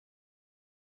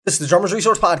This is the Drummers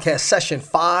Resource Podcast, session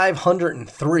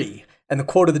 503. And the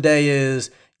quote of the day is,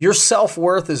 your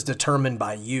self-worth is determined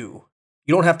by you.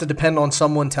 You don't have to depend on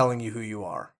someone telling you who you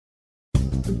are. You're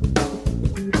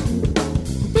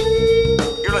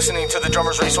listening to the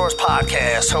Drummers Resource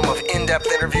Podcast, home of in-depth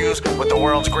interviews with the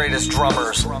world's greatest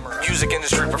drummers, music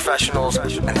industry professionals,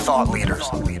 and thought leaders.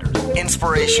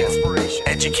 Inspiration,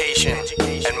 education,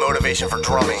 and motivation for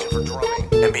drumming,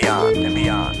 and beyond, and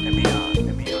beyond, and beyond.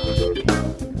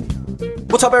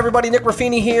 What's up, everybody? Nick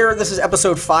Ruffini here. This is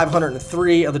episode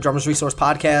 503 of the Drummers Resource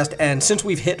Podcast, and since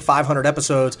we've hit 500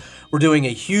 episodes, we're doing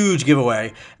a huge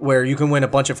giveaway where you can win a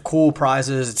bunch of cool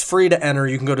prizes. It's free to enter.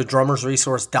 You can go to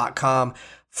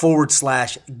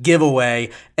drummersresource.com/giveaway,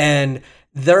 and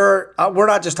we're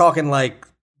not just talking like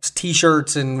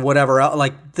t-shirts and whatever else.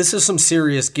 Like, this is some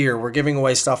serious gear. We're giving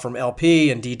away stuff from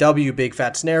LP and DW, Big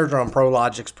Fat Snare Drum, Pro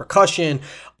Logic's Percussion,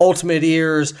 Ultimate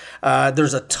Ears.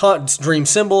 There's a ton, Dream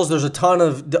Cymbals. There's a ton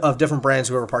of different brands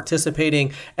who are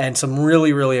participating, and some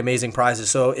really, really amazing prizes.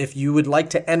 So if you would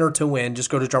like to enter to win, just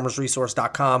go to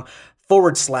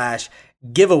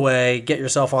drummersresource.com/giveaway. Get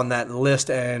yourself on that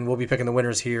list, and we'll be picking the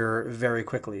winners here very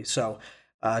quickly. So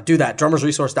do that,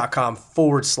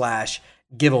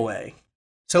 drummersresource.com/giveaway.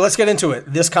 So let's get into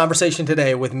it. This conversation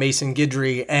today with Mason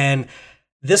Guidry, and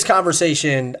this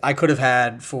conversation I could have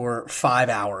had for 5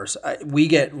 hours. We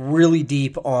get really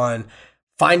deep on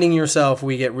finding yourself.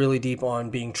 We get really deep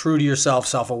on being true to yourself,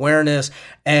 self-awareness.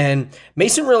 And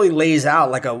Mason really lays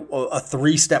out like a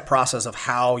three-step process of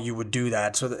how you would do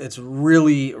that. So it's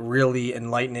really, really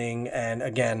enlightening. And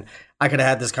again, I could have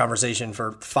had this conversation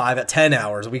for 10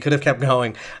 hours. We could have kept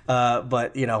going,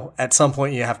 but you know, at some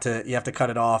point you have to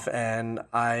cut it off. And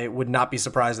I would not be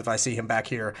surprised if I see him back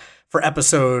here for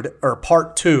episode or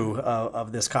part 2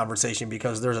 of this conversation,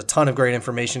 because there's a ton of great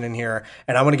information in here,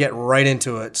 and I want to get right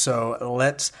into it. So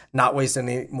let's not waste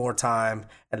any more time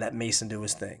and let Mason do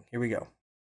his thing. Here we go.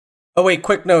 Oh wait,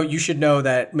 quick note. You should know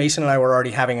that Mason and I were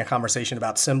already having a conversation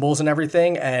about cymbals and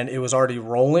everything, and it was already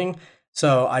rolling.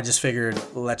 So I just figured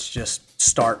let's just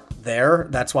start there.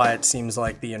 That's why it seems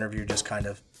like the interview just kind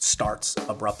of starts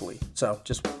abruptly. So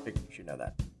just figured you should know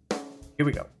that. Here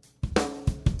we go.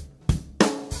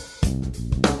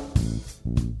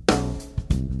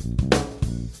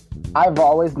 I've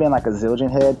always been like a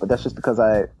Zildjian head, but that's just because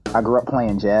I grew up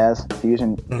playing jazz,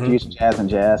 fusion jazz and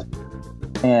jazz.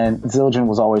 And Zildjian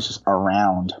was always just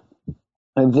around.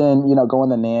 And then, you know,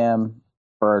 going to NAMM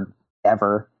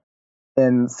forever,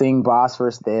 and seeing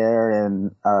Bosphorus there,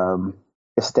 and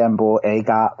Istanbul,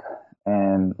 Agop,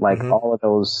 and like all of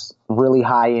those really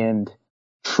high-end,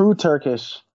 true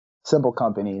Turkish cymbal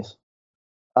companies.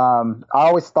 I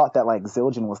always thought that like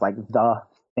Zildjian was like the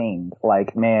thing.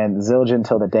 Like, man, Zildjian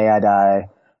till the day I die.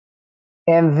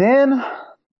 And then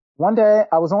one day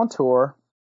I was on tour,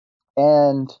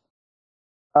 and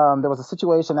there was a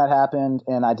situation that happened,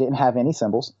 and I didn't have any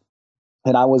cymbals,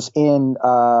 and I was on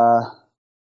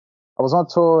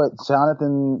tour with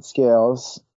Jonathan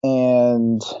Scales,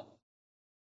 and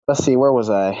let's see, where was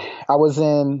I? I was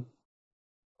in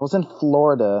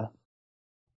Florida.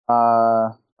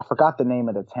 I forgot the name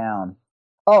of the town.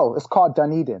 Oh, it's called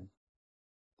Dunedin,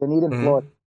 Florida.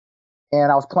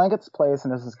 And I was playing at this place,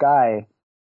 and there's this guy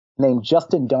named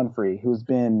Justin Dunfree, who's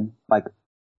been like,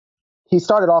 he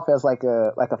started off as like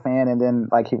a fan, and then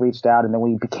like he reached out, and then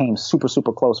we became super,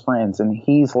 super close friends. And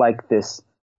he's like this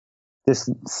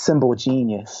cymbal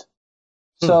genius.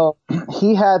 So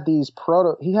he had these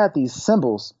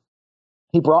cymbals.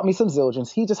 He brought me some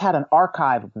Zildjians. He just had an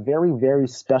archive of very, very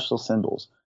special cymbals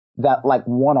that like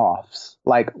one-offs,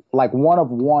 like one of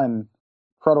one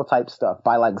prototype stuff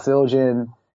by like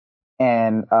Zildjian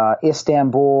and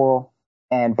Istanbul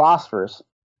and Bosphorus.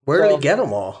 Where did he get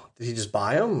them all? Did he just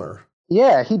buy them, or?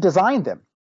 Yeah, he designed them.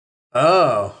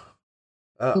 Oh.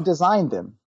 He designed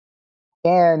them.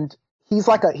 And he's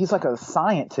like a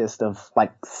scientist of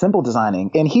like cymbal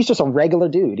designing, and he's just a regular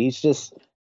dude. He's just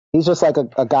like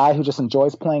a guy who just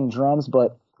enjoys playing drums,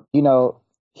 but you know,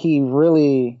 he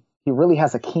really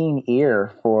has a keen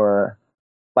ear for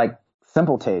like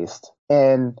cymbal taste.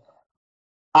 And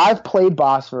I've played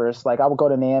Bosphorus, like I would go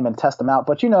to NAMM and test them out,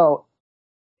 but you know,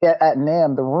 at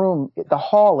NAMM, the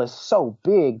hall is so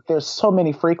big. There's so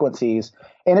many frequencies,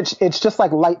 and it's just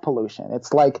like light pollution.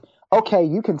 It's like, okay,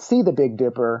 you can see the Big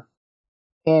Dipper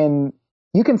in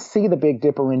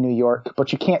New York,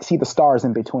 but you can't see the stars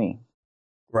in between.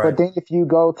 Right. But then if you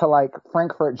go to like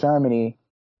Frankfurt, Germany,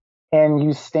 and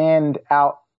you stand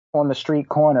out on the street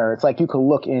corner, it's like you could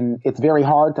look in. It's very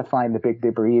hard to find the Big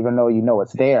Dipper, even though you know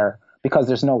it's there, because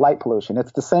there's no light pollution.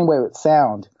 It's the same way with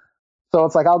sound. So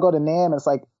it's like I'll go to NAMM, and it's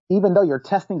like even though you're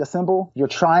testing a cymbal, you're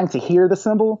trying to hear the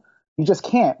cymbal, you just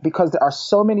can't because there are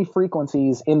so many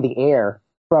frequencies in the air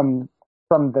from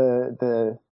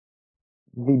the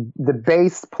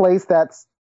bass place that's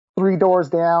 3 doors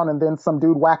down, and then some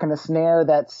dude whacking a snare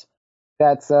that's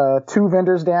 2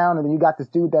 vendors down, and then you got this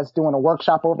dude that's doing a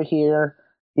workshop over here,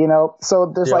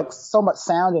 so there's like so much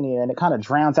sound in here, and it kind of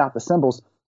drowns out the cymbals.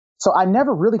 So I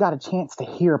never really got a chance to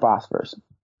hear Bosphorus.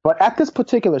 But at this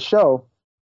particular show,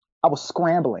 I was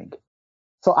scrambling.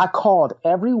 So I called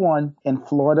everyone in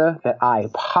Florida that I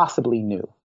possibly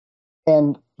knew.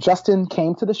 And Justin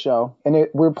came to the show, and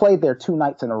we played there 2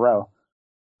 nights in a row.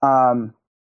 The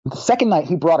second night,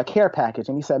 he brought a care package,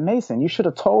 and he said, Mason, you should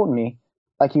have told me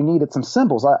like you needed some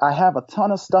cymbals. I have a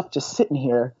ton of stuff just sitting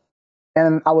here,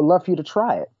 and I would love for you to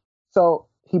try it. So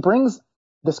he brings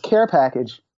this care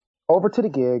package over to the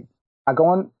gig. I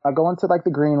go into like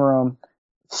the green room,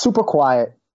 super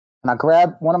quiet, and I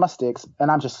grab one of my sticks,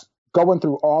 and I'm just going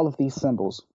through all of these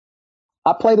cymbals.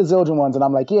 I play the Zildjian ones, and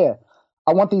I'm like, yeah,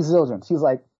 I want these Zildjians. He's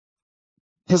like,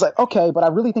 okay, but I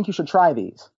really think you should try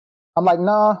these. I'm like,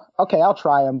 nah, okay, I'll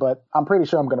try them, but I'm pretty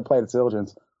sure I'm going to play the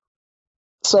Zildjians.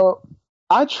 So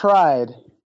I tried.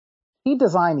 He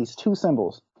designed these 2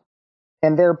 cymbals,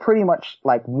 and they're pretty much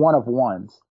like one of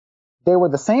ones. They were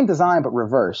the same design, but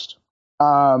reversed.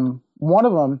 One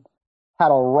of them had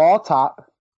a raw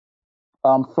top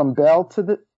from bell to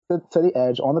the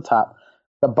edge on the top.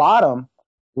 The bottom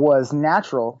was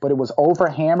natural, but it was over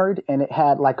hammered, and it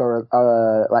had like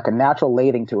a natural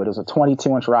lading to it. It was a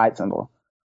 22-inch ride cymbal.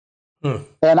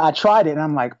 And I tried it, and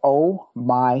I'm like, oh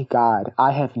my God,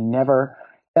 I have never.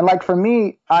 And like for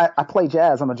me, I play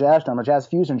jazz. I'm a jazz drummer, jazz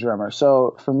fusion drummer.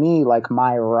 So for me, like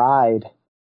my ride,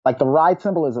 like the ride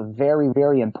cymbal is a very,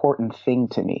 very important thing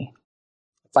to me.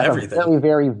 Like everything. A very,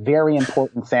 very, very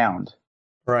important sound.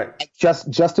 Right.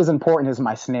 Just as important as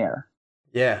my snare.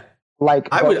 Yeah. Like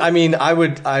I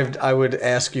would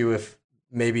ask you if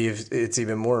it's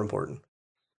even more important.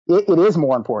 It is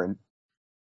more important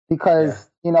because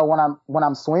when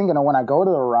I'm swinging or when I go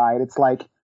to the ride, it's like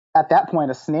at that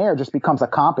point a snare just becomes a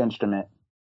comp instrument.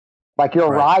 Like your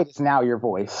ride is now your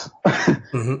voice.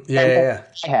 Mm-hmm. Yeah.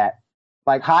 Hi-hat.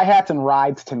 Like hi-hats and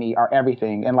rides to me are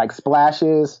everything, and like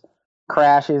splashes,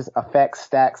 crashes, effects,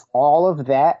 stacks, all of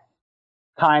that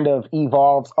kind of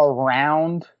evolves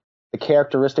around the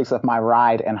characteristics of my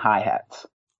ride and hi-hats.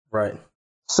 Right.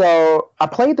 So I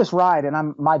played this ride,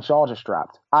 and my jaw just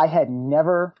dropped. I had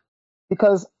never,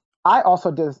 because I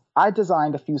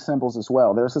designed a few cymbals as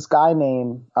well. There's this guy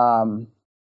named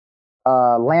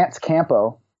Lance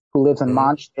Campo who lives in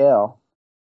Montreal,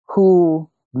 who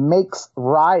makes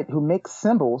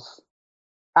cymbals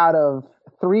out of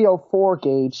 304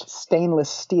 gauge stainless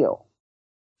steel.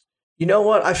 You know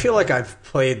what? I feel like I've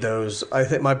played those. I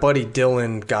think my buddy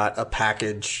Dylan got a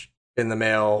package in the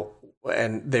mail,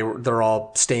 and they're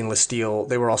all stainless steel.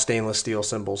 They were all stainless steel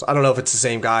cymbals. I don't know if it's the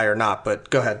same guy or not, but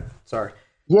go ahead. Sorry.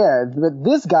 Yeah, but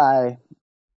this guy,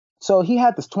 so he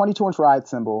had this 22-inch ride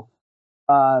cymbal.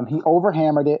 He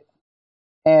overhammered it,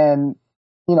 and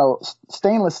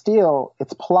stainless steel,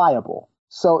 it's pliable.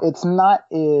 So it's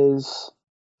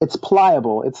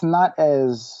pliable. It's not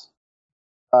as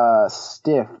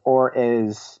stiff or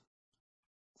as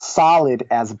solid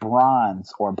as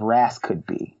bronze or brass could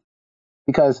be,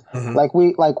 because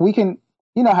we can,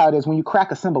 how it is when you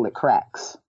crack a cymbal, it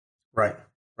cracks. Right.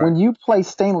 When you play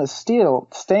stainless steel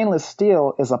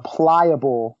is a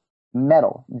pliable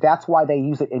metal. That's why they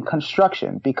use it in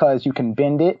construction, because you can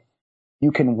bend it,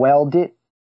 you can weld it,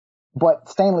 but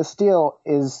stainless steel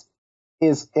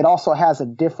it also has a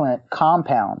different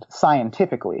compound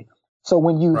scientifically. So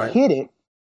when you hit it,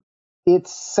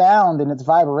 its sound and its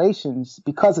vibrations,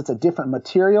 because it's a different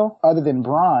material other than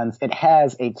bronze, it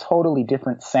has a totally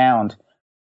different sound.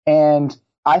 And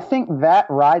I think that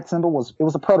ride cymbal was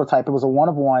a prototype. It was a one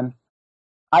of one.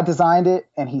 I designed it,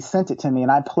 and he sent it to me,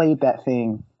 and I played that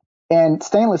thing. And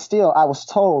stainless steel, I was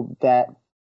told that,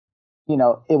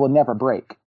 it will never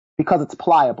break because it's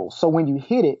pliable. So when you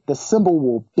hit it, the cymbal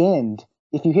will bend.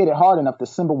 If you hit it hard enough, the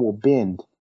cymbal will bend.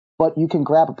 But you can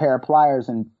grab a pair of pliers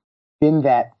and bend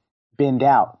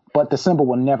out, but the cymbal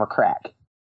will never crack.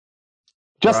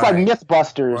 Just like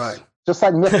Mythbusters. Right. Just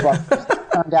like Mythbusters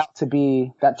turned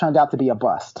out to be a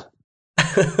bust.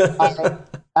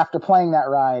 After playing that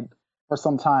ride for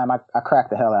some time, I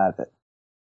cracked the hell out of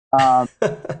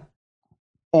it.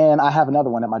 And I have another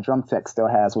one that my drum tech still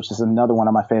has, which is another one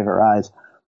of my favorite rides.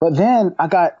 But then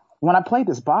when I played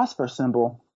this Bosphorus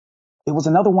cymbal, it was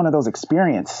another one of those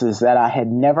experiences that I had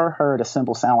never heard a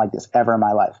cymbal sound like this ever in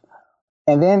my life.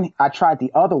 And then I tried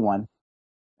the other one.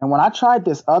 And when I tried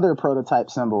this other prototype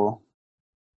cymbal,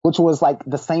 which was like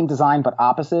the same design but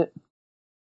opposite.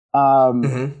 Um,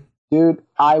 Mm-hmm. Dude,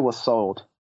 I was sold.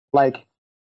 Like,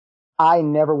 I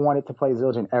never wanted to play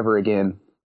Zildjian ever again.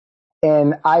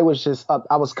 And I was just,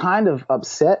 I was kind of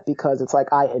upset because it's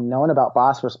like I had known about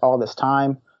Bosphorus all this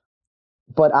time,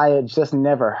 but I had just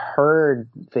never heard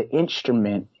the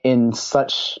instrument in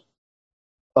such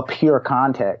a pure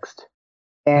context.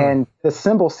 Hmm. And the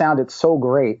cymbal sounded so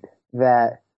great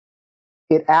that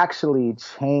it actually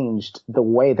changed the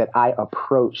way that I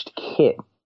approached kit.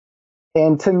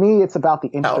 And to me, it's about the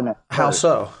How instrument how first.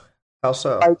 so? How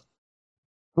so?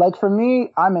 Like for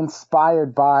me, I'm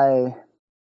inspired by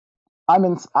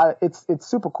it's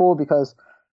super cool because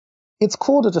it's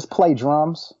cool to just play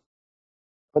drums,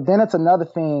 but then it's another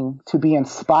thing to be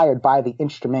inspired by the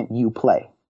instrument you play.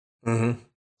 Mm-hmm.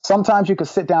 Sometimes you can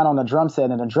sit down on a drum set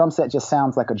and a drum set just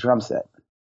sounds like a drum set.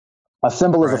 A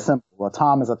cymbal is a Right. cymbal, a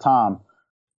tom is a tom.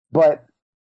 But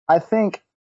I think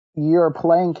your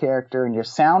playing character and your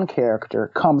sound character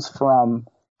comes from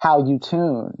how you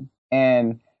tune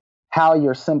and how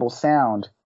your cymbals sound.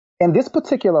 And this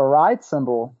particular ride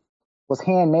cymbal was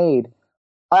handmade.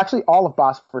 Actually, all of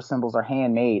Bosphorus cymbals are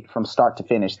handmade from start to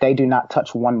finish. They do not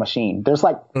touch one machine. There's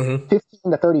like Mm-hmm.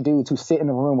 15 to 30 dudes who sit in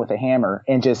a room with a hammer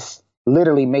and just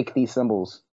literally make these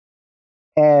cymbals.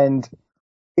 And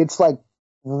it's like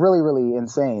really, really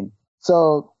insane.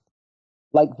 So,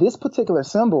 like this particular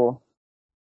cymbal,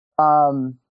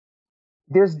 um,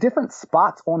 there's different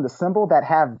spots on the cymbal that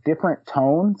have different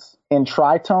tones and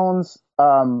tritones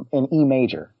in E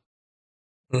major.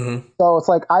 Mm-hmm. So it's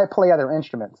like I play other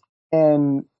instruments,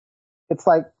 and it's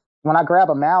like when I grab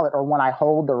a mallet or when I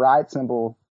hold the ride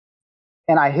cymbal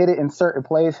and I hit it in certain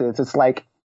places, it's like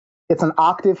it's an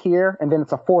octave here and then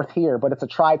it's a fourth here, but it's a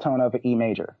tritone of an E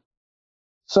major.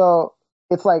 So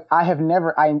it's like I had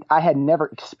never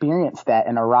experienced that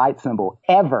in a ride cymbal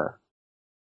ever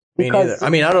Me neither. because I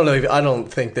mean, I don't know. I don't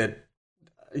think that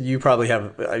you probably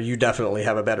have. You definitely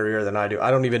have a better ear than I do.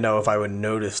 I don't even know if I would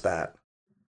notice that.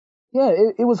 yeah,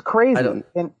 it was I don't.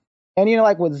 crazy. And you know,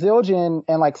 like with Zildjian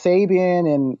and like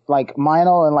Sabian and like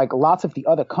Mino and like lots of the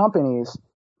other companies,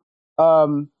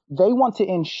 they want to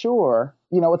ensure,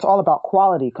 you know, it's all about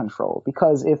quality control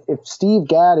because if Steve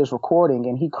Gadd is recording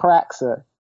and he cracks a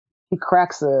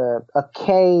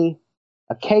K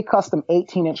custom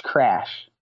 18-inch crash,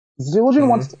 Zildjian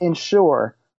wants Mm-hmm. to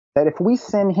ensure that if we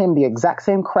send him the exact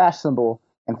same crash cymbal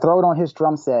and throw it on his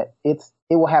drum set, it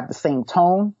will have the same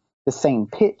tone, the same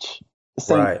pitch, the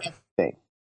same Right. everything.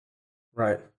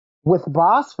 Right. With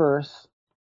Bosphorus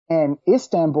and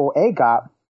Istanbul AGOP,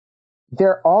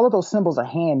 they're all of those cymbals are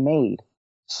handmade.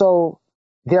 So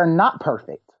they're not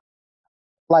perfect.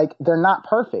 Like they're not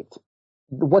perfect.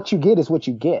 What you get is what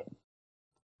you get,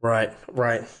 Right.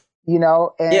 Right. you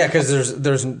know? Yeah, And because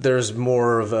there's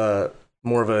more of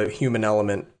a human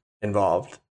element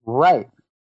involved. right.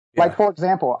 Like Yeah. for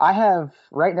example, I have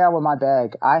right now in my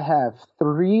bag, I have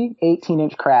three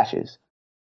 18-inch crashes.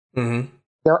 Mm-hmm.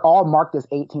 They're all marked as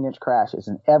 18-inch crashes,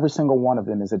 and every single one of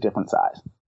them is a different size.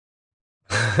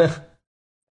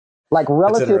 Like That's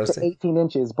relative to interesting. 18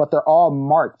 inches, but they're all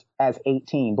marked as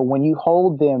 18. But when you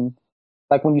hold them,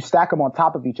 like when you stack them on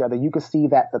top of each other, you can see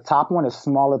that the top one is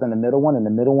smaller than the middle one, and the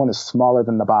middle one is smaller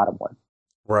than the bottom one.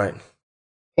 Right.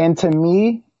 And to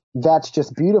me, that's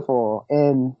just beautiful.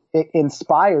 And it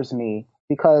inspires me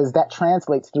because that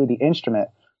translates through the instrument.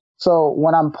 So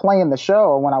when I'm playing the show,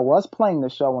 or when I was playing the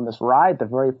show on this ride the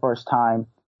very first time,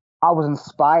 I was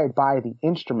inspired by the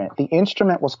instrument. The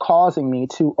instrument was causing me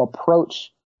to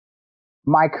approach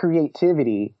my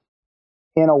creativity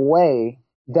in a way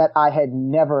that I had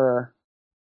never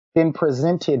been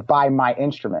presented by my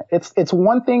instrument. It's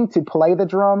one thing to play the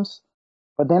drums,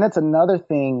 but then it's another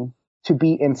thing to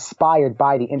be inspired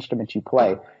by the instrument you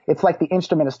play. It's like the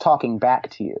instrument is talking back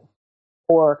to you,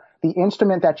 or the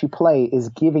instrument that you play is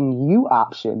giving you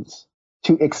options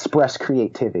to express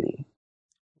creativity.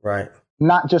 Right.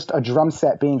 Not just a drum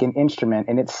set being an instrument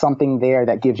and it's something there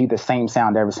that gives you the same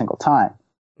sound every single time,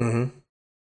 Mm-hmm.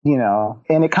 you know,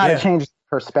 and it kind of Yeah. changes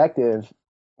perspective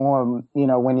on, you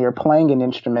know, when you're playing an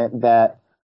instrument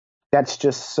that's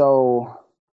just so,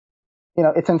 you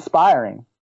know, it's inspiring.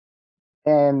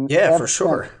 And Yeah, for ever since,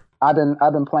 sure. I've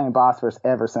been playing Bosphorus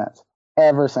ever since.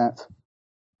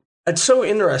 It's so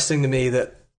interesting to me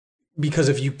that because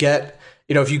if you get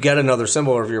another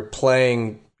cymbal, or if you're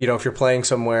playing, if you're playing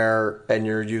somewhere and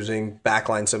you're using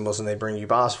backline cymbals and they bring you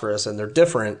Bosphorus and they're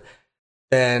different,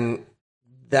 then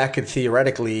that could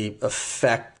theoretically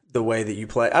affect the way that you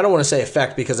play. I don't want to say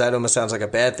affect because that almost sounds like a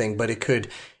bad thing, but it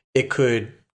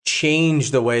could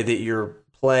change the way that you're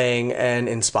playing and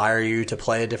inspire you to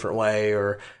play a different way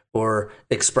or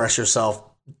express yourself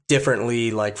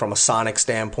differently, like from a sonic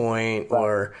standpoint, Right.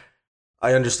 or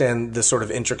I understand the sort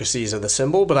of intricacies of the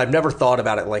symbol, but I've never thought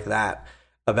about it like that,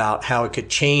 about how it could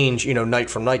change, night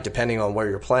from night, depending on where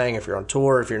you're playing, if you're on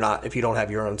tour, if you don't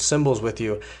have your own cymbals with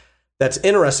you. That's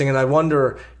interesting. And I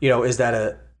wonder, is that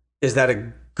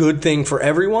a good thing for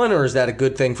everyone, or is that a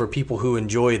good thing for people who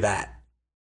enjoy that?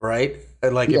 Right.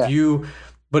 And like Yeah.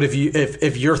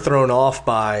 if you're thrown off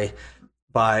by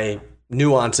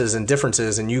nuances and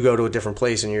differences, and you go to a different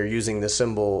place and you're using the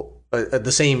symbol,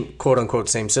 the same quote unquote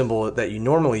same symbol that you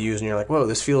normally use, and you're like, whoa,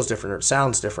 this feels different, or it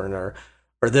sounds different, or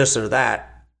this or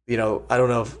that, I don't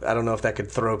know if that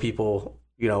could throw people,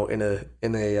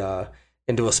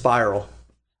 into a spiral.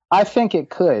 I think it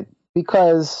could,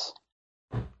 because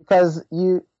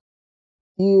you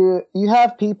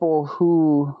have people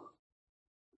who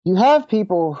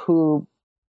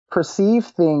perceive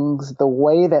things the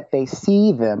way that they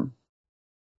see them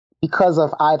because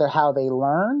of either how they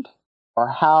learned or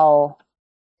how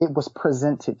it was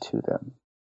presented to them.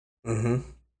 Mm-hmm.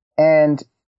 And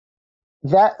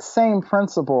that same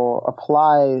principle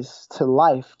applies to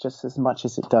life just as much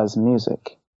as it does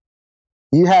music.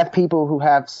 You have people who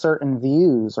have certain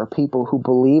views, or people who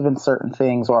believe in certain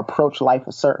things or approach life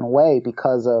a certain way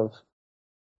because of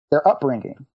their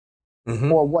upbringing,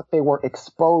 Mm-hmm. or what they were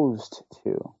exposed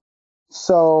to.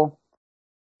 So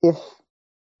if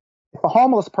a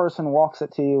homeless person walks up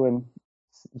to you and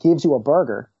gives you a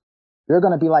burger, you're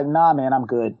going to be like, nah, man, I'm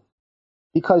good,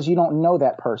 because you don't know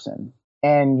that person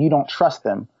and you don't trust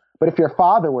them. But if your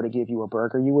father were to give you a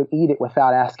burger, you would eat it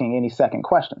without asking any second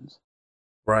questions.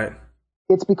 Right.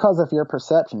 It's because of your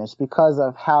perception. It's because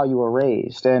of how you were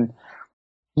raised. And,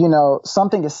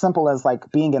 something as simple as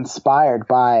like being inspired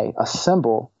by a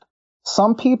symbol,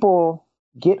 some people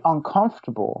get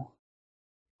uncomfortable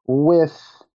with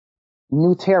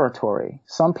new territory.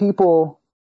 Some people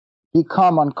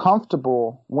become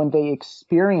uncomfortable when they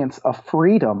experience a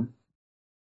freedom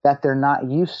that they're not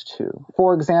used to.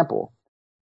 For example,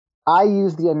 I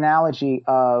use the analogy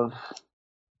of,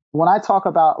 when I talk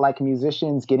about like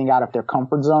musicians getting out of their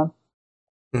comfort zone,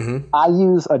 Mm-hmm. I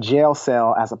use a jail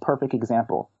cell as a perfect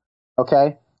example.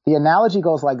 Okay? The analogy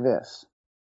goes like this.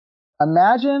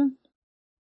 Imagine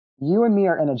you and me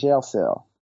are in a jail cell,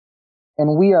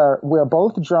 and we're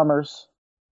both drummers,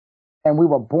 and we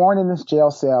were born in this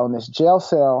jail cell, and this jail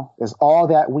cell is all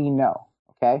that we know.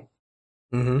 Okay?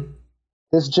 Mm-hmm.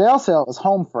 This jail cell is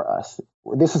home for us.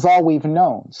 This is all we've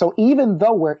known. So even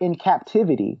though we're in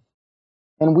captivity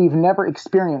and we've never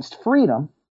experienced freedom,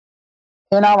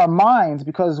 in our minds,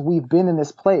 because we've been in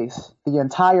this place the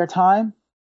entire time,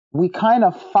 we kind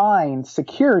of find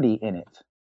security in it.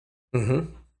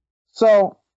 Mm-hmm.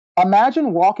 So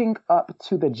imagine walking up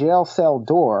to the jail cell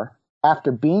door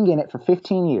after being in it for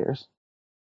 15 years,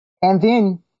 and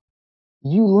then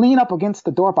you lean up against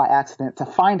the door by accident to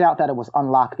find out that it was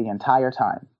unlocked the entire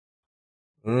time.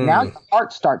 Now Mm. your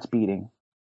heart starts beating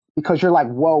because you're like,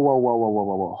 whoa, whoa, whoa, whoa, whoa,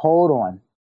 whoa, whoa, hold on.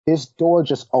 This door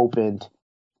just opened,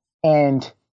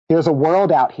 and there's a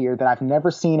world out here that I've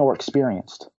never seen or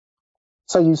experienced.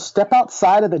 So you step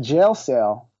outside of the jail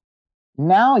cell.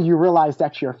 Now you realize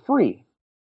that you're free.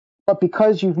 But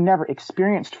because you've never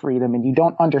experienced freedom and you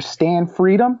don't understand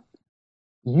freedom,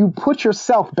 you put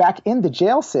yourself back in the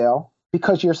jail cell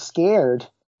because you're scared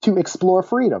to explore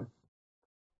freedom.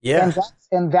 Yeah.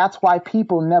 And that's why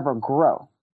people never grow,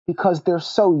 because they're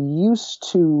so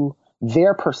used to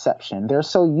their perception. They're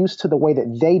so used to the way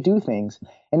that they do things.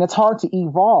 And it's hard to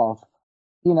evolve.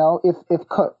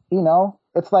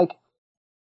 It's like,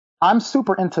 I'm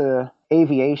super into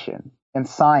aviation and Me,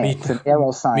 science and me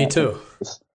aeroscience. too.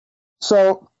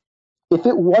 So if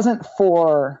it wasn't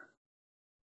for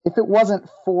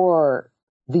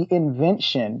the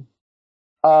invention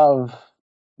of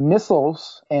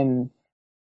missiles and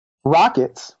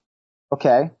rockets,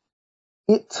 okay,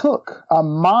 it took a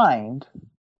mind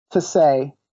to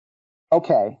say,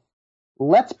 okay,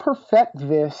 let's perfect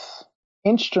this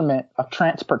instrument of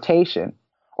transportation,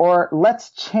 or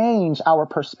let's change our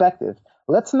perspective.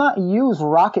 Let's not use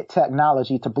rocket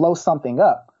technology to blow something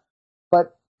up,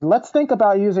 but let's think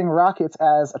about using rockets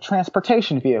as a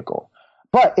transportation vehicle.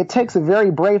 But it takes a very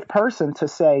brave person to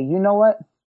say, you know what?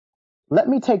 Let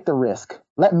me take the risk.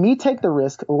 Let me take the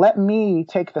risk. Let me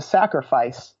take the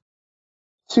sacrifice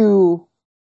to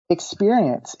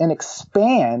experience and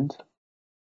expand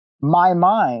my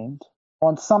mind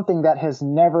on something that has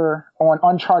never, on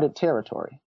uncharted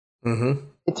territory. Mm-hmm.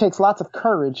 It takes lots of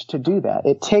courage to do that.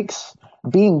 It takes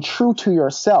being true to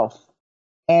yourself,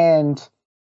 and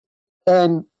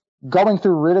going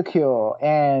through ridicule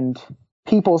and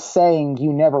people saying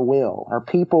you never will, or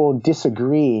people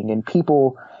disagreeing and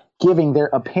people giving their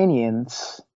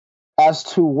opinions as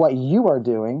to what you are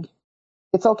doing,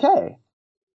 it's okay.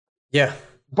 Yeah.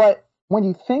 But when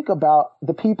you think about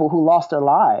the people who lost their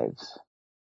lives,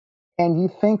 and you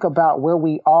think about where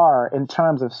we are in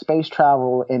terms of space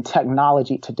travel and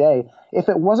technology today, if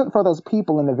it wasn't for those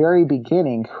people in the very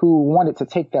beginning who wanted to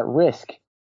take that risk,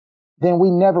 then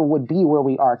we never would be where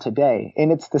we are today.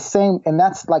 And it's the same, and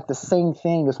that's like the same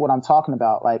thing as what I'm talking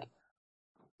about. Like,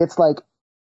 it's like,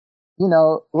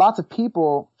 lots of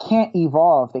people can't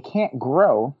evolve, they can't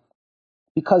grow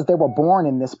because they were born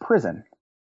in this prison.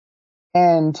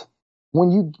 And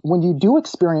when you do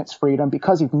experience freedom,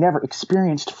 because you've never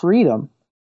experienced freedom,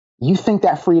 you think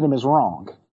that freedom is wrong.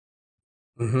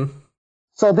 Mm-hmm.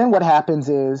 So then what happens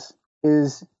is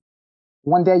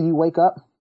one day you wake up,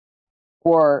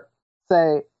 or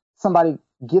say somebody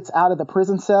gets out of the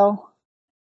prison cell,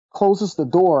 closes the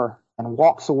door, and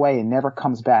walks away and never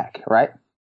comes back, right?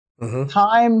 Mm-hmm.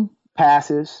 Time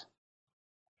passes,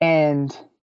 and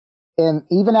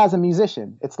even as a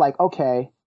musician, it's like, okay,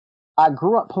 I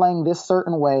grew up playing this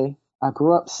certain way. I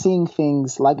grew up seeing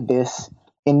things like this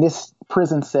in this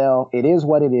prison cell. It is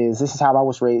what it is. This is how I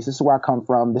was raised. This is where I come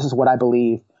from. This is what I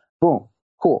believe. Boom.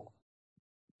 Cool.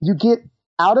 You get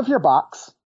out of your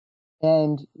box,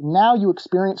 and now you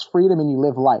experience freedom and you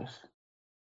live life.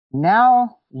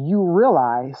 Now you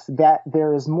realize that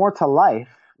there is more to life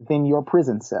than your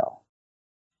prison cell.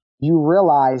 You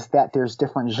realize that there's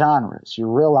different genres. You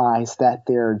realize that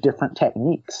there are different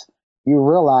techniques. You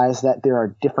realize that there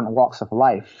are different walks of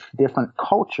life, different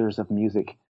cultures of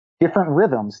music, different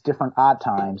rhythms, different odd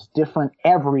times, different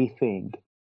everything.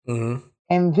 Mm-hmm.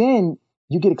 And then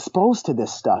you get exposed to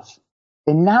this stuff.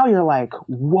 And now you're like,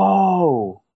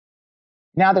 whoa.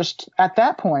 Now at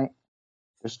that point,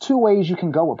 there's two ways you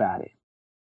can go about it.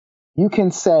 You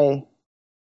can say,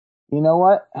 you know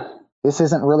what? This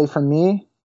isn't really for me.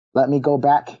 Let me go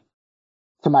back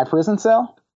to my prison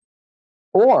cell.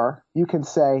 Or you can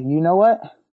say, you know what?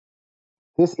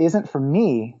 This isn't for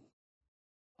me,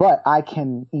 but I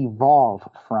can evolve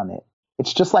from it.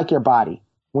 It's just like your body.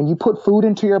 When you put food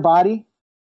into your body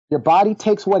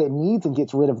takes what it needs and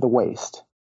gets rid of the waste.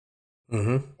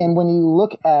 Mm-hmm. And when you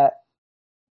look at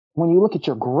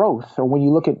your growth, or when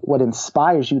you look at what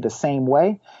inspires you the same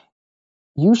way,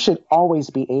 you should always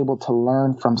be able to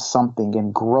learn from something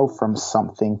and grow from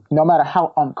something, no matter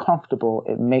how uncomfortable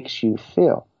it makes you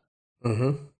feel.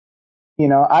 Mm-hmm.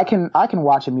 I can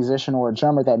watch a musician or a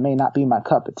drummer that may not be my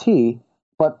cup of tea,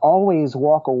 but always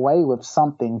walk away with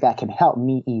something that can help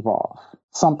me evolve,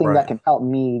 something that can help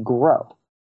me grow.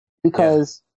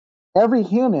 Because every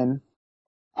human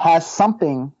has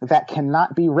something that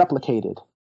cannot be replicated.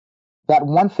 That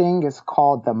one thing is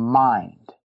called the mind.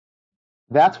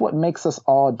 That's what makes us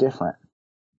all different.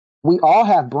 We all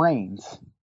have brains,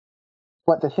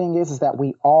 but the thing is that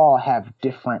we all have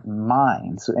different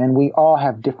minds, and we all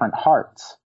have different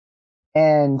hearts,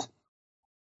 and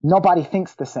nobody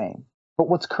thinks the same. But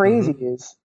what's crazy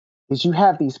is you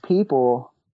have these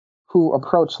people who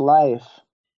approach life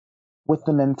with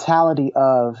the mentality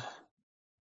of,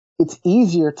 it's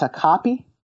easier to copy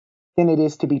than it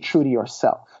is to be true to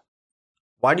yourself.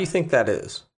 Why do you think that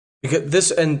is? Because this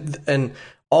and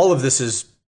all of this is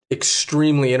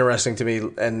extremely interesting to me,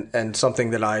 and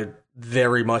something that I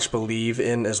very much believe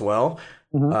in as well.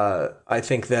 Mm-hmm. I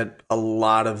think that a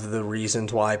lot of the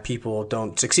reasons why people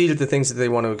don't succeed at the things that they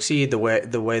want to exceed, the way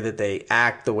that they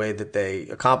act, the way that they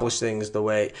accomplish things, the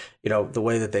way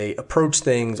that they approach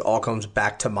things, all comes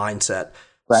back to mindset.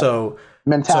 Right. So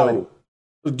mentality.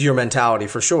 So your mentality,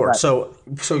 for sure. Right. So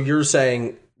you're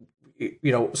saying,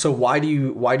 so why do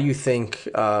you think,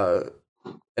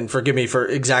 and forgive me for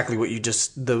exactly what you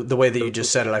just, the way that you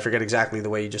just said it, I forget exactly the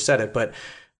way you just said it, but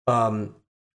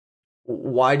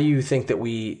why do you think that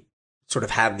we sort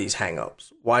of have these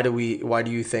hangups? Why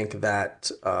do you think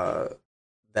that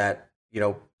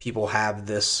people have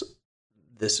this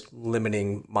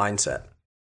limiting mindset?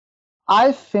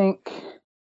 I think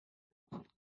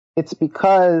it's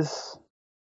because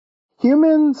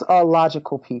humans are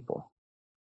logical people.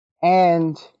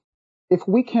 And if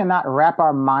we cannot wrap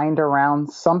our mind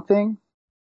around something,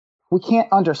 we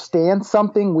can't understand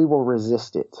something, we will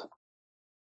resist it.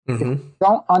 Mm-hmm. If we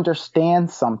don't understand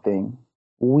something,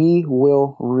 we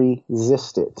will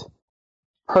resist it.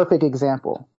 Perfect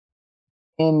example.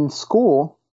 In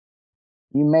school,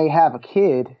 you may have a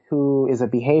kid who is a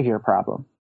behavior problem.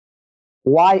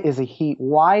 Why is he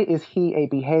a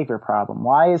behavior problem?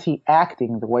 Why is he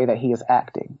acting the way that he is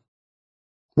acting?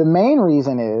 The main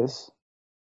reason is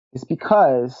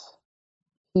because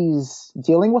he's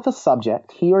dealing with a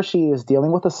subject, he or she is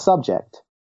dealing with a subject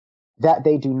that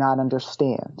they do not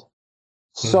understand.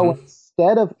 So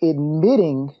instead of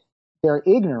admitting their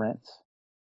ignorance,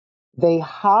 they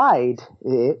hide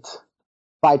it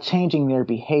by changing their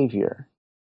behavior,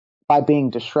 by being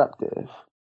disruptive,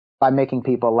 by making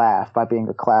people laugh, by being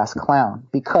a class clown,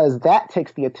 because that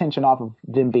takes the attention off of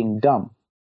them being dumb,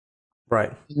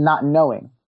 Right. not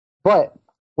knowing. But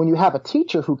when you have a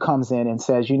teacher who comes in and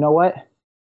says, you know what,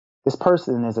 this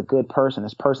person is a good person,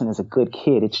 this person is a good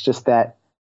kid, it's just that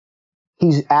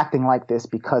he's acting like this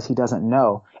because he doesn't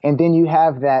know. And then you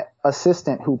have that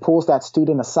assistant who pulls that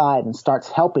student aside and starts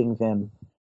helping them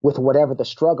with whatever the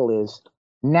struggle is.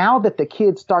 Now that the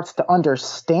kid starts to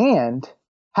understand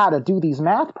how to do these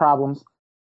math problems,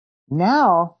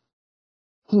 now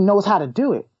he knows how to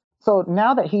do it. So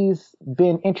now that he's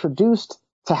been introduced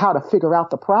to how to figure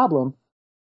out the problem,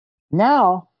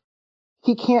 now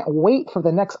he can't wait for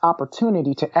the next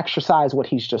opportunity to exercise what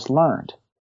he's just learned.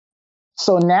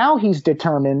 So now he's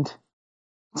determined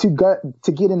to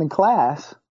get in the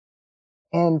class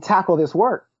and tackle this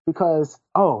work because,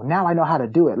 oh, now I know how to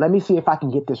do it. Let me see if I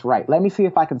can get this right. Let me see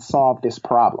if I can solve this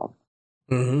problem.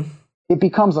 Mm-hmm. It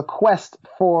becomes a quest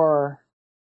for,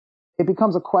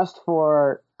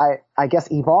 I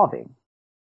guess, evolving.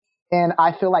 And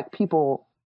I feel like people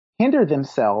hinder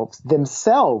themselves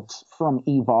from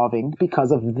evolving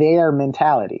because of their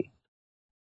mentality.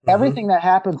 Mm-hmm. Everything that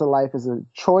happens in life is a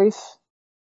choice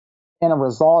and a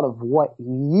result of what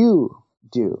you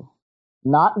do,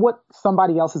 not what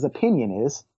somebody else's opinion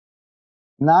is,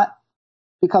 not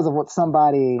because of what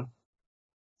somebody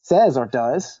says or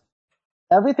does.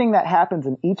 Everything that happens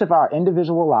in each of our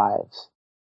individual lives,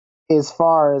 as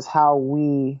far as how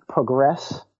we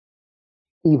progress,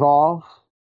 evolve,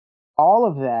 all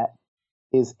of that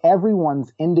is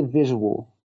everyone's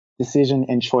individual decision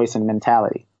and choice and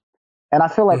mentality. And I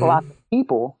feel like a lot of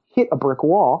people hit a brick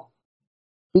wall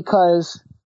because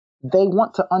they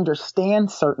want to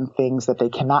understand certain things that they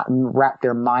cannot wrap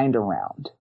their mind around.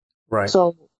 Right.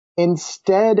 So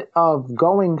instead of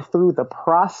going through the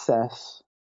process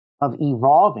of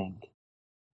evolving,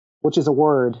 which is a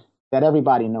word that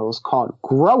everybody knows called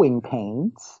growing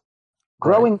pains,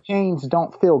 growing pains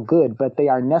don't feel good, but they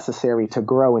are necessary to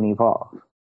grow and evolve.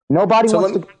 Nobody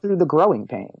wants to go through the growing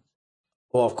pains.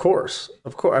 Well, of course.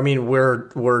 I mean,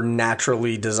 we're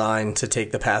naturally designed to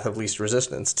take the path of least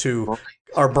resistance.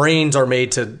 Our brains are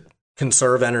made to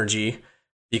conserve energy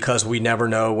because we never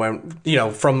know when,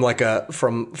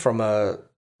 from a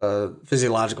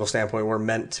physiological standpoint, we're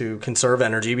meant to conserve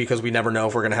energy because we never know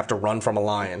if we're going to have to run from a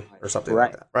lion or something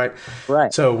like that.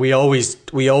 Right. So we always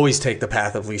take the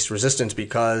path of least resistance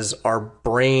because our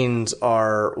brains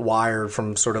are wired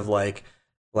from sort of like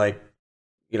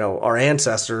our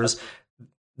ancestors,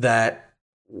 that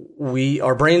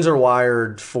our brains are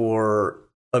wired for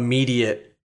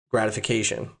immediate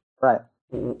gratification. Right.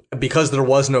 Because there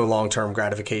was no long-term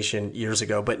gratification years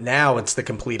ago, but now it's the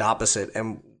complete opposite.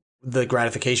 And the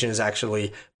gratification is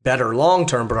actually better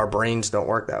long-term, but our brains don't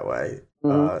work that way.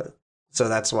 Mm-hmm. So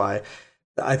that's why,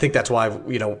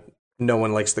 no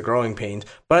one likes the growing pains.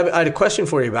 But I had a question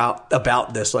for you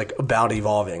about this, like about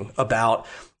evolving, about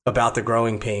the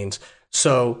growing pains.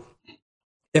 So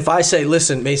if I say,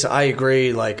 listen, Mason, I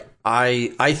agree. Like,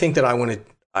 I think that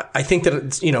I think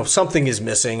that, something is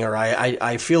missing, or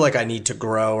I feel like I need to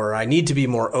grow, or I need to be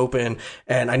more open,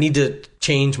 and I need to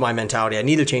change my mentality. I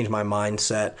need to change my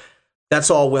mindset. That's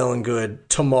all well and good.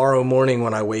 Tomorrow morning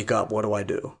when I wake up, what do I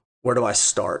do? Where do I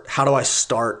start? How do I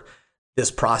start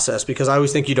this process? Because I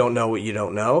always think you don't know what you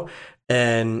don't know.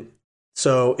 And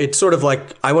so it's sort of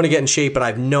like, I want to get in shape, but I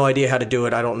have no idea how to do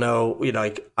it. I don't know,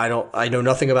 I know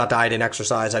nothing about diet and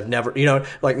exercise. I've never,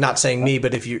 not saying me,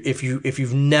 but if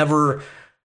you've never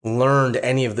learned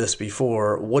any of this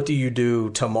before, what do you do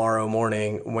tomorrow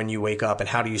morning when you wake up, and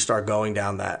how do you start going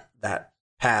down that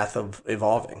path of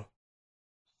evolving?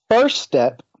 First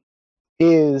step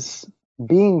is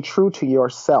being true to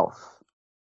yourself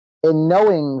and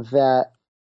knowing that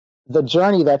the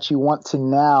journey that you want to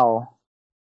now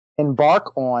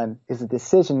embark on is a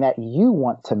decision that you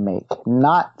want to make,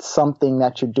 not something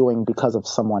that you're doing because of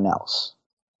someone else.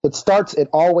 It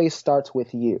always starts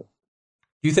with you.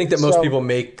 Do you think that most people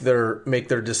make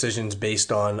their decisions based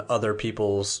on other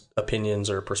people's opinions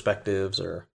or perspectives?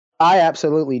 Or I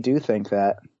absolutely do think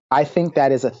that. I think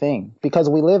that is a thing because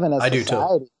we live in a society. I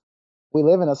do too. We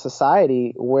live in a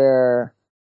society where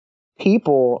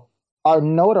people are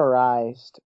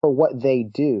notarized for what they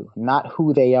do, not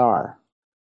who they are.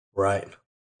 Right.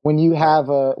 When you have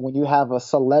a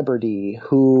celebrity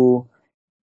who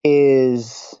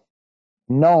is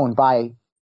known by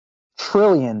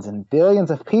trillions and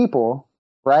billions of people,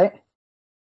 right?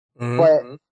 Mm-hmm.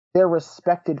 But they're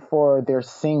respected for their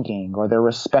singing, or they're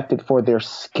respected for their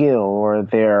skill, or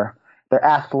their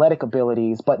athletic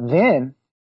abilities. But then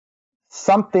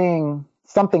something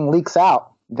leaks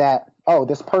out that, oh,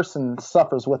 this person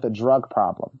suffers with a drug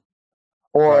problem,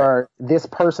 Right. or this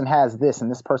person has this and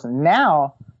this person.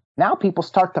 Now people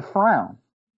start to frown.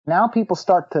 Now people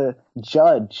start to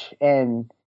judge and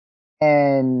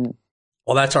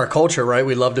Well, that's our culture, right?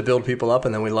 We love to build people up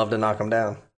and then we love to knock them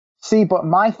down. see. But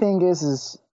my thing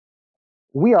is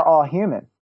we are all human,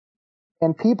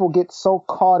 and people get so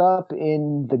caught up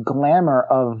in the glamour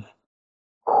of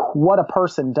what a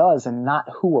person does and not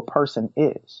who a person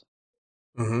is.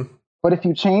 Mm-hmm. But if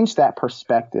you change that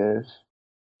perspective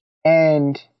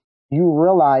and you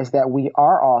realize that we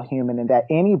are all human and that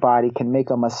anybody can make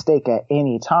a mistake at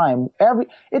any time,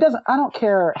 I don't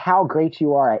care how great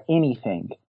you are at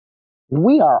anything.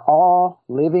 We are all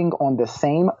living on the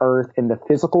same earth in the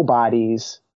physical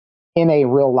bodies in a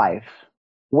real life,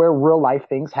 where real life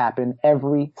things happen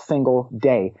every single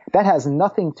day. That has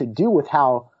nothing to do with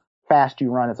how fast you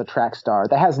run as a track star.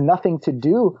 That has nothing to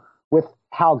do with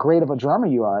how great of a drummer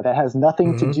you are. That has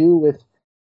nothing to Mm-hmm. do with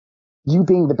you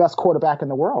being the best quarterback in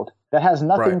the world. That has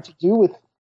nothing Right. to do with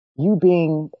you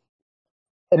being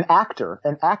an actor,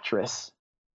 an actress.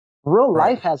 Real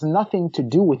Right. life has nothing to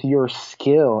do with your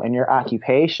skill and your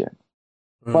occupation.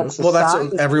 But Mm-hmm. Well, that's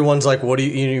society, everyone's like, what do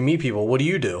you meet people? What do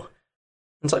you do?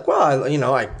 It's like, well,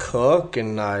 I cook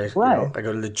and right, I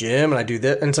go to the gym and I do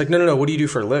this. And it's like, no. What do you do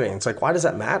for a living? It's like, why does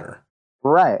that matter?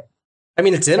 right. I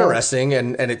mean, it's And interesting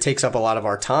and it takes up a lot of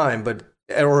our time, but,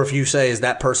 or if you say, is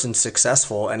that person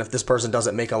successful? And if this person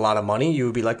doesn't make a lot of money, you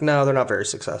would be like, no, they're not very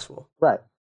successful. right.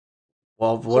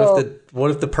 Well, So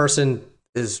what if the person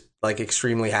is like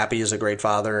extremely happy, is a great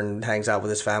father and hangs out with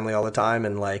his family all the time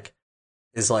and like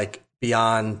is like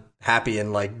beyond happy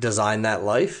and like design that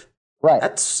life? right.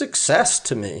 That's success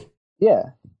to me, Yeah.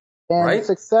 And right?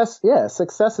 success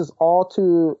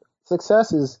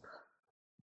is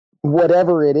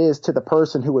whatever it is to the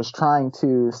person who is trying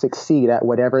to succeed at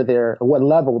what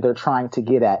level they're trying to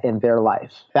get at in their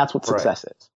life. That's what Right. success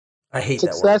is. I hate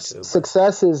that word too, but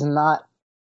Success is not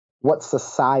what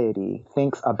society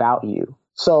thinks about you.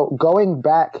 So going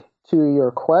back to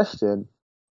your question,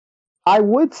 I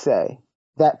would say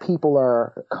that people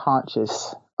are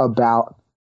conscious about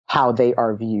how they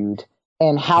are viewed,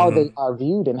 and how Mhm. they are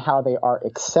viewed and how they are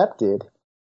accepted.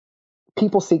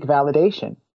 People seek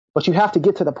validation, but you have to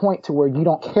get to the point to where you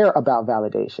don't care about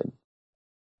validation.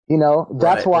 That's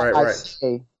Right, why right, I right.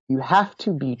 say you have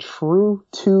to be true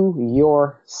to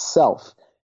yourself.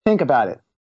 Think about it.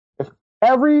 If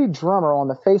every drummer on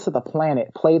the face of the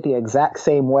planet played the exact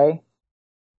same way,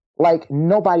 like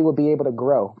nobody would be able to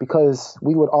grow, because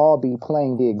we would all be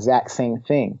playing the exact same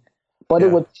thing. But Yeah.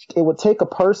 it would take it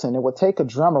would take a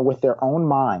drummer with their own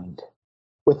mind,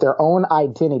 with their own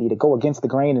identity, to go against the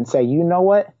grain and say, you know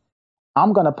what?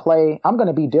 I'm going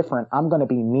to be different. I'm going to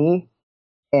be me,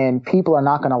 and people are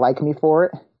not going to like me for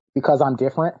it because I'm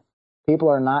different. People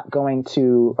are not going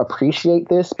to appreciate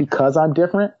this because I'm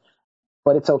different,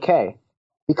 but it's okay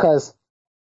because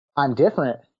I'm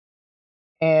different.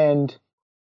 And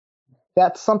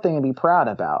that's something to be proud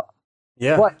about.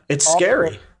 Yeah. But It's also,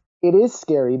 scary. it is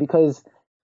scary because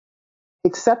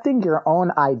accepting your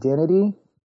own identity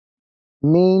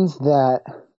means that,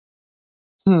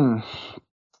 hmm,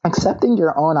 accepting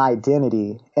your own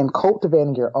identity and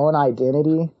cultivating your own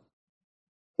identity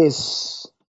is,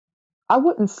 I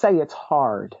wouldn't say it's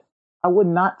hard. I would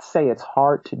not say it's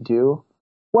hard to do.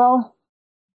 Well,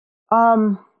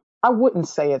 I wouldn't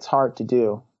say it's hard to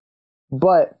do,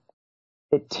 but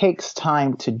it takes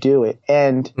time to do it.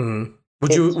 And Mhm. it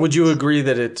Would you takes, agree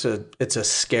that it's a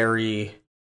scary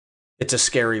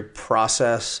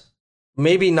process?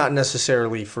 Maybe not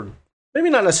necessarily for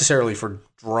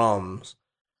drums,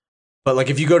 but like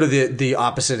if you go to the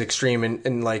opposite extreme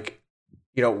and like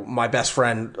my best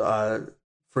friend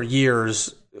for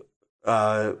years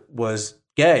was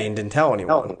gay and didn't tell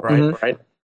anyone, right? mhm.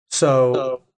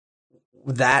 So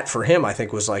that for him, I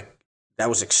think was like that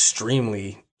was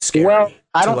extremely Well, scary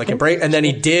I to don't like think embrace. it's And then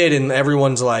he extreme. did, and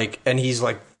everyone's like, and he's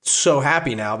like so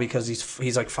happy now because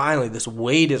he's like finally this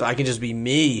weight is I can just be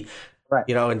me, Right.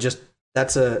 and just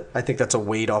I think that's a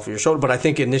weight off of your shoulder. But I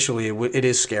think initially it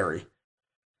is scary.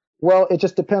 Well, it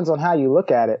just depends on how you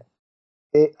look at it.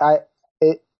 It, I,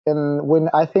 it, and when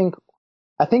I think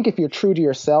if you're true to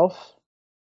yourself,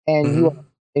 and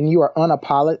Mm-hmm. you are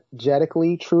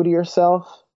unapologetically true to yourself,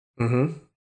 Mm-hmm.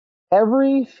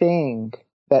 everything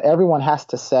that everyone has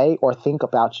to say or think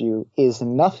about you is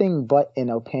nothing but an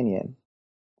opinion.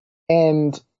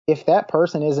 And if that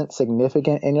person isn't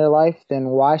significant in your life, then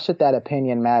why should that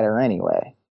opinion matter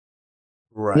anyway?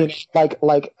 You know, Right.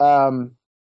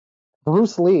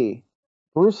 Bruce Lee.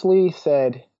 Bruce Lee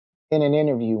said in an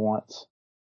interview once,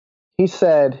 he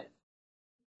said,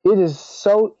 it is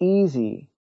so easy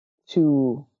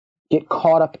to get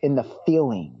caught up in the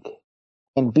feeling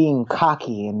and being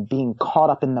cocky and being caught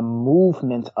up in the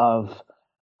movement of,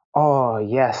 oh,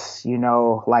 yes, getting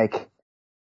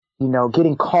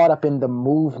caught up in the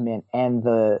movement and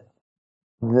the,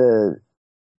 the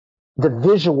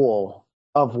visual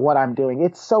of what I'm doing.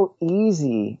 It's so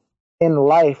easy in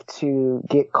life to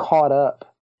get caught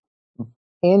up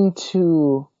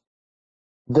into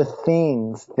the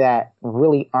things that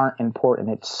really aren't important.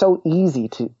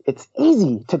 It's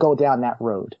easy to go down that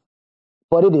road,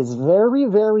 but it is very,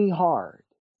 very hard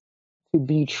to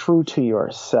be true to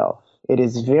yourself. It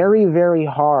is very, very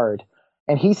hard.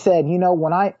 And he said,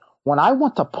 when I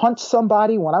want to punch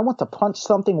somebody, when I want to punch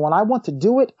something, when I want to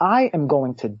do it, I am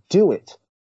going to do it.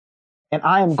 And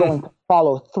I am going to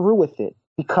follow through with it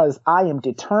because I am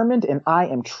determined and I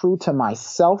am true to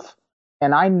myself.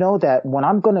 And I know that when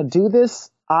I'm going to do this,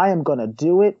 I am going to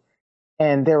do it.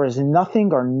 And there is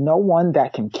nothing or no one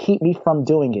that can keep me from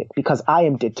doing it because I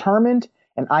am determined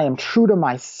and I am true to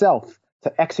myself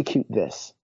to execute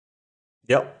this.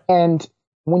 Yep. And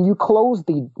when you close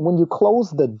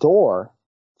the door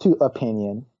to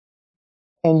opinion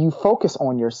and you focus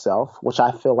on yourself, which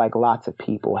I feel like lots of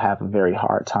people have a very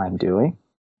hard time doing,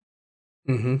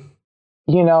 Mm-hmm.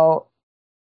 you know,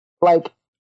 like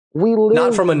we live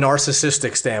Not from a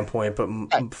narcissistic standpoint, but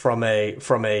right, from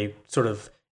a sort of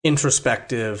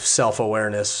introspective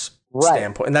self-awareness right,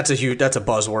 standpoint. And that's a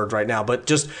buzzword right now, but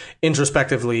just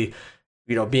introspectively,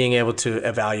 being able to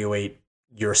evaluate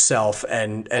yourself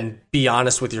and be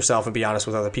honest with yourself and be honest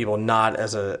with other people, not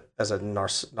as a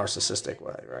narcissistic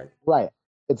way, right? right,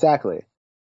 exactly.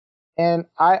 And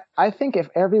I think if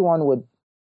everyone would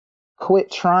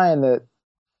quit trying to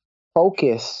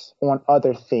focus on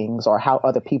other things or how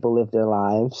other people live their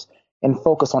lives and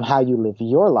focus on how you live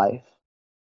your life,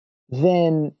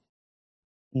 then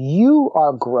you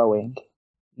are growing.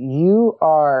 You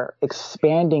are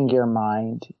expanding your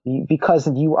mind because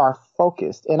you are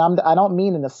focused. And I don't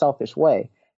mean in a selfish way.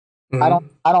 Mm-hmm.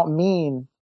 I don't mean,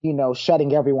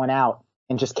 shutting everyone out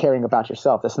and just caring about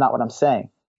yourself. That's not what I'm saying.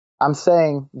 I'm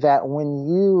saying that when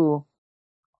you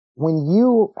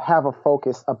have a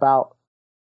focus about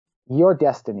your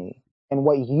destiny and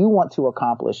what you want to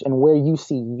accomplish and where you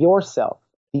see yourself,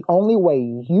 the only way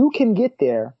you can get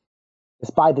there is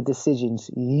by the decisions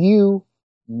you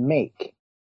make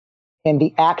and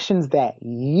the actions that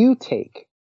you take,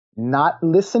 not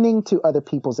listening to other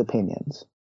people's opinions,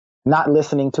 not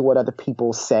listening to what other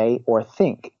people say or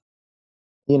think,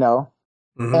 you know?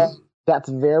 And Mm-hmm. that's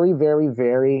very, very,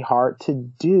 very hard to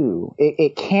do.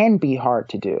 It can be hard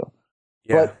to do,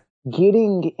 Yeah. but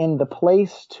getting in the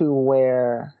place to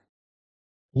where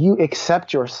you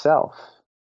accept yourself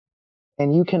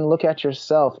and you can look at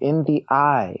yourself in the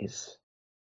eyes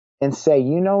and say,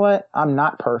 you know what? I'm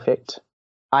not perfect.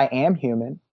 I am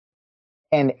human.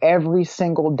 And every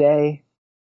single day,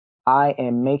 I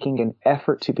am making an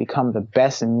effort to become the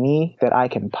best me that I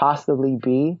can possibly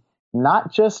be,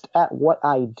 not just at what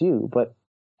I do, but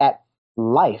at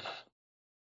life.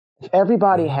 If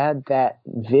everybody Mm-hmm. had that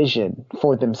vision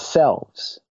for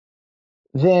themselves,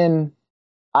 then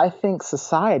I think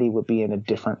society would be in a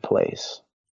different place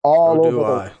So all do over the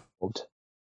I. world.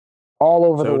 All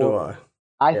over the So do world.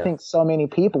 I. I Yeah. think so many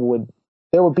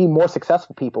there would be more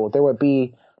successful people. There would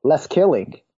be less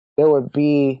killing. There would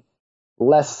be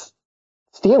less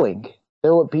stealing.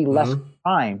 There would be less Mm-hmm.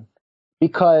 crime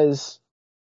because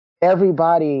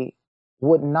everybody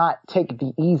would not take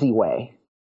the easy way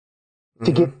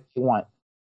to get Mm-hmm. what they want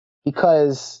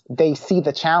because they see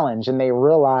the challenge and they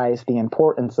realize the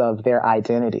importance of their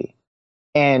identity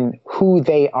and who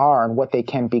they are and what they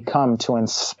can become to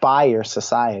inspire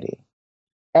society.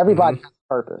 Everybody Mm-hmm. has a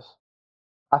purpose.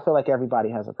 I feel like everybody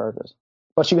has a purpose.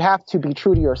 But you have to be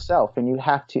true to yourself and you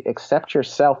have to accept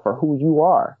yourself for who you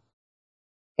are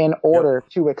in Yep. order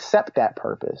to accept that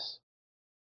purpose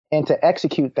and to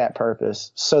execute that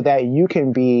purpose so that you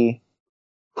can be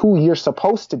who you're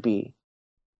supposed to be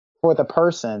for the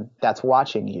person that's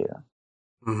watching you,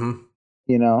 Mm-hmm.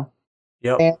 you know?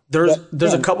 Yep. And There's a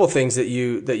again, couple things that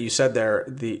you said there.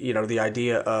 The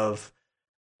idea of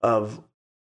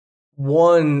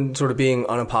one sort of being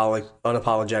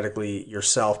unapologetically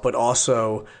yourself, but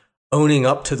also owning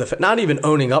up to not even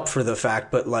owning up for the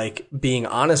fact, but like being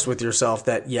honest with yourself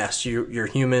that yes, you're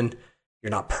human, you're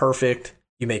not perfect,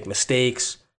 you make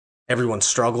mistakes, everyone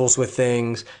struggles with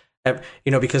things,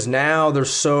 because now there's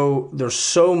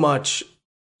so much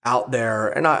out there,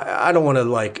 and I don't want to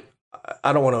like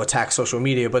I don't want to attack social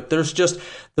media, but there's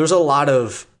a lot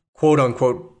of quote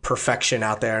unquote perfection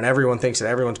out there, and everyone thinks that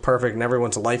everyone's perfect and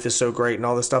everyone's life is so great and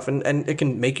all this stuff, and it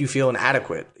can make you feel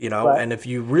inadequate, Right. And if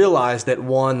you realize that,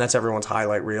 one, that's everyone's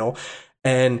highlight reel,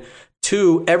 and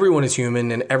two, everyone is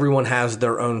human and everyone has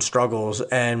their own struggles,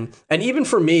 and even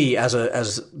for me as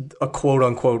a quote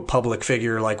unquote public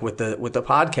figure, like with the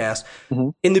podcast,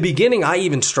 in the beginning I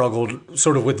even struggled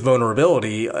sort of with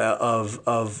vulnerability,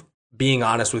 of being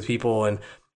honest with people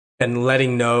and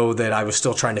letting know that I was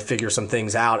still trying to figure some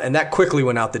things out. And that quickly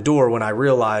went out the door when I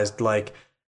realized, like,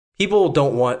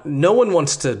 no one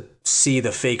wants to see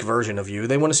the fake version of you.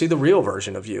 They want to see the real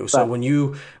version of you. So when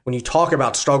you talk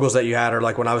about struggles that you had, or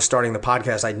like when I was starting the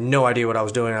podcast, I had no idea what I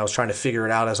was doing. I was trying to figure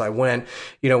it out as I went.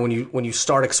 When you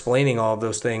start explaining all of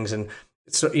those things, and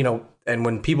and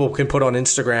when people can put on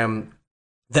Instagram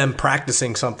them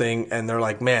practicing something and they're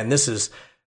like, man, this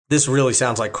really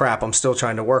sounds like crap. I'm still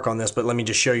trying to work on this, but let me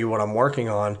just show you what I'm working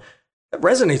on. It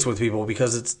resonates with people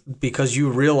because you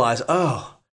realize,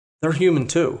 oh, they're human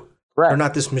too. Right. They're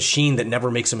not this machine that never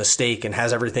makes a mistake and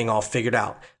has everything all figured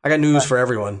out. I got news for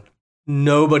everyone.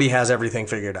 Nobody has everything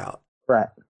figured out. Right.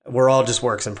 We're all just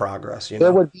works in progress.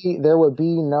 There would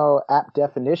be no apt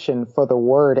definition for the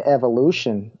word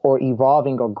evolution or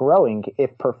evolving or growing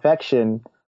if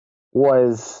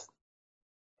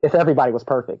everybody was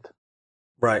perfect.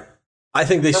 Right. I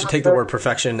think they should take the word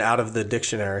perfection out of the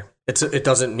dictionary. It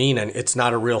doesn't mean, and it's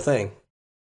not a real thing.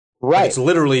 Right. It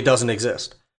literally doesn't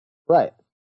exist. Right.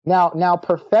 Now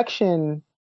perfection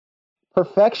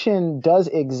does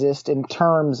exist in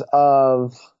terms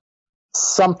of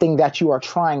something that you are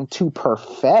trying to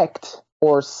perfect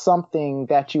or something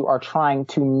that you are trying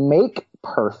to make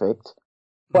perfect,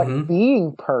 but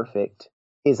being perfect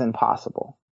is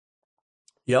impossible.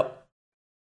 Yep.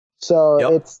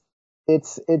 So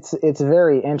it's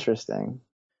very interesting.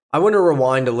 I want to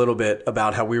rewind a little bit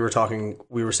about how we were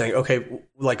saying, okay,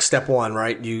 like step one,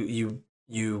 right? You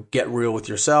get real with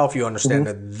yourself. You understand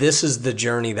that this is the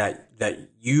journey that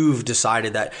you've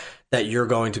decided that you're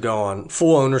going to go on.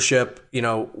 Full ownership.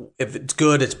 If it's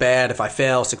good, it's bad. If I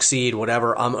fail, succeed,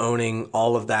 whatever, I'm owning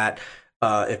all of that.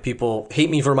 If people hate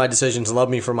me for my decisions, love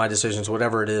me for my decisions,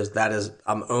 whatever it is,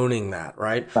 I'm owning that,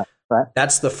 right? Right.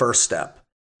 That's the first step.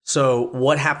 So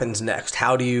what happens next?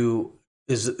 Have you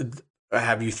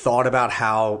thought about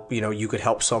how, you could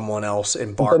help someone else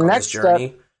embark on this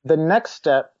journey? The next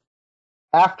step,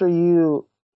 after you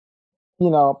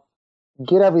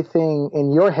get everything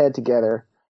in your head together,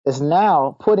 is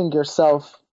now putting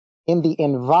yourself in the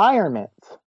environment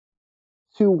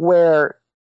to where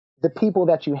the people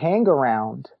that you hang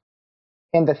around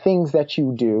and the things that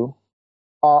you do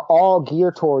are all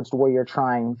geared towards where you're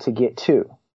trying to get to.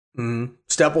 Mm-hmm.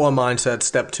 Step one, mindset.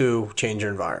 Step two, change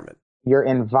your environment. Your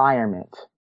environment.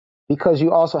 Because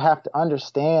you also have to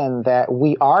understand that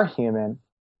we are human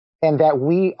and that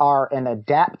we are an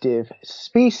adaptive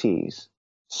species.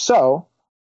 So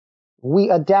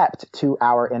we adapt to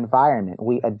our environment.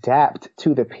 We adapt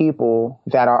to the people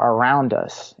that are around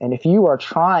us. And if you are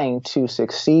trying to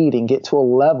succeed and get to a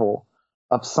level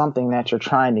of something that you're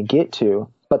trying to get to,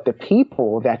 but the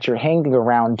people that you're hanging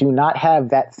around do not have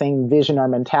that same vision or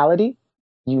mentality,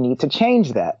 you need to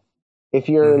change that. If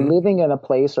you're living in a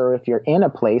place, or if you're in a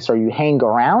place, or you hang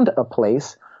around a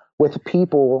place with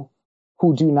people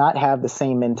who do not have the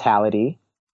same mentality,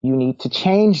 you need to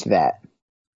change that.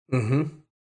 Mm-hmm.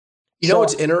 You know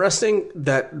what's interesting,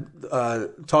 that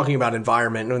talking about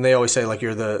environment, and they always say like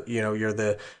you're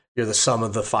the sum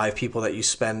of the 5 people that you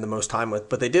spend the most time with.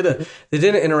 But they did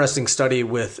an interesting study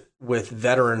with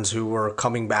veterans who were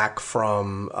coming back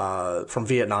from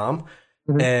Vietnam,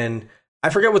 and I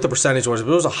forget what the percentage was,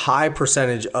 but it was a high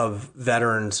percentage of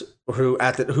veterans who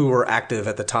were active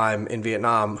at the time in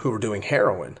Vietnam who were doing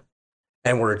heroin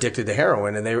and were addicted to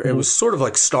heroin, and it was sort of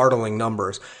like startling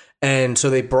numbers. And so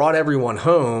they brought everyone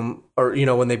home, or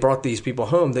when they brought these people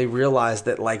home, they realized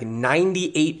that like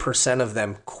 98% of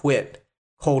them quit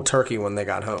cold turkey when they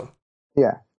got home.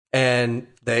 Yeah. And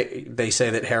they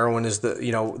say that heroin is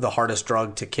the hardest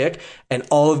drug to kick, and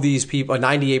all of these people,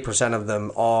 98% of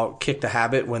them, all kicked a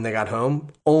habit when they got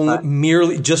home,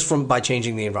 merely just by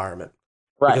changing the environment,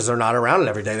 because they're not around it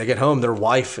every day. They get home, their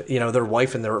wife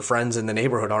and their friends in the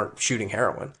neighborhood aren't shooting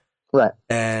heroin, right?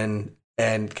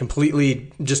 And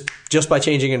completely just by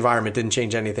changing environment didn't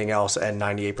change anything else, and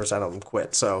 98% of them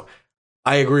quit. So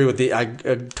I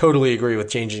totally agree with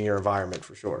changing your environment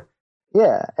for sure.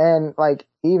 Yeah, and like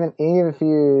even if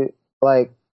you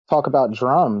like talk about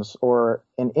drums or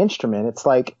an instrument, it's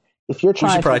like if you're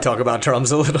trying, we should probably talk about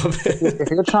drums a little bit. If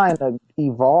you're trying to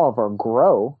evolve or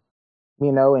grow,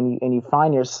 and you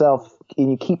find yourself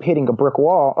and you keep hitting a brick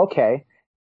wall. Okay,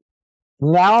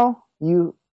 now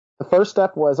the first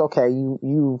step was, okay,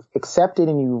 you've accepted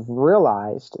and you've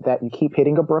realized that you keep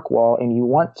hitting a brick wall and you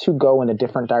want to go in a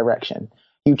different direction.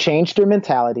 You changed your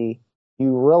mentality.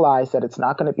 You realize that it's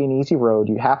not going to be an easy road.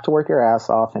 You have to work your ass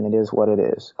off, and it is what it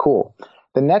is. Cool.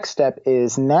 The next step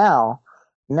is now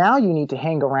you need to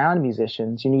hang around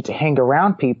musicians. You need to hang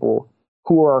around people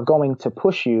who are going to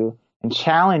push you and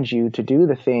challenge you to do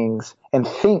the things and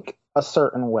think a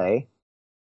certain way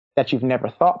that you've never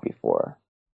thought before.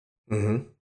 Mm-hmm.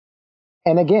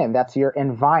 And again, that's your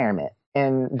environment.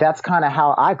 And that's kind of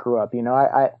how I grew up.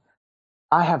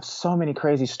 I have so many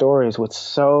crazy stories with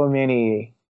so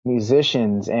many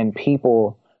musicians and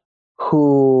people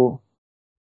who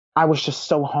I was just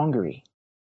so hungry.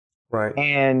 Right.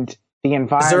 And the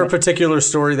environment. Is there a particular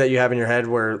story that you have in your head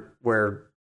where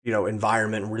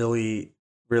environment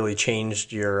really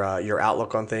changed your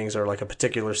outlook on things, or like a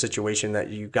particular situation that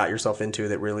you got yourself into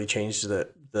that really changed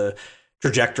the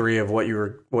trajectory of what you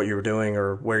were doing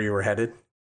or where you were headed?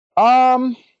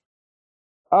 I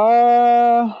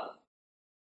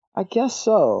guess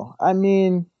so. I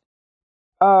mean,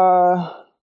 let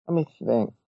me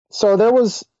think. So there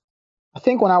was, I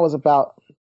think when I was about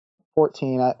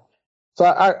 14,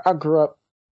 I grew up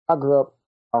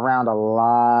around a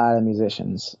lot of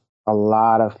musicians, a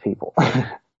lot of people,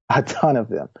 a ton of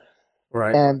them.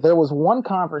 Right. And there was one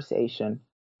conversation,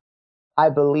 I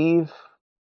believe,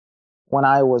 when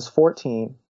I was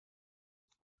 14.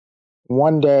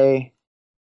 One day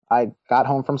I got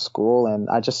home from school and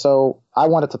I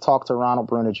wanted to talk to Ronald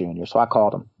Bruner Jr. So I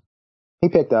called him. He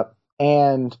picked up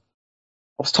and I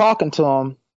was talking to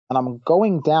him, and I'm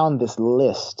going down this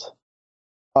list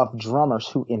of drummers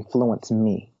who influenced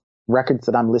me, records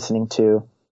that I'm listening to.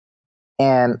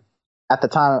 And at the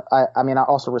time, I mean, I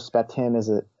also respect him as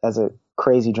a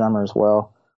crazy drummer as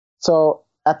well. So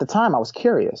at the time I was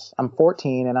curious. I'm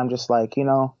 14 and I'm just like,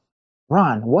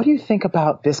 Ron, what do you think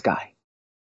about this guy?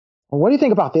 Or what do you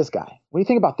think about this guy? What do you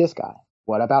think about this guy?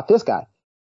 What about this guy?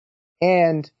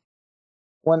 And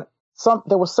when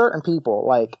there were certain people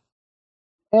like,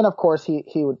 and of course he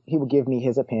would give me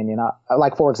his opinion.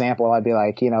 Like, for example, I'd be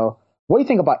like, what do you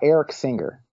think about Eric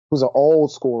Singer, who's an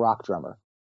old school rock drummer?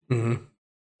 Mm-hmm.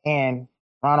 And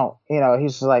Ronald,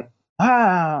 he's just like,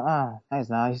 he's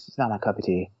not my cup of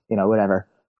tea, whatever.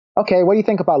 Okay, what do you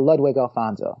think about Ludwig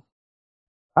Alfonso?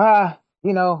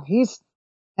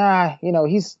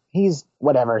 He's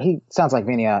whatever. He sounds like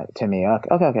Vinny to me.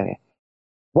 Okay.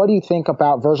 What do you think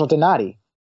about Virgil Donati?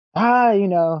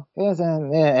 It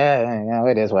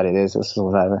is what it is. It's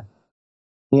whatever.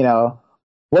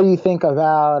 What do you think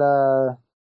about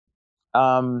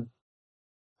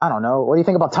I don't know. What do you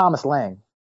think about Thomas Lang?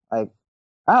 Like,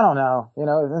 I don't know. It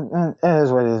is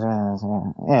what it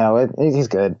is. He's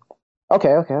good.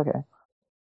 Okay.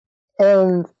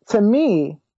 And to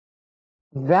me,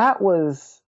 that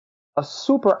was a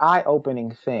super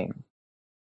eye-opening thing,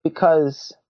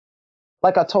 because,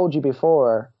 like I told you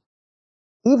before,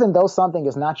 even though something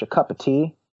is not your cup of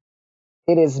tea,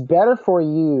 it is better for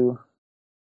you,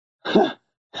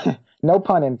 no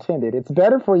pun intended, it's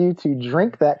better for you to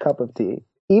drink that cup of tea,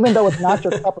 even though it's not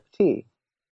your cup of tea.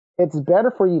 It's better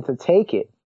for you to take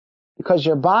it, because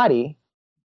your body,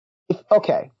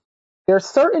 there are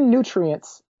certain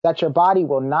nutrients that your body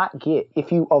will not get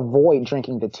if you avoid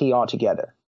drinking the tea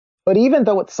altogether. But even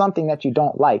though it's something that you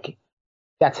don't like,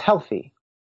 that's healthy.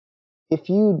 If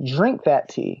you drink that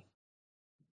tea,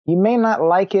 you may not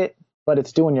like it, but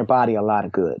it's doing your body a lot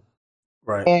of good.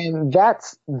 Right. And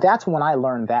that's when I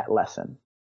learned that lesson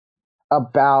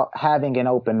about having an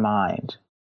open mind.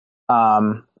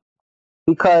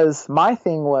 Because my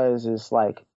thing is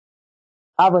like,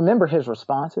 I remember his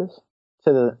responses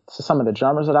to some of the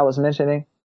drummers that I was mentioning.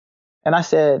 And I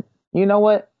said, you know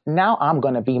what? Now I'm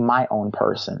going to be my own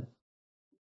person.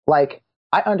 Like,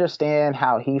 I understand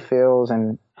how he feels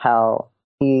and how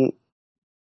he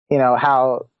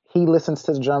listens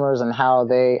to the drummers and how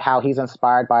he's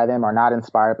inspired by them or not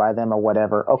inspired by them or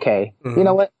whatever. Okay. Mm-hmm. You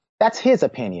know what? That's his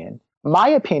opinion. My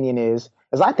opinion is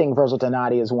I think Virgil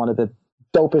Donati is one of the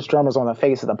dopest drummers on the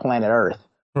face of the planet Earth.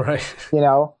 Right.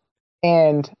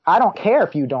 And I don't care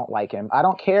if you don't like him. I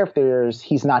don't care if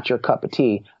he's not your cup of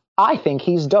tea. I think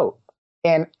he's dope.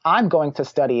 And I'm going to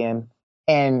study him,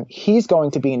 and he's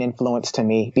going to be an influence to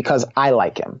me because I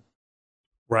like him.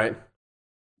 Right.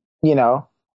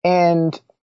 And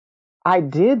I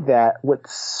did that with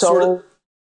So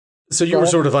you were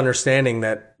sort of understanding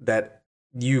that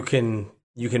you can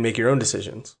make your own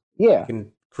decisions. Yeah. You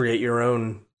can create your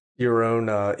own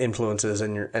influences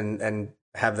and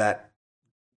have that,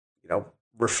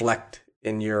 reflect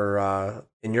in your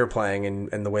playing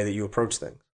and the way that you approach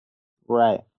things.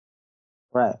 Right.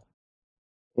 Right.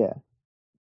 Yeah.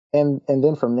 And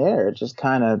then from there, it just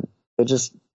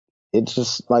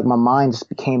like my mind just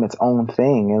became its own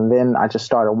thing. And then I just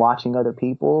started watching other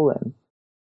people and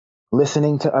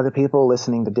listening to other people,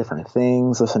 listening to different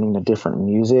things, listening to different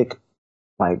music,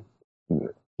 like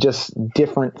just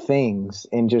different things,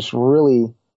 and just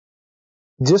really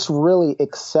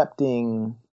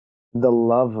accepting the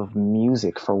love of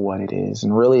music for what it is,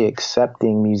 and really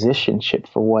accepting musicianship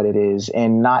for what it is,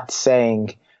 and not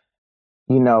saying,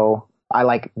 I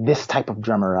like this type of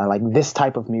drummer, I like this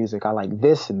type of music, I like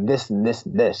this and this and this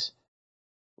and this.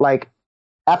 Like,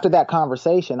 after that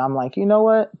conversation, I'm like, you know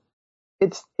what?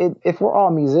 If we're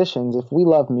all musicians, if we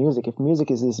love music, if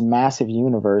music is this massive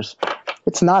universe,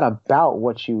 it's not about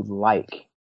what you like.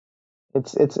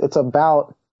 It's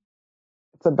about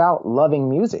loving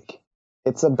music.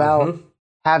 It's about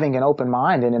having an open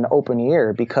mind and an open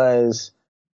ear, because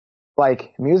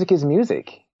like music is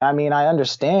music. I mean, I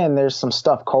understand there's some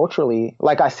stuff culturally,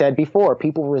 like I said before,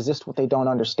 people resist what they don't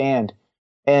understand.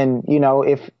 And,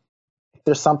 if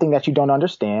there's something that you don't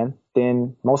understand,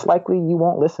 then most likely you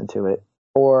won't listen to it.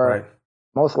 Or Right.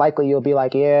 most likely you'll be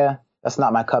like, yeah, that's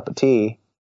not my cup of tea.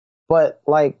 But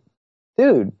like,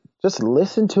 dude, just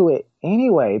listen to it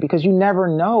anyway, because you never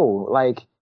know. Like,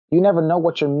 you never know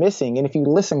what you're missing. And if you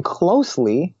listen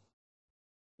closely,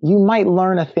 you might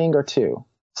learn a thing or two,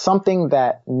 something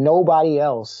that nobody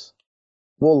else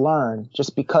will learn,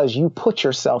 just because you put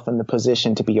yourself in the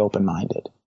position to be open-minded.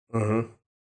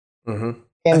 Mm-hmm. Mm-hmm.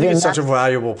 And I think then it's such a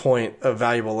valuable point, a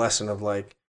valuable lesson of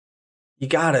like, you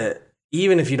gotta,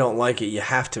 even if you don't like it, you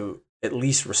have to at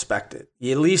least respect it.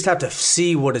 You at least have to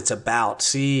see what it's about.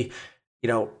 See,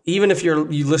 even if you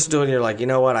listen to it and you're like, you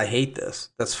know what, I hate this.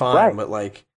 That's fine. right. But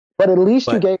like, but at least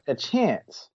you gave it a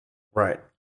chance. Right.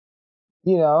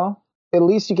 At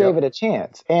least you gave it a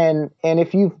chance. And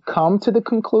if you've come to the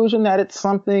conclusion that it's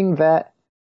something that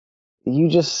you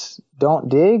just don't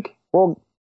dig, well,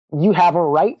 you have a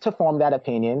right to form that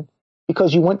opinion,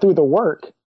 because you went through the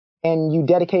work and you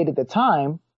dedicated the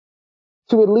time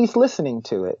to at least listening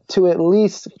to it, to at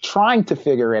least trying to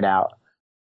figure it out.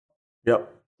 Yep.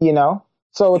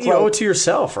 So it's you like, owe it to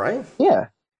yourself, right? Yeah.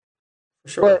 For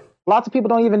sure. But lots of people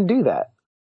don't even do that.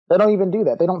 They don't even do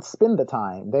that. They don't spend the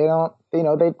time. They don't,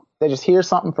 they just hear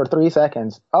something for 3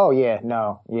 seconds. Oh yeah,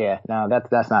 no,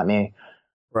 that's not me.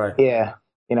 Right. Yeah.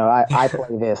 I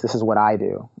play this. This is what I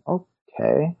do.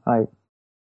 Okay. Like,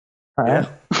 all right. Yeah.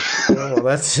 Well,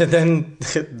 that's then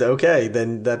okay.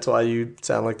 Then that's why you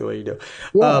sound like the way you do.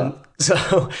 Yeah.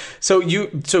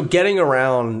 So getting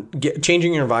around,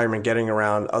 changing your environment, getting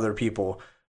around other people.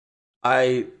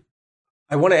 I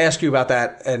want to ask you about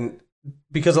that, and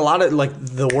because a lot of like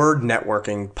the word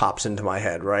networking pops into my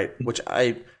head, right?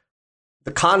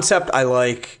 The concept I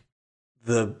like,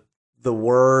 the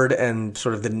word and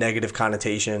sort of the negative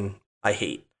connotation I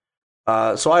hate.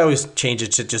 So I always change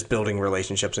it to just building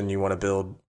relationships, and you want to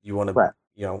build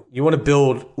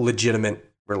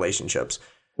legitimate relationships.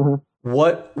 Mm-hmm.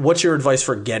 What's your advice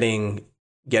for getting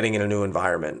in a new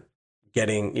environment,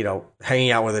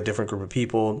 hanging out with a different group of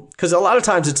people? Because a lot of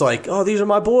times it's like, oh, these are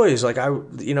my boys. Like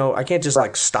I can't just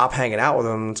like stop hanging out with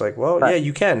them. It's like, well, yeah,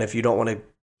 you can if you don't want to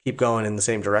keep going in the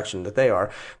same direction that they are.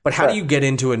 But how do you get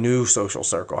into a new social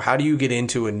circle? How do you get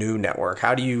into a new network?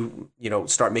 How do you,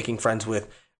 start making friends with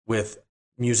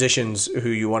musicians who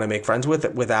you want to make friends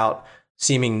with without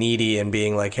seeming needy and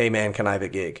being like, hey man, can I have a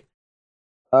gig?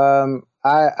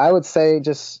 I would say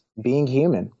just being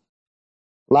human.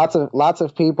 Lots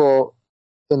of people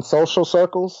in social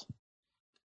circles,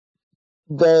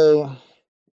 they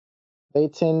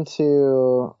tend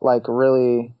to like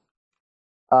really,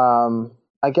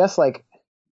 I guess like,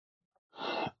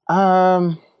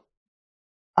 I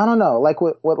don't know, like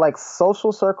with like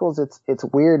social circles, it's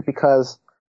weird, because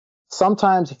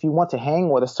sometimes if you want to hang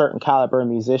with a certain caliber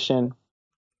musician,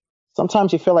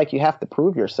 sometimes you feel like you have to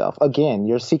prove yourself. Again,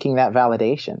 you're seeking that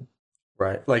validation.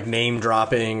 Right. Like name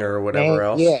dropping or whatever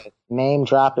else. Yeah, name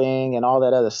dropping and all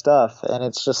that other stuff. And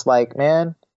it's just like,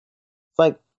 man, it's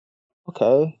like,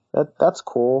 okay, that's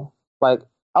cool. Like,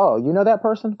 oh, you know that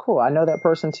person? Cool. I know that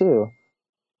person too.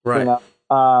 Right.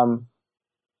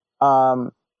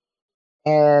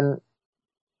 And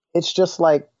it's just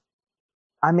like,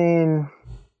 I mean,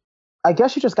 I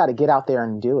guess you just got to get out there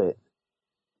and do it.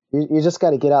 You just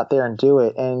got to get out there and do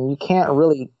it. And you can't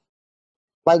really,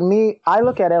 like me, I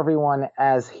look at everyone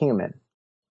as human.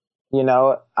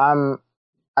 I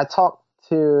talk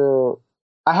to,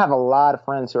 I have a lot of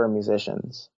friends who are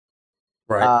musicians.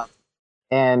 Right.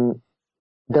 And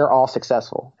they're all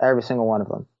successful, every single one of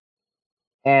them.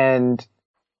 And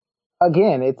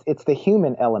again, it's the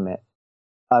human element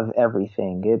of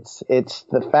everything. It's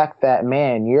the fact that,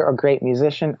 man, you're a great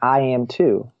musician. I am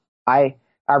too. I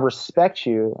respect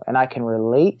you and I can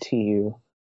relate to you.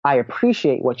 I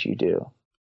appreciate what you do.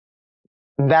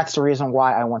 That's the reason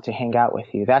why I want to hang out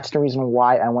with you. That's the reason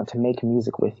why I want to make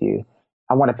music with you.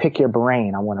 I want to pick your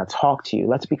brain. I want to talk to you.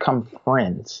 Let's become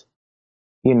friends,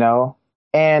 you know?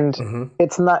 And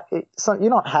it's not, you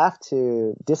don't have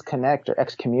to disconnect or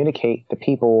excommunicate the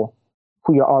people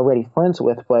who you're already friends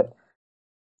with. But,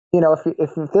 you know,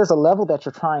 if there's a level that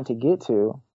you're trying to get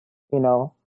to, you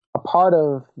know, a part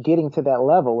of getting to that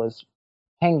level is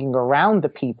hanging around the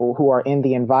people who are in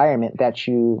the environment that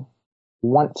you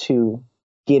want to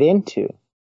get into.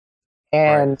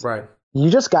 And right. You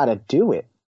just got to do it.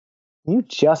 You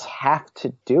just have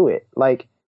to do it. Like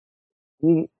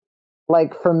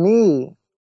for me,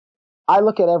 I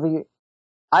look at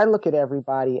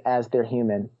everybody as they're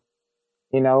human,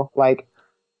 you know, like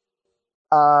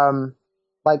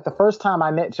the first time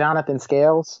I met Jonathan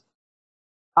Scales,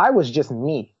 I was just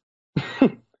me.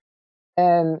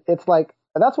 And it's like,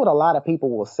 that's what a lot of people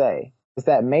will say, is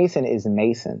that Mason is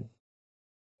Mason.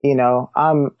 You know,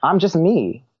 I'm just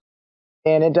me.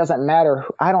 And it doesn't matter.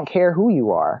 I don't care who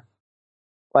you are.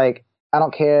 Like, I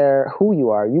don't care who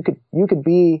you are. You could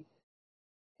be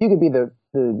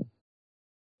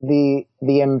the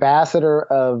ambassador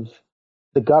of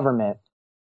the government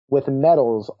with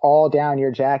medals all down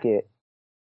your jacket,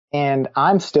 and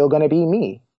I'm still going to be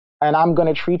me, and I'm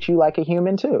going to treat you like a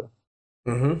human too.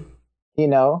 Mm-hmm. You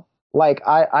know, like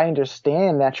I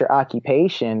understand that your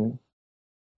occupation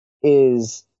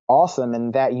is awesome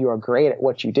and that you are great at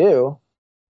what you do,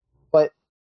 but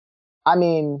I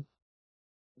mean,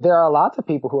 there are lots of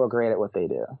people who are great at what they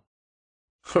do.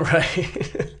 Right.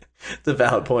 It's a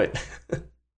valid point.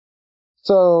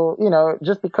 So, you know,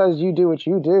 just because you do what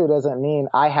you do doesn't mean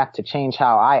I have to change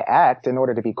how I act in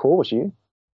order to be cool with you.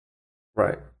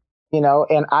 Right. You know,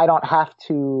 and I don't have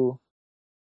to,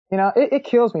 you know, it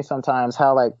kills me sometimes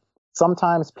how, like,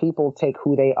 sometimes people take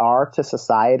who they are to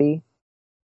society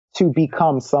to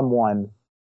become someone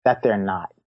that they're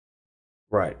not.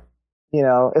 Right. You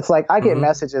know, it's like I get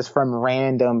messages from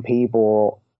random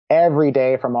people every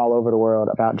day from all over the world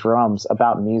about drums,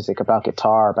 about music, about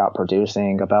guitar, about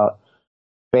producing, about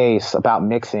bass, about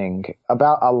mixing,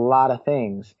 about a lot of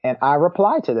things. And I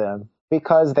reply to them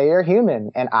because they are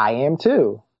human and I am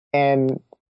too. And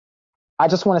I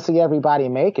just want to see everybody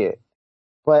make it.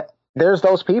 But there's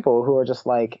those people who are just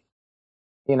like,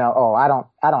 you know, oh, I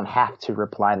don't have to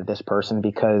reply to this person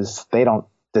because they don't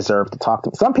deserve to talk to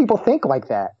me. Some people think like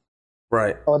that.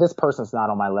 Right. Oh, this person's not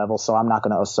on my level, so I'm not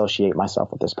going to associate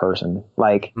myself with this person.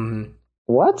 Like,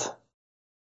 what?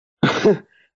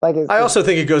 Like, I also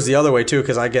think it goes the other way too,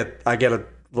 because I get a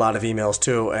lot of emails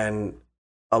too, and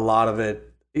a lot of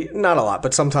it, not a lot,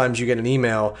 but sometimes you get an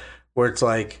email where it's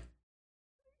like,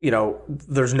 you know,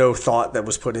 there's no thought that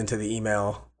was put into the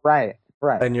email. Right.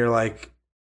 And you're like,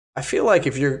 I feel like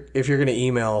if you're going to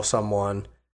email someone,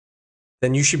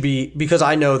 then you should be, because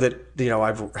I know that, you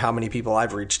know, how many people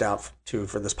I've reached out to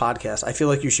for this podcast. I feel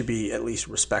like you should be at least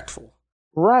respectful.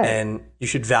 Right. And you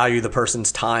should value the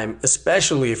person's time,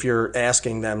 especially if you're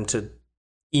asking them to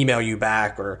email you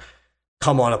back or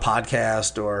come on a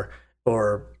podcast or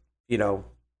you know,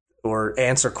 or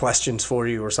answer questions for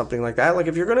you or something like that. Like,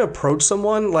 if you're going to approach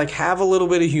someone, like, have a little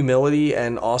bit of humility,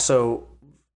 and also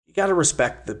you got to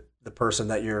respect the person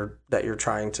that you're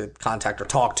trying to contact or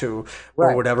talk to,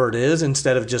 or whatever it is,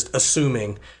 instead of just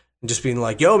assuming and just being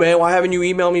like, yo, man, why haven't you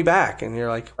emailed me back? And you're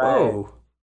like, whoa,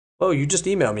 you just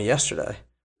emailed me yesterday.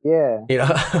 Yeah. You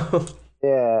know?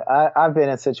 Yeah. I've been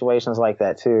in situations like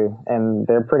that too, and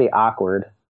they're pretty awkward.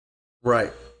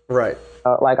 Right.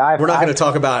 Like we're not going to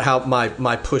talk about how my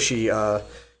pushy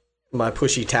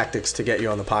tactics to get you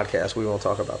on the podcast. We won't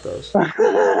talk about those.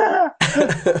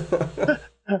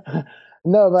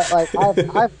 No, but like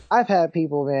I've had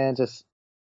people, man, just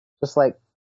like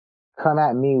come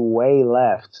at me way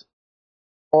left,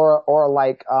 or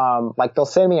like they'll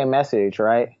send me a message,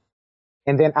 right,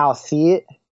 and then I'll see it,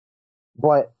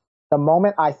 but the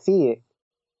moment I see it,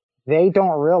 they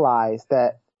don't realize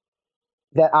that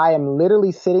I am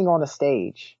literally sitting on a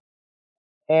stage,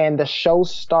 and the show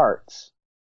starts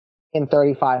in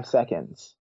 35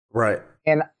 seconds. Right.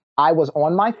 And I was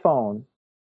on my phone,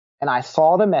 and I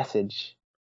saw the message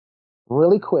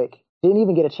really quick. Didn't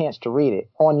even get a chance to read it.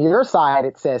 On your side,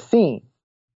 it says scene.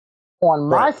 On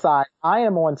my side, I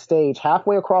am on stage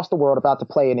halfway across the world about to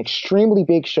play an extremely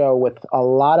big show with a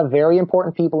lot of very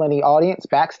important people in the audience,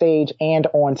 backstage and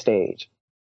on stage.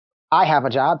 I have a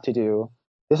job to do.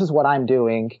 This is what I'm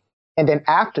doing. And then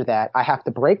after that, I have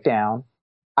to break down.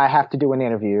 I have to do an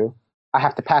interview. I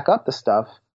have to pack up the stuff.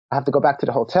 I have to go back to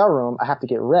the hotel room. I have to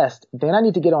get rest. Then I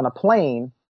need to get on a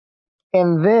plane.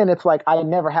 And then it's like I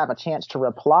never have a chance to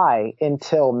reply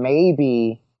until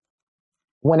maybe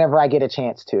whenever I get a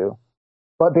chance to.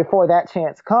 But before that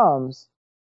chance comes,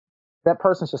 that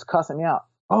person's just cussing me out.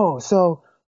 Oh, so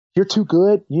you're too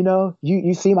good.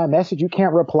 You see my message. You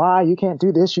can't reply. You can't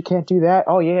do this. You can't do that.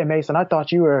 Oh, yeah, Mason, I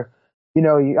thought you were,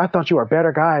 I thought you were a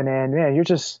better guy, man. Man,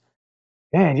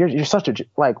 you're such a,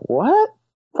 like, what?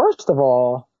 First of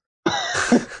all,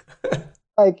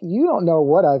 like, you don't know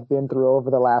what I've been through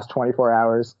over the last 24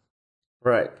 hours.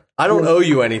 Right. I don't owe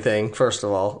you anything, first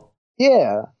of all.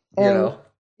 Yeah. And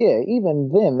yeah,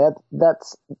 even then,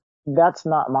 that's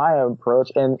not my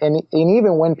approach. And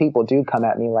even when people do come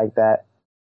at me like that,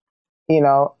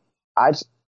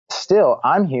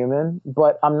 I'm human,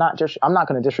 but I'm not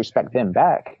going to disrespect them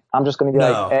back. I'm just going to be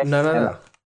like, no.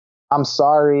 I'm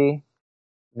sorry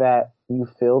that you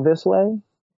feel this way,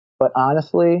 but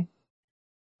honestly,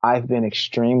 I've been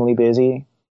extremely busy.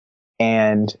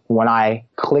 And when I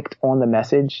clicked on the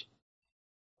message,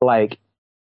 like,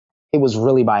 it was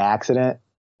really by accident,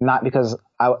 not because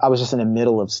I was just in the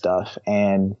middle of stuff.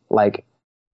 And like,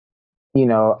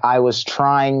 I was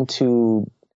trying to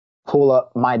pull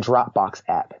up my Dropbox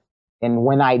app. And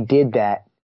when I did that,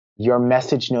 your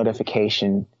message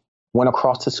notification went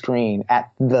across the screen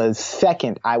at the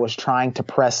second I was trying to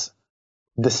press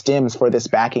the stems for this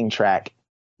backing track,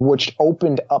 which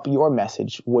opened up your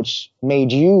message, which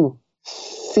made you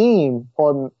think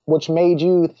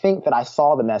that I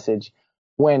saw the message,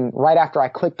 when right after I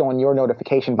clicked on your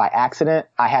notification by accident,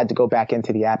 I had to go back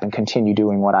into the app and continue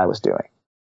doing what I was doing.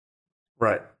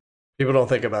 Right. People don't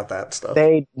think about that stuff.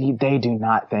 They do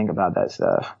not think about that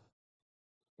stuff.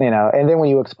 And then when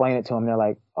you explain it to them, they're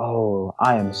like, oh,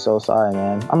 I am so sorry,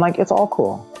 man. I'm like, it's all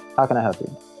cool. How can I help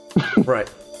you? Right.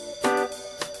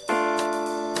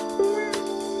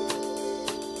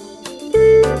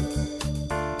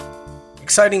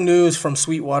 Exciting news from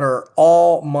Sweetwater.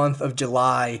 All month of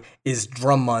July is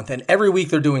Drum Month, and every week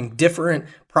they're doing different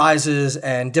prizes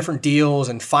and different deals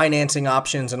and financing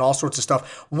options and all sorts of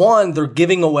stuff. One, they're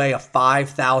giving away a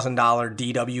 $5,000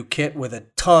 DW kit with a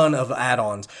ton of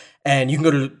add-ons. And you can go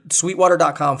to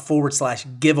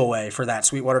sweetwater.com/giveaway for that,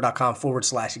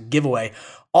 sweetwater.com/giveaway.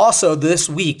 Also, this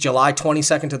week, July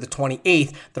 22nd to the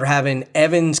 28th, they're having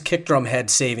Evans kick drum head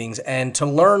savings. And to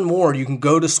learn more, you can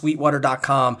go to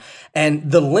sweetwater.com.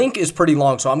 And the link is pretty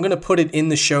long, so I'm going to put it in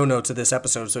the show notes of this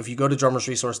episode. So if you go to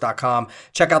drummersresource.com,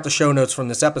 check out the show notes from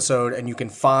this episode, and you can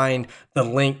find the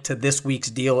link to this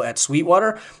week's deal at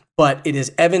Sweetwater. But it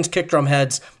is Evans kick drum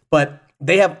heads, but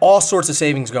they have all sorts of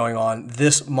savings going on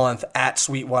this month at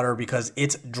Sweetwater because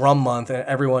it's Drum Month, and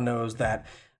everyone knows that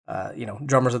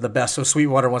drummers are the best. So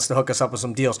Sweetwater wants to hook us up with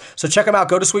some deals. So check them out.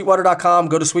 Go to sweetwater.com.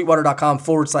 Go to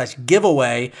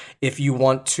sweetwater.com/giveaway if you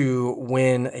want to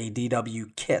win a DW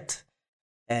kit.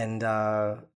 And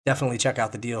definitely check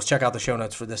out the deals. Check out the show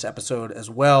notes for this episode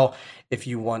as well if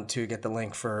you want to get the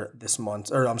link for this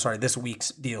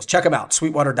week's deals. Check them out.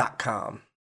 Sweetwater.com.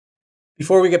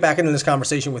 Before we get back into this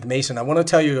conversation with Mason, I want to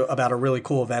tell you about a really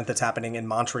cool event that's happening in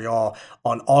Montreal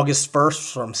on August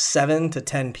 1st from 7 to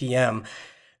 10 p.m.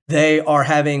 They are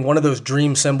having one of those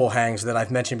dream cymbal hangs that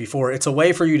I've mentioned before. It's a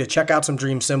way for you to check out some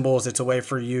dream cymbals. It's a way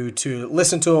for you to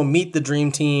listen to them, meet the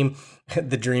dream team,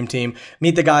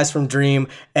 meet the guys from Dream.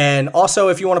 And also,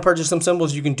 if you want to purchase some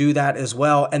cymbals, you can do that as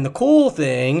well. And the cool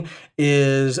thing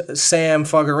is Sam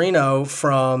Fogarino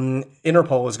from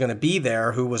Interpol is going to be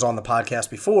there, who was on the podcast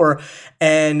before.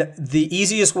 And the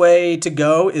easiest way to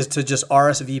go is to just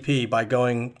RSVP by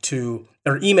going to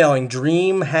or emailing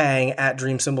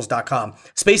dreamhang@dreamcymbals.com.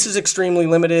 Space is extremely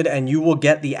limited, and you will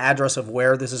get the address of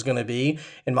where this is going to be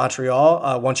in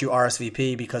Montreal once you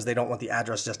RSVP, because they don't want the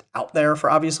address just out there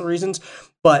for obvious reasons.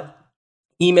 But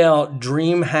email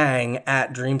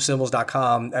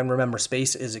dreamhang@dreamcymbals.com. And remember,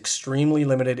 space is extremely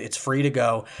limited. It's free to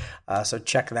go. So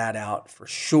check that out for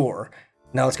sure.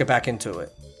 Now let's get back into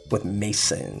it with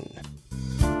Mason.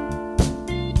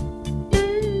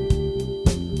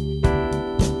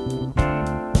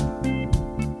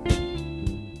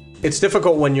 It's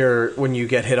difficult when you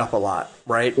get hit up a lot,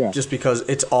 right? Yeah. Just because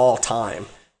it's all time.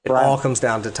 It all comes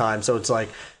down to time. So it's like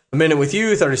a minute with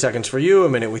you, 30 seconds for you, a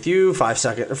minute with you,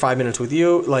 5 minutes with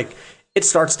you. Like, it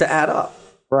starts to add up.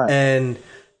 Right.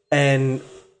 And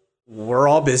we're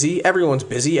all busy. Everyone's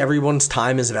busy. Everyone's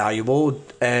time is valuable.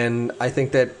 And I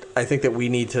think that we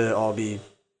need to all be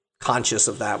conscious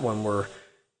of that when we're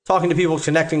talking to people,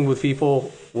 connecting with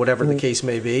people, whatever the case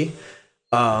may be.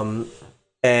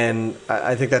 And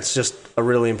I think that's just a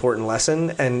really important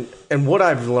lesson. And what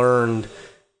I've learned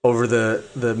over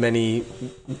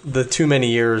the too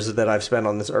many years that I've spent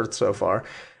on this earth so far,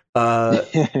 uh,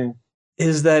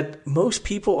 is that most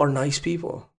people are nice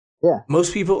people. Yeah.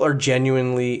 Most people are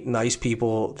genuinely nice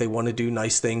people. They want to do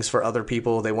nice things for other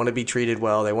people. They want to be treated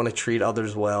well. They want to treat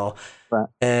others well. Right.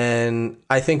 And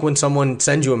I think when someone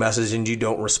sends you a message and you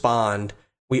don't respond,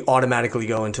 we automatically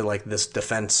go into like this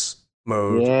defense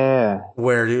mode, Yeah.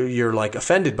 where you're like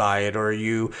offended by it, or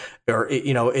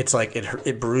it's like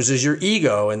it bruises your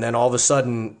ego, and then all of a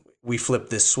sudden we flip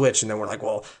this switch, and then we're like,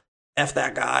 well, F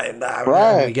that guy, and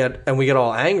Right. we get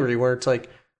all angry, where it's like,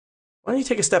 why don't you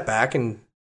take a step back and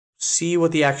see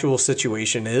what the actual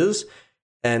situation is,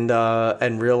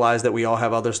 and realize that we all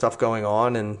have other stuff going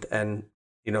on, and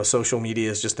social media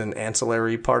is just an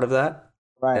ancillary part of that.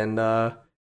 Right. And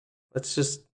let's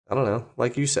just, I don't know,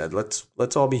 like you said, let's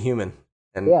all be human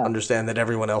and Yeah. understand that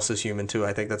everyone else is human too.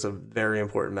 I think that's a very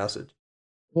important message.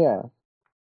 Yeah.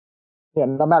 Yeah.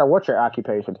 No matter what your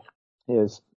occupation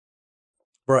is.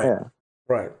 Right. Yeah.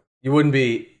 Right. You wouldn't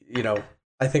be,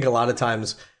 I think a lot of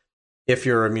times if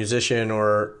you're a musician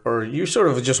or you sort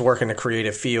of just work in a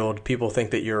creative field, people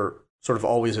think that you're sort of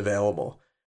always available.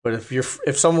 But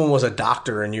if someone was a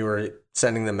doctor and you were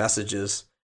sending them messages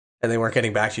and they weren't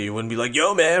getting back to you, you wouldn't be like,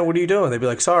 yo, man, what are you doing? They'd be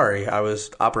like, sorry, I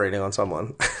was operating on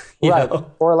someone. Right.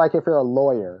 know? Or like if you're a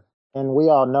lawyer, and we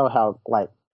all know how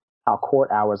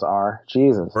court hours are.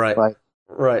 Jesus. Right. Like,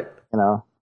 right.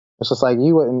 it's just like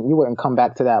you wouldn't come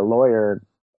back to that lawyer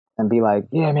and be like,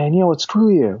 yeah, man, what,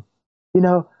 screw you.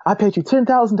 I paid you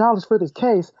 $10,000 for this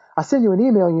case. I sent you an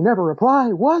email and you never reply.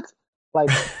 What?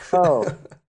 Like, oh,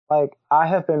 like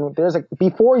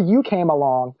before you came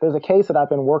along, there's a case that I've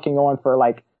been working on for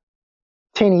like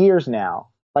 10 years now,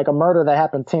 like a murder that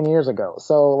happened 10 years ago.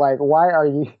 So like, why are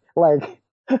you like,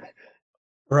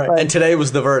 right. Like, and today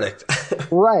was the verdict.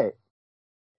 right.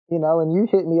 And you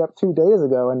hit me up 2 days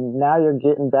ago and now you're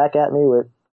getting back at me with,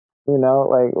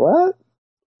 like what?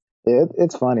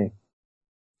 It's funny.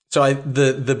 So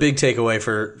the big takeaway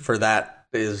for that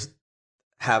is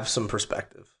have some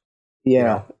perspective.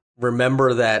 Yeah.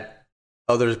 Remember that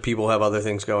other people have other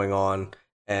things going on,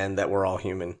 and that we're all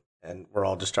human and we're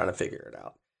all just trying to figure it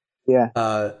out. Yeah.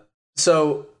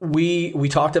 So we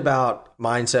talked about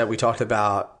mindset. We talked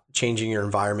about changing your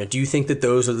environment. Do you think that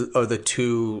those are the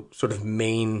two sort of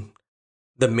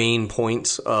the main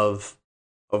points of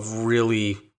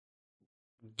really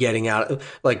getting out,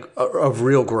 like of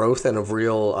real growth and of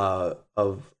real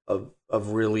of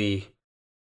really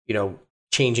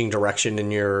changing direction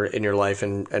in your life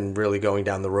and really going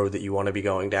down the road that you want to be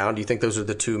going down? Do you think those are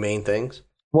the two main things?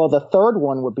 Well, the third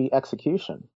one would be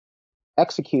executing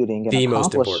and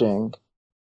accomplishing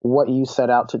what you set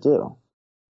out to do.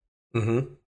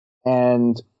 Mm-hmm.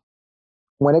 And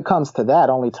when it comes to that,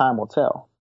 only time will tell.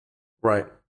 Right.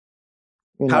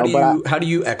 How do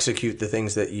you execute the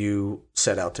things that you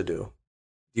set out to do?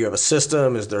 Do you have a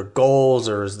system? Is there goals,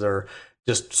 or is there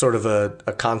just sort of a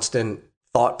constant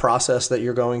thought process that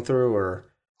you're going through,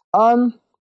 or?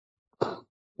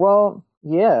 Well,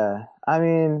 yeah. I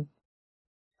mean,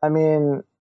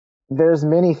 there's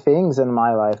many things in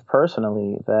my life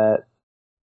personally that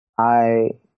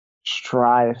I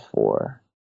strive for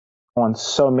on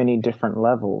so many different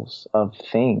levels of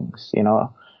things,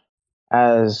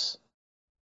 as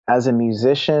a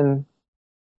musician,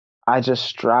 I just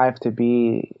strive to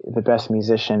be the best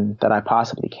musician that I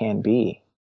possibly can be.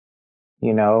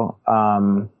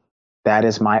 That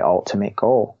is my ultimate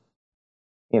goal.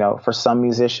 For some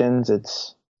musicians,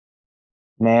 it's,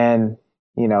 man,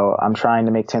 I'm trying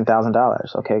to make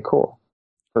 $10,000. Okay, cool.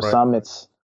 For some, it's,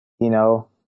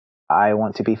 I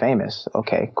want to be famous.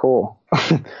 Okay, cool.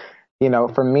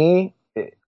 For me,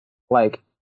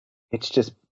 it's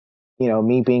just,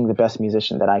 me being the best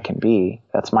musician that I can be.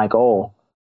 That's my goal.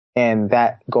 And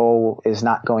that goal is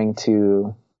not going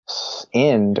to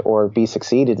end or be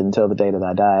succeeded until the day that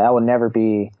I die. I will never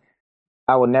be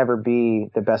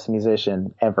the best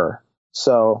musician ever.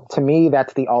 So to me,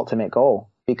 that's the ultimate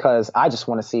goal, because I just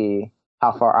want to see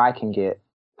how far I can get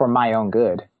for my own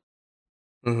good.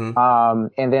 Mm-hmm.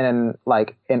 And then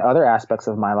in other aspects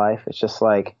of my life, it's just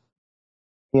like,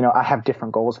 I have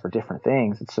different goals for different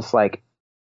things. It's just like,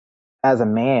 as a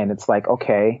man, it's like,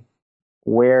 okay,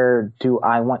 where do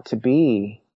I want to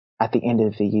be at the end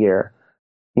of the year?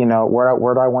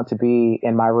 Where do I want to be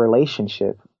in my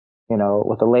relationship,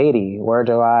 with a lady? Where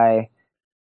do I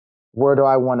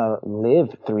want to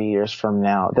live 3 years from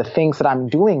now? The things that I'm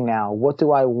doing now, what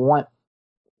do I want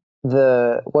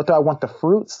the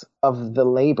fruits of the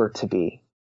labor to be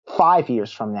 5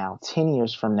 years from now, 10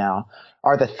 years from now?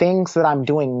 Are the things that I'm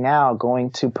doing now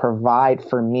going to provide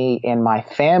for me and my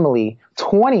family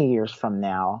 20 years from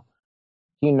now?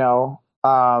 You know,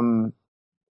 I'm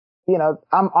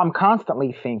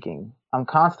constantly thinking. I'm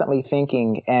constantly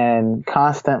thinking and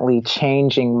constantly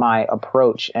changing my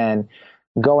approach and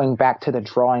going back to the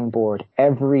drawing board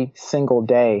every single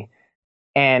day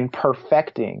and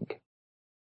perfecting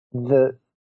the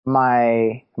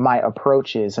my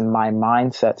approaches and my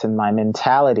mindsets and my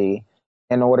mentality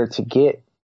in order to get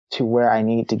to where I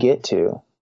need to get to.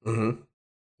 Mm-hmm.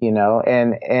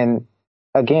 And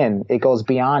again, it goes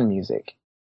beyond music.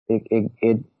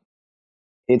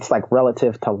 It's like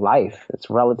relative to life. It's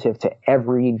relative to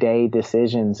everyday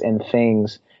decisions and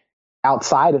things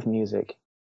outside of music.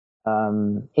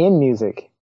 In music,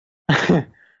 you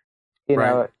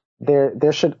know,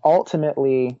 there should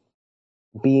ultimately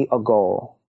be a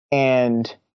goal,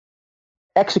 and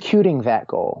executing that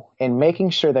goal and making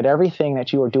sure that everything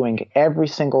that you are doing every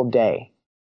single day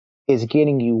is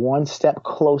getting you one step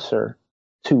closer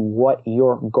to what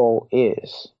your goal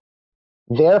is.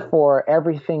 Therefore,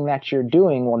 everything that you're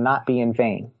doing will not be in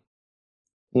vain.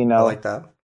 I like that.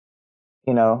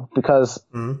 Because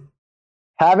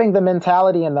having the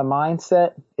mentality and the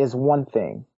mindset is one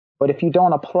thing, but if you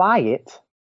don't apply it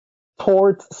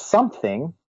towards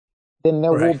something, then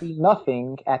there will be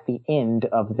nothing at the end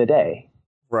of the day.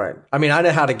 Right. I mean, I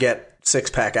know how to get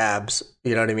 6-pack abs,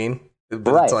 you know what I mean?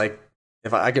 But it's like,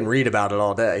 if I can read about it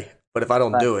all day, but if I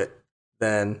don't do it,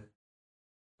 then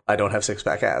I don't have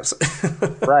 6-pack abs.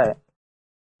 Right.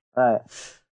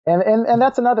 And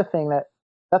that's another thing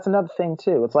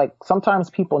too. It's like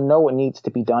sometimes people know what needs to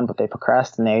be done, but they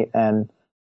procrastinate and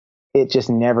it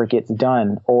just never gets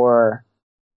done. Or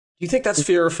do you think that's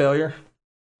fear of failure?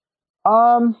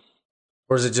 Or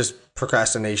is it just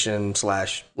procrastination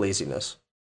 / laziness?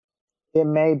 It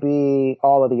may be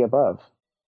all of the above.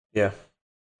 Yeah.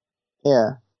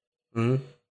 Yeah. Mm-hmm.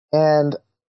 And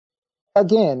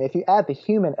again, if you add the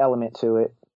human element to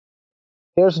it,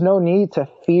 there's no need to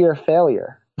fear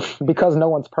failure because no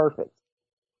one's perfect.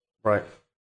 Right.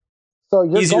 So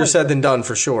easier said than done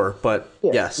for sure, but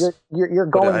yes. You're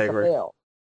going to fail.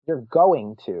 You're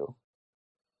going to.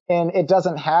 And it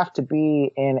doesn't have to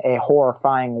be in a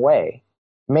horrifying way.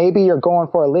 Maybe you're going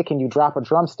for a lick and you drop a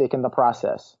drumstick in the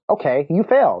process. Okay, you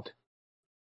failed.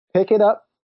 Pick it up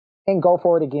and go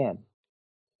for it again.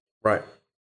 Right.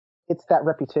 It's that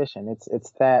repetition.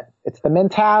 It's the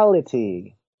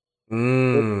mentality.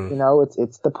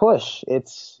 It's the push.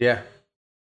 It's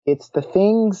the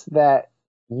things that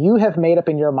you have made up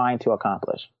in your mind to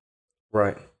accomplish.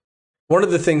 Right. One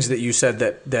of the things that you said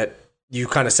that you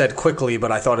kind of said quickly,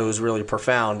 but I thought it was really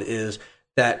profound, is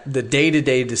that the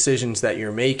day-to-day decisions that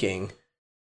you're making,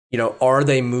 are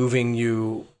they moving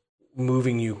you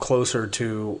closer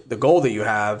to the goal that you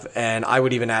have? And I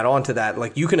would even add on to that,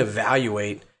 like, you can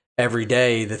evaluate every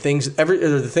day the things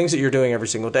that you're doing every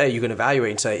single day. You can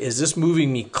evaluate and say, is this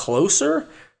moving me closer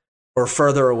or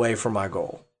further away from my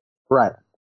goal? Right.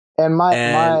 And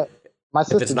my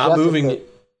sister, if it's not moving,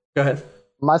 go ahead.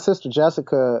 My sister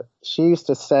Jessica, she used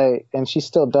to say, and she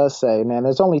still does say, man,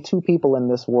 there's only two people in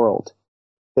this world.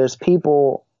 There's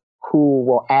people who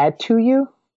will add to you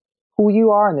who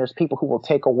you are, and there's people who will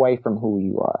take away from who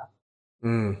you are.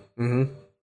 Mm-hmm.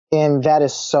 And that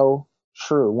is so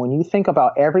true. When you think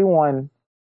about everyone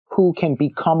who can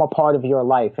become a part of your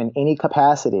life in any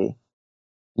capacity,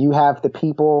 you have the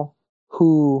people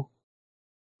who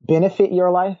benefit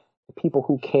your life, the people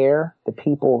who care, the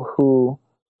people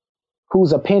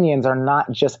whose opinions are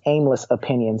not just aimless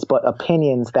opinions, but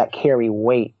opinions that carry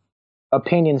weight,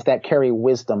 opinions that carry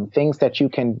wisdom, things that you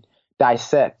can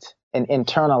dissect and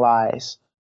internalize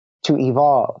to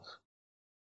evolve,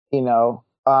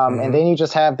 and then you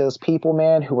just have those people,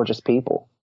 man, who are just people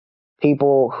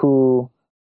who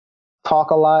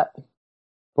talk a lot,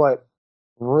 but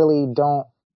really don't,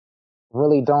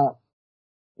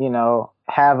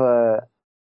 have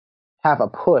a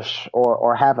push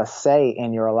or have a say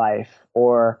in your life,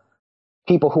 or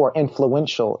people who are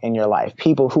influential in your life,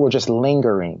 people who are just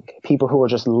lingering, people who are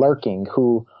just lurking,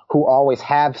 who always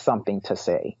have something to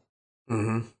say.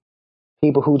 Mm-hmm.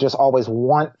 People who just always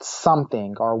want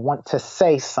something or want to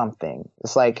say something.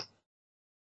 It's like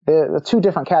the two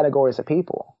different categories of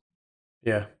people.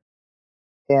 Yeah.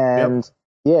 And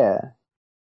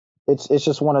it's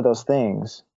just one of those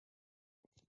things.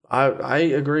 I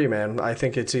agree, man. I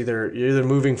think it's you're either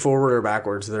moving forward or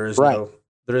backwards. There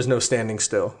is no standing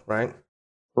still, right?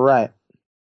 Right.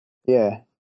 Yeah.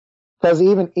 Because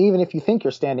even if you think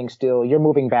you're standing still, you're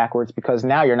moving backwards because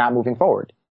now you're not moving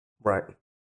forward. Right.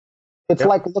 It's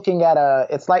like looking at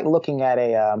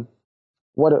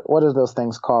what are those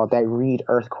things called that read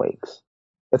earthquakes?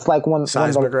 It's like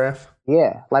Seismograph.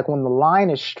 like when the line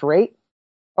is straight,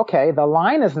 okay, the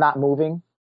line is not moving,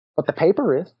 but the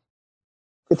paper is.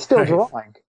 It's still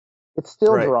drawing. It's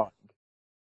still drawing.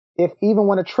 If even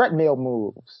when a treadmill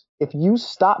moves, if you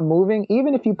stop moving,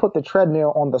 even if you put the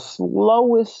treadmill on the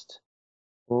slowest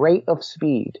rate of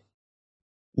speed,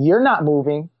 you're not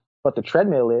moving, but the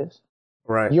treadmill is.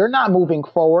 Right. You're not moving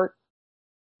forward,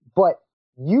 but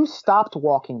you stopped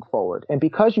walking forward. And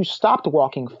because you stopped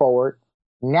walking forward,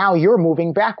 now you're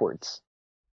moving backwards,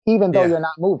 even though you're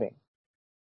not moving.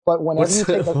 But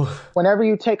whenever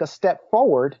you take a step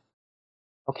forward,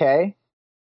 okay,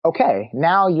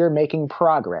 now you're making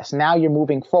progress. Now you're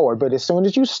moving forward. But as soon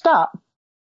as you stop,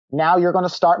 now you're going to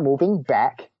start moving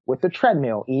back with the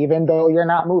treadmill, even though you're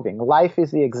not moving. Life is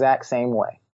the exact same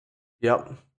way.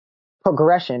 Yep.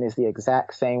 Progression is the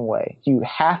exact same way. You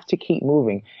have to keep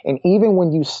moving. And even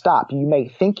when you stop, you may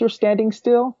think you're standing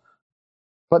still,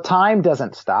 but time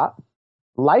doesn't stop.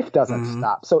 Life doesn't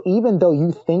stop. So even though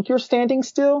you think you're standing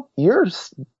still, you're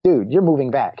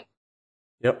moving back.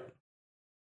 Yep.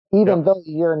 Even though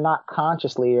you're not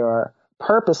consciously or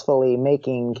purposefully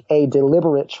making a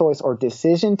deliberate choice or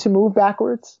decision to move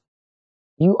backwards,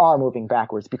 you are moving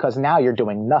backwards because now you're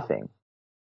doing nothing.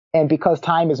 And because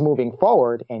time is moving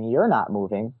forward and you're not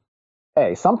moving,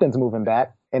 hey, something's moving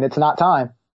back and it's not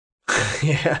time.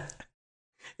 Yeah.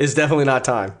 It's definitely not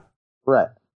time. Right.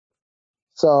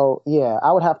 So, yeah,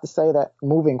 I would have to say that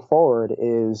moving forward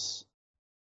is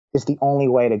the only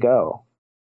way to go.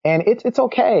 And it's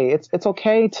okay. It's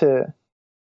okay to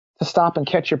stop and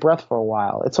catch your breath for a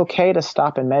while. It's okay to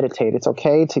stop and meditate. It's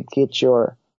okay to get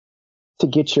your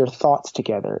thoughts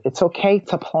together. It's okay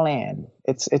to plan.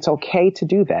 It's okay to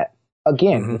do that.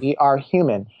 Again, we are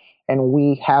human and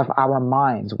we have our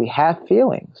minds. We have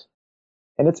feelings.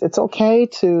 And it's okay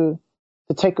to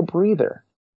take a breather.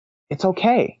 It's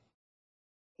okay.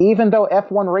 Even though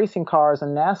F1 racing cars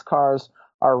and NASCARs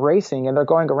are racing and they're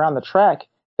going around the track,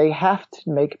 they have to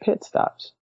make pit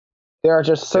stops. There are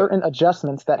just certain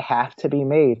adjustments that have to be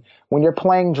made. When you're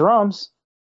playing drums,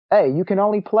 hey, you can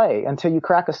only play until you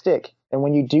crack a stick. And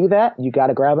when you do that, you got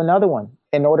to grab another one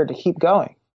in order to keep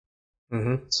going.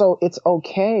 So it's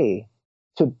okay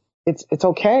it's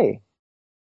okay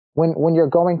when you're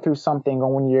going through something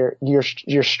or when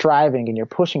you're striving and you're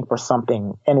pushing for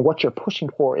something and what you're pushing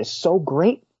for is so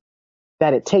great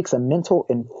that it takes a mental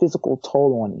and physical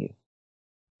toll on you.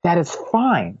 That is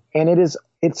fine. And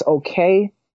it's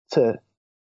okay to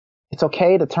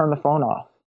turn the phone off.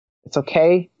 It's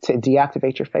okay to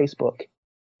deactivate your Facebook.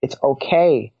 It's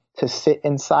okay to sit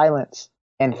in silence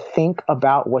and think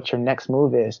about what your next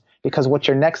move is, because what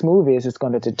your next move is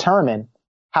going to determine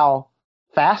how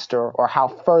faster or how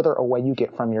further away you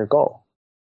get from your goal.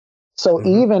 So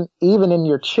even in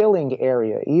your chilling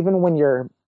area, even when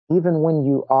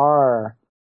you are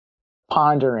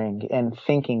pondering and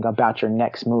thinking about your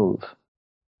next move,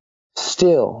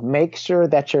 still make sure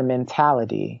that your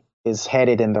mentality is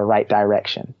headed in the right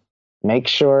direction. Make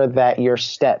sure that your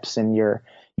steps and your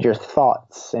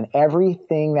thoughts and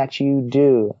everything that you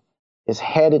do is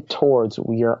headed towards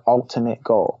your ultimate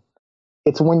goal.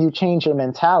 It's when you change your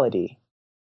mentality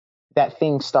that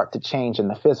things start to change in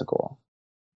the physical.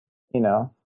 You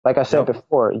know, like I said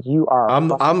before, you are.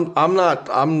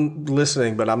 I'm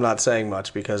listening, but I'm not saying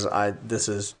much because all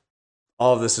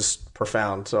of this is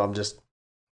profound. So I'm just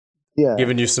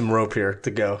giving you some rope here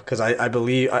to go because I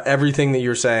believe everything that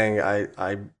you're saying.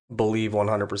 I believe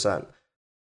 100%.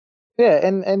 Yeah,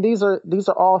 and these are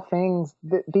all things.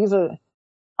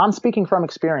 I'm speaking from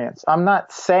experience. I'm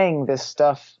not saying this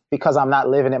stuff because I'm not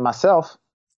living it myself.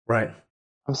 Right.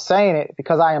 I'm saying it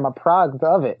because I am a product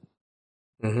of it.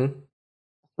 The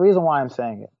reason why I'm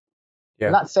saying it. Yeah.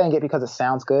 I'm not saying it because it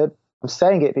sounds good. I'm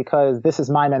saying it because this is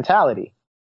my mentality.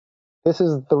 This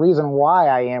is the reason why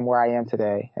I am where I am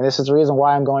today. And this is the reason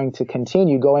why I'm going to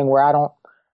continue going where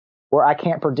I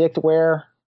can't predict where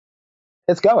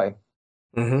it's going.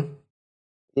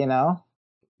 You know?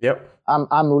 Yep.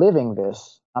 I'm living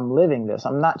this. I'm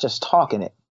not just talking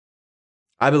it.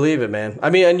 I believe it, man. I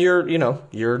mean, and you're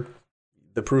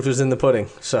the proof is in the pudding.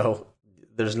 So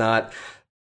you're not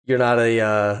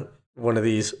one of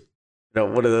these,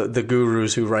 one of the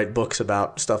gurus who write books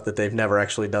about stuff that they've never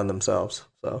actually done themselves.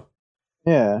 So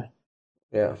yeah.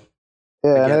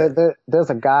 There's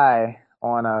a guy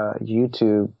on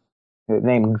YouTube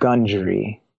named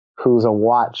Gundry who's a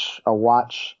watch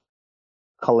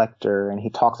collector, and he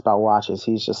talks about watches.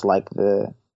 He's just like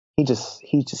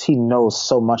he knows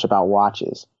so much about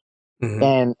watches. Mm-hmm.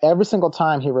 And every single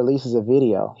time he releases a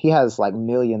video, he has like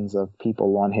millions of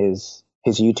people on his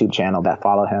YouTube channel that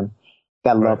follow him,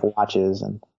 that Right. love watches,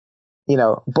 and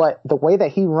but the way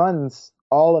that he runs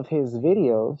all of his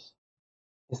videos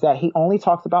is that he only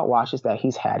talks about watches that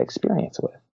he's had experience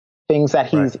with, things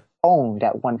that Right. he's owned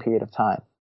at one period of time.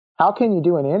 How can you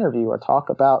do an interview or talk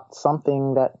about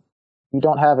something that you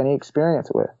don't have any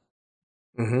experience with?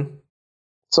 Mm-hmm.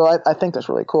 So I think that's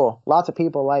really cool. Lots of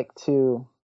people like to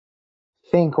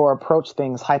think or approach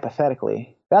things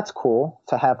hypothetically. That's cool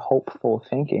to have hopeful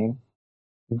thinking,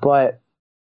 but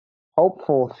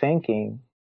hopeful thinking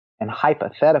and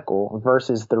hypothetical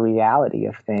versus the reality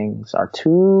of things are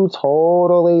two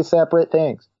totally separate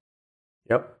things.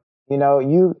 Yep.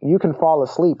 You can fall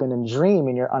asleep and then dream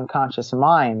in your unconscious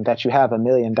mind that you have $1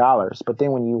 million, but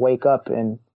then when you wake up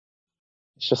and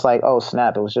it's just like, oh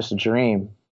snap, it was just a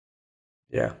dream.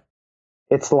 Yeah.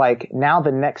 It's like now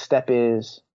the next step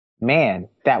is, man,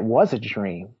 that was a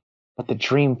dream, but the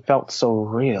dream felt so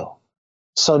real.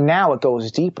 So now it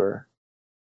goes deeper.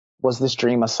 Was this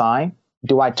dream a sign?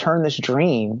 Do I turn this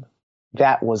dream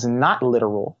that was not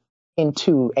literal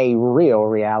into a real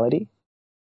reality?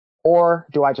 Or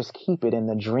do I just keep it in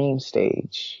the dream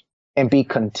stage and be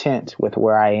content with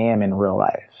where I am in real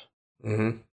life?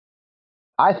 Mm-hmm.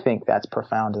 I think that's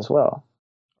profound as well.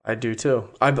 I do too.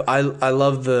 I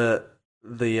love the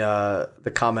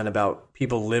comment about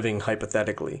people living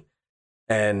hypothetically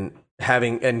and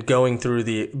having and going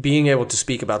through being able to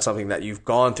speak about something that you've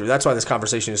gone through. That's why this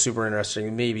conversation is super interesting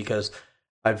to me, because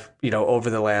I've, over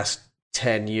the last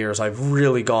 10 years, I've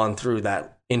really gone through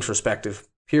that introspective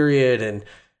period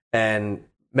and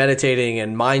meditating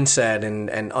and mindset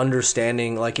and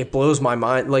understanding. Like, it blows my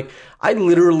mind. Like, I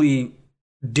literally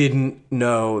didn't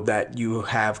know that you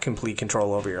have complete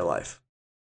control over your life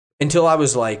until I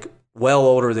was like well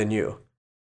older than you.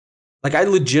 Like, I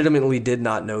legitimately did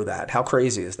not know that. How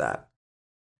crazy is that?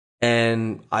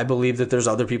 And I believe that there's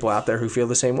other people out there who feel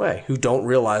the same way, who don't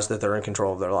realize that they're in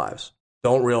control of their lives,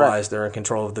 don't realize they're in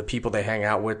control of the people they hang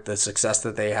out with, the success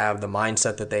that they have, the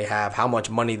mindset that they have, how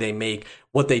much money they make,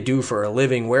 what they do for a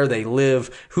living, where they live,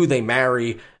 who they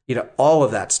marry, all of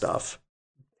that stuff.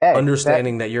 Hey,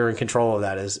 Understanding that you're in control of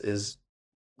that is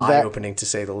eye-opening, to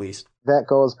say the least. That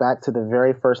goes back to the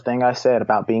very first thing I said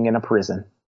about being in a prison.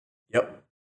 Yep.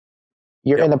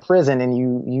 You're in a prison and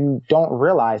you don't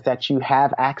realize that you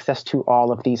have access to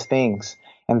all of these things,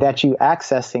 and that you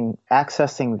accessing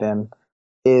them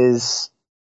is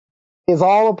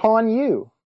all upon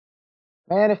you.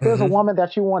 Man, if there's a woman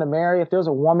that you want to marry, if there's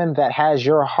a woman that has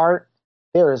your heart,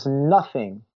 there is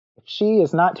nothing. If she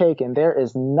is not taken, there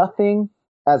is nothing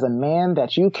as a man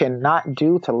that you cannot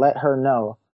do to let her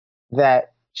know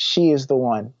that she is the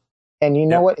one. And you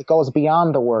know what? It goes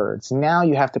beyond the words. Now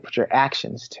you have to put your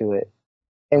actions to it.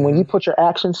 And when you put your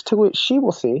actions to it, she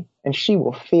will see and she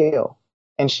will feel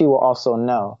and she will also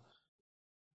know.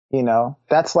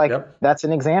 That's like, that's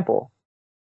an example.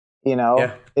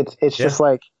 It's just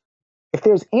like, if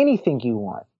there's anything you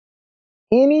want,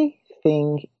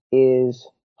 anything is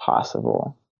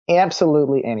possible.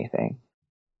 Absolutely anything.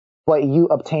 But you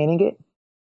obtaining it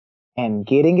and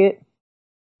getting it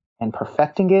and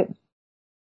perfecting it,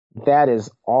 that is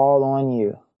all on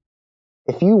you.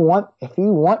 If you want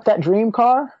that dream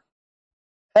car,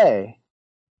 hey,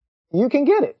 you can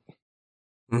get it.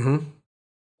 Mm-hmm.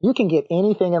 You can get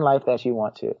anything in life that you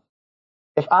want to.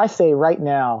 If I say right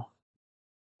now,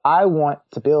 I want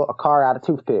to build a car out of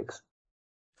toothpicks,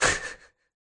 you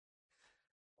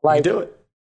can do it.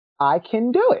 I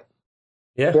can do it.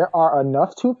 Yeah. There are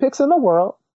enough toothpicks in the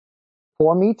world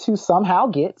for me to somehow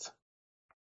get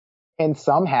and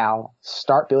somehow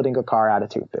start building a car out of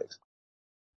toothpicks.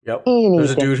 Yep. Anything.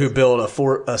 There's a dude who built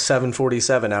a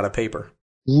 747 out of paper.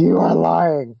 You are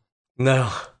lying.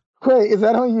 No. Wait, is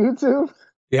that on YouTube?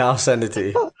 Yeah, I'll send it to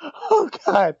you. Oh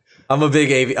God. I'm a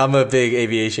big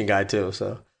aviation guy too,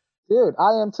 so. Dude,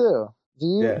 I am too. Do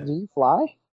you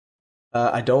fly?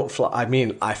 I don't fly. I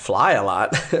mean, I fly a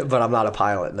lot, but I'm not a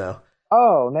pilot, no.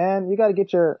 Oh man, you got to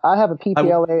get I have a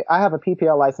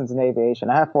PPL license in aviation.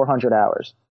 I have 400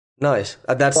 hours. Nice.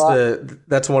 That's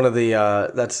one of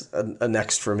the that's a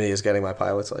next for me, is getting my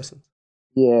pilot's license.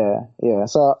 Yeah.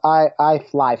 So I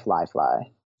fly.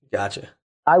 Gotcha.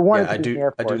 I wanted to be in the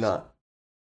Air Force. I do not.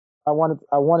 I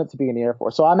wanted to be in the Air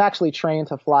Force. So I'm actually trained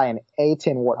to fly an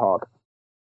A-10 Warthog.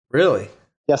 Really?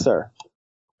 Yes, sir.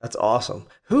 That's awesome.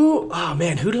 Who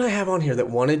did I have on here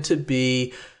that wanted to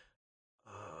be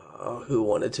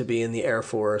in the Air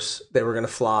Force? They were going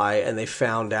to fly and they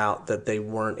found out that they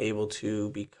weren't able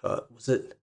to because was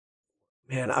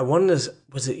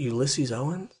it Ulysses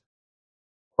Owens?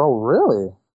 Oh,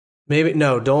 really? Maybe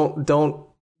no, don't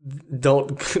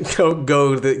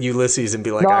go to Ulysses and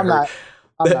be like, No, I I'm heard, not.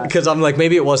 I'm not. because I'm like,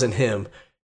 maybe it wasn't him.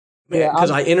 Yeah, Because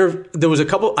there was a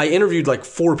couple. I interviewed like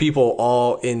 4 people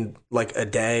all in like a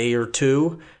day or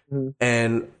two, Mhm.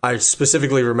 and I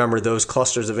specifically remember those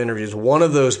clusters of interviews. One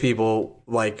of those people,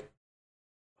 like,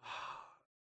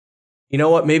 you know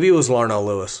what? Maybe it was Larnell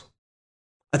Lewis.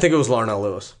 I think it was Larnell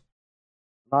Lewis.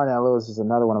 Darnell Lewis is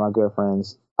another one of my good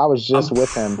friends. I was just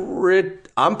with him.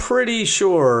 I'm pretty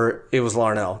sure it was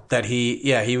Larnell that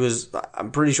he was.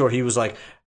 I'm pretty sure he was like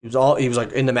he was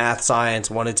like into math science,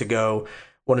 wanted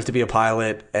to be a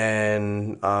pilot,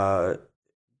 and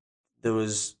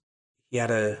he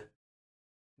had a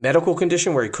medical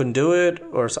condition where he couldn't do it,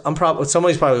 or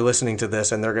somebody's probably listening to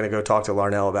this and they're going to go talk to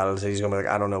Larnell about it. And he's going to be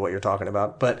like, I don't know what you're talking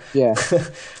about, but Yeah.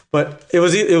 but it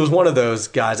was one of those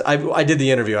guys. I did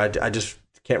the interview. I just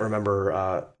can't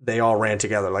remember. They all ran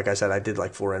together. Like I said, I did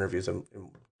like 4 interviews in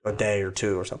a day or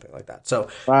 2 or something like that. So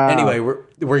Wow. anyway,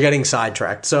 we're getting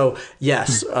sidetracked. So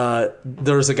yes,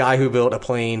 there's a guy who built a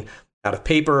plane out of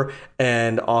paper,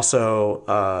 and also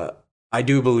I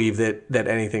do believe that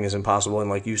anything is impossible. And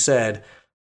like you said,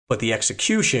 but the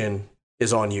execution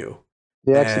is on you.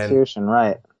 The execution,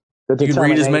 right. The You can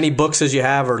read as many determination. books as you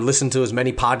have or listen to as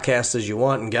many podcasts as you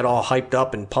want and get all hyped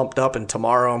up and pumped up and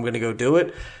tomorrow I'm going to go do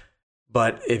it.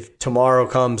 But if tomorrow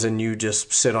comes and you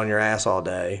just sit on your ass all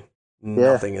day,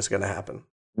 nothing is going to happen.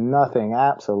 Nothing.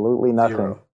 Absolutely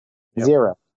nothing.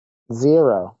 Zero. Yep.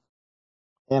 Zero.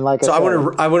 And like So I I said,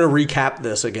 want to recap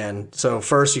this again. So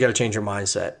first, you got to change your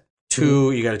mindset.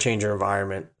 2, you got to change your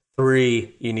environment.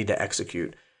 3, you need to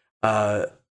execute. I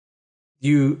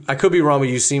could be wrong, but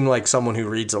you seem like someone who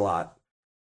reads a lot.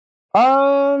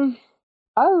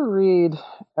 I read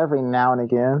every now and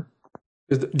again.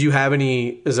 Do you have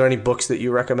is there any books that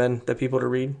you recommend that people to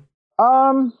read?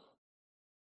 Um,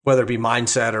 Whether it be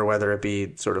mindset or whether it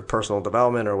be sort of personal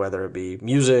development or whether it be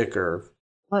music or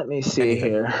Let me see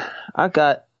anything. here. I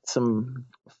got a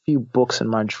few books in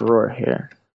my drawer here.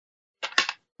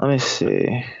 Let me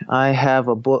see. I have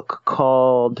a book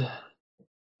called.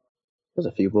 There's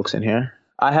a few books in here.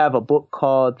 I have a book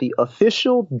called The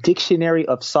Official Dictionary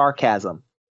of Sarcasm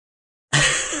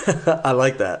I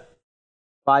like that.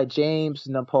 by James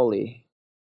Napoli.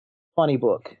 Funny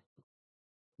book.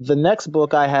 The next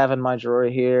book I have in my drawer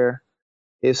here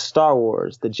is Star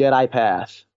Wars: The Jedi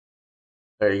Path.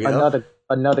 There you go.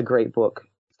 Another great book.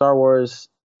 Star Wars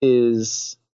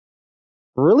is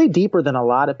really deeper than a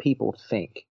lot of people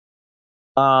think.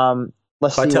 Let's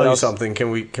If see. I tell what you else. something, can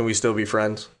we still be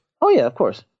friends? Oh yeah, of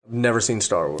course. I've never seen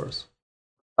Star Wars.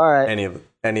 All right. Any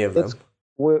of them.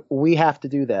 We have to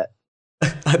do that. I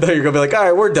thought you were gonna be like, all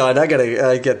right, we're done. I get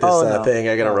this No. thing.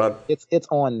 I gotta No. run. It's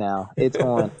on now. It's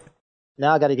on.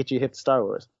 Now I got to get you hip to Star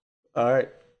Wars. All right.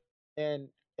 And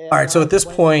All right, so at this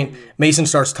point, Mason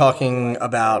starts talking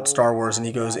about Star Wars and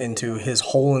he goes into his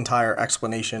whole entire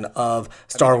explanation of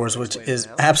Star Wars, which is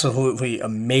absolutely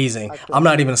amazing. I'm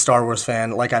not even a Star Wars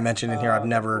fan. Like I mentioned in here, I've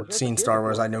never seen Star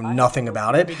Wars. I know nothing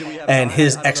about it. And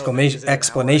his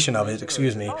explanation of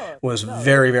it, was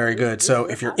very, very good. So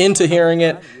if you're into hearing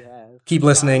it, keep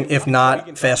listening. If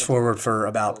not, fast forward for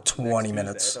about 20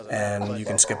 minutes and you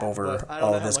can skip over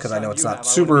all of this because I know it's not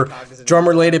super drum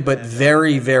related, but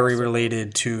very, very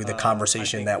related to the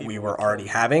conversation that we were already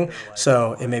having.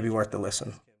 So it may be worth the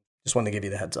listen. Just wanted to give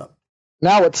you the heads up.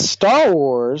 now with Star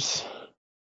Wars,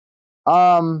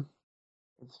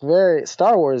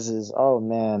 Star Wars is, oh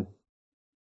man,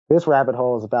 this rabbit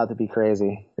hole is about to be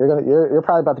crazy. You're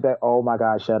probably about to be, oh my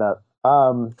God, shut up.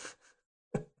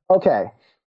 Okay.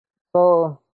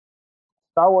 So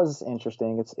Star Wars is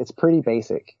interesting. It's pretty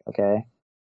basic, okay?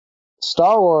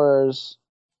 Star Wars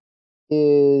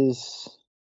is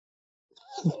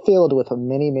filled with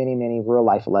many, many, many real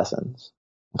life lessons,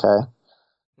 okay?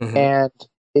 Mhm. And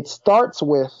it starts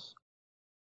with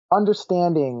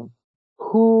understanding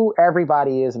who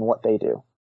everybody is and what they do,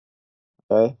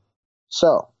 okay?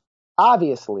 So,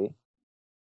 obviously,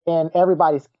 in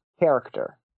everybody's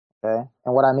character, okay?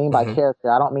 And what I mean by Mhm. character,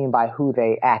 I don't mean by who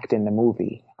they act in the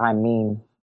movie. I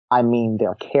mean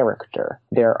their character,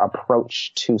 their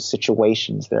approach to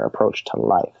situations, their approach to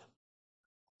life.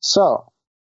 So,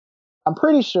 I'm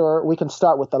pretty sure we can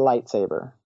start with the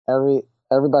lightsaber.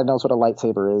 Everybody knows what a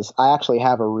lightsaber is. I actually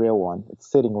have a real one. It's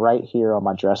sitting right here on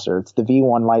my dresser. It's the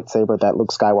V1 lightsaber that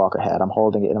Luke Skywalker had. I'm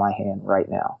holding it in my hand right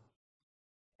now.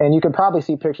 And you can probably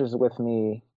see pictures with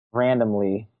me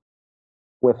randomly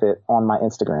with it on my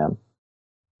Instagram.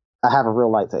 I have a real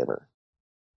lightsaber.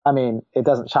 I mean, it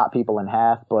doesn't chop people in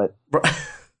half, but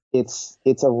it's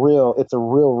a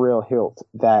real hilt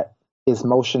that is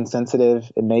motion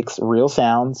sensitive. It makes real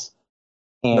sounds.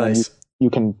 and Nice. you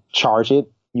can charge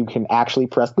it. You can actually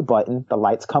press the button. The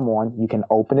lights come on. You can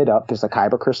open it up. There's a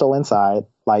kyber crystal inside.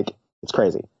 Like, it's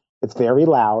crazy. It's very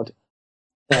loud.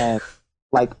 And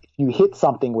like, you hit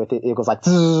something with it, it goes like,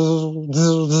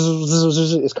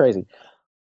 it's crazy.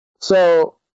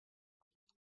 So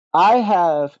I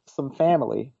have some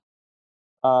family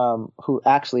who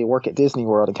actually work at Disney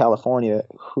World in California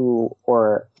who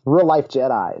are real life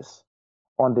Jedis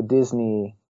on the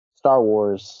Disney Star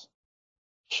Wars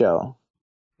show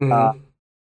uh, Hmm.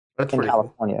 That's in pretty cool.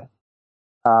 California.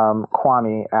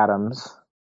 Kwame Adams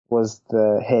was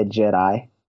the head Jedi,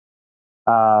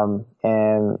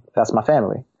 and that's my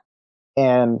family.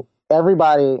 And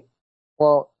everybody,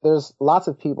 well, there's lots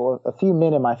of people. A few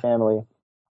men in my family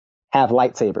have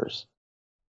lightsabers,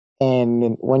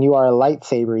 and when you are a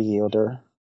lightsaber yielder,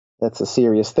 that's a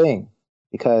serious thing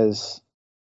because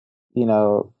you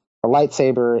know a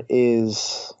lightsaber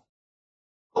is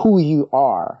who you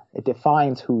are. It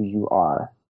defines who you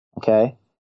are. Okay,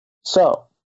 so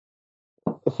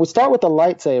if we start with the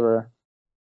lightsaber,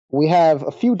 we have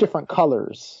a few different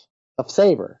colors of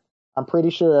saber. I'm pretty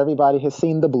sure everybody has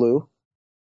seen the blue.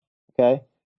 Okay,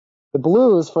 the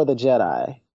blue is for the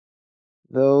Jedi.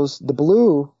 Those the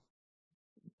blue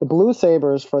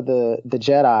sabers for the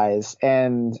Jedi's,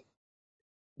 and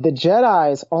the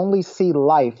Jedi's only see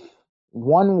life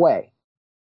one way.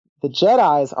 The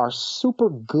Jedi's are super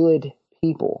good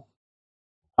people.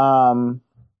 Um,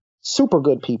 super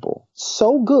good people.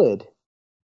 So good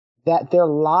that their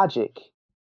logic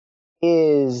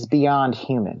is beyond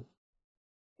human.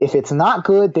 If it's not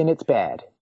good, then it's bad.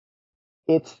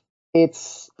 It's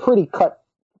it's pretty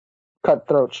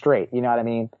cutthroat straight. You know what I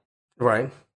mean? Right.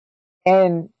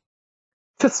 And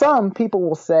to some people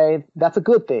will say that's a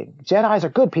good thing. Jedi's are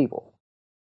good people,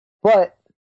 but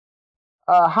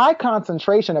a high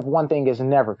concentration of one thing is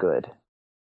never good.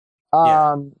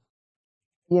 Yeah. Um,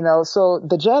 so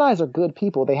the Jedi's are good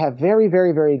people. They have very,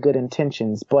 very, very good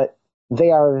intentions, but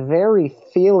they are very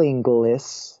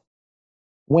feelingless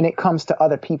when it comes to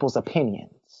other people's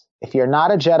opinions. If you're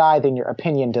not a Jedi, then your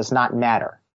opinion does not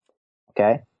matter.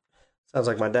 Okay? Sounds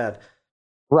like my dad.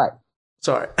 Right.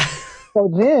 Sorry. So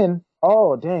then,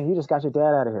 oh, dang, you just got your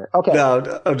dad out of here. Okay.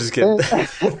 No, I'm just kidding.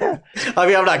 I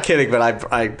mean, I'm not kidding, but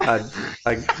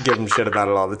I give him shit about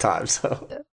it all the time. So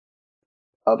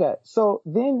Okay. So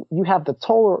then you have the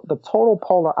total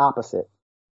polar opposite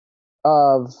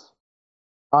of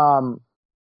um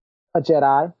a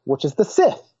Jedi, which is the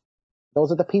Sith.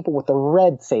 Those are the people with the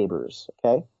red sabers.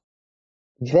 Okay.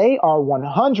 They are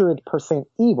 100%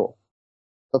 evil.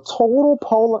 The total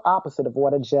polar opposite of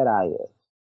what a Jedi is.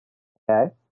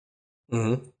 Okay.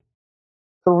 hmm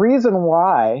The reason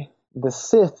why the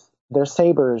Sith, their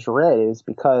saber is red is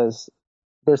because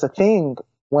there's a thing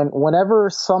whenever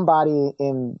somebody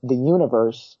in the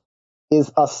universe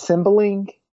is assembling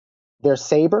their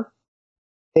saber,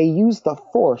 they use the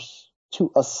force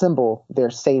to assemble their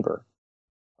saber.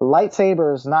 A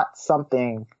lightsaber is not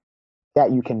something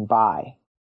that you can buy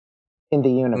in the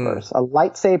mm, universe. A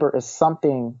lightsaber is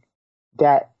something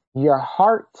that your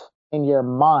heart and your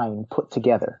mind put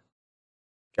together.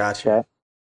 gotcha. Okay.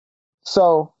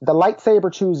 So the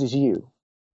lightsaber chooses you.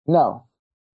 No,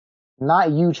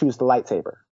 not you choose the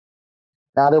lightsaber.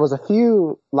 Now there was a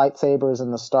few lightsabers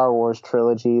in the Star Wars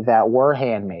trilogy that were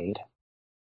handmade.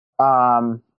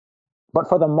 Um, but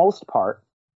for the most part,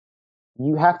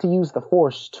 you have to use the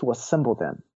force to assemble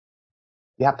them.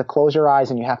 You have to close your eyes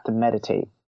and you have to meditate.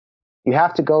 You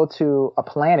have to go to a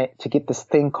planet to get this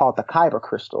thing called the Kyber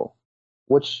crystal,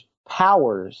 which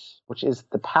is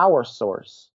the power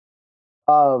source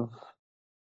of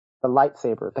the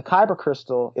lightsaber. The Kyber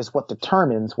crystal is what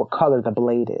determines what color the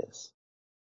blade is.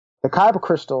 The Kyber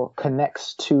crystal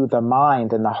connects to the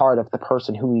mind and the heart of the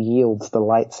person who yields the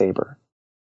lightsaber.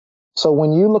 So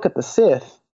when you look at the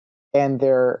Sith and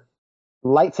their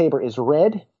lightsaber is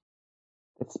red,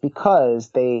 it's because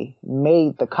they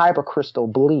made the Kyber crystal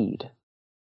bleed,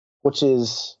 which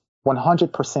is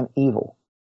 100% evil.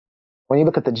 When you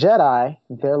look at the Jedi,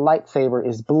 their lightsaber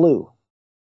is blue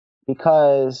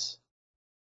because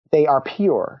they are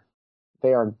pure.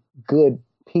 They are good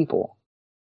people.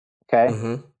 Okay.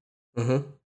 hmm hmm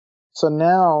So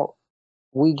now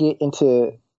we get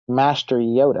into Master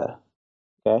Yoda.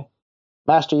 Okay.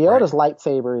 Master Right. Yoda's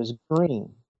lightsaber is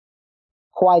green.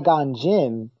 Qui-Gon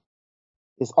Jinn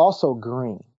is also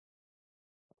green.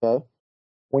 Okay.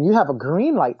 When you have a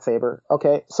green lightsaber,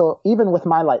 okay, so even with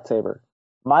my lightsaber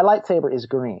is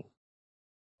green.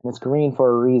 And it's green for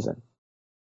a reason.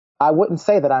 I wouldn't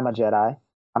say that I'm a Jedi.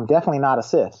 I'm definitely not a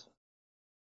Sith,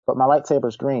 but my lightsaber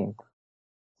is green.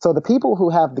 So the people who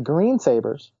have the green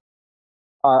sabers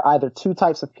are either two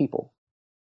types of people: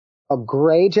 a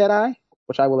gray Jedi,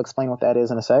 which I will explain what that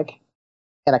is in a sec,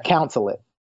 and a counselate.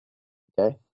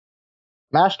 Okay.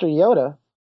 Master Yoda,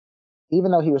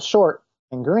 even though he was short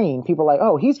and green, people are like,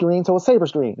 oh, he's green, so his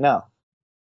saber's green. No.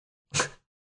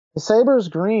 His saber's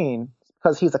green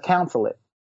because he's a counselate,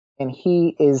 and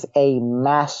he is a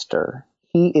master.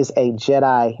 He is a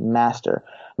Jedi master.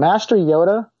 Master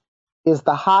Yoda is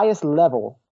the highest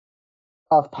level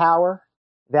of power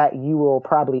that you will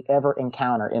probably ever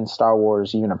encounter in Star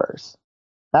Wars universe.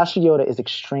 Master Yoda is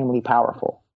extremely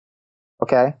powerful.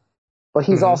 Okay? But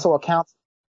he's also a counselor.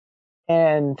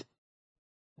 And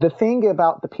the thing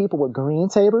about the people with green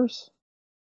sabers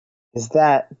is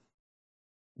that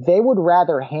they would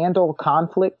rather handle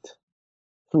conflict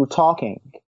through talking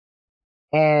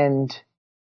and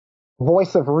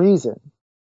voice of reason.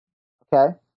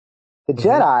 Okay? The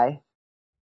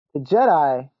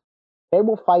Jedi, they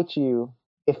will fight you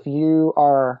if you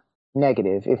are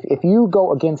negative. If you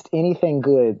go against anything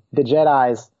good, the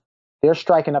Jedis, they're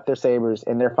striking up their sabers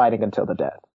and they're fighting until the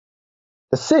death.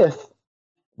 The Sith,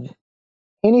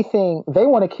 anything, they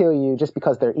want to kill you just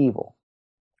because they're evil.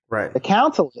 Right. The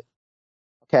Council,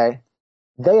 okay,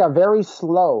 they are very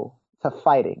slow to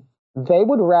fighting. They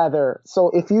would rather, so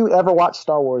if you ever watch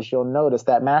Star Wars, you'll notice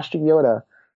that Master Yoda,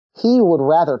 he would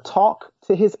rather talk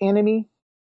to his enemy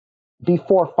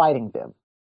before fighting them.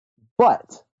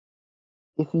 But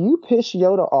if you piss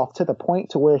Yoda off to the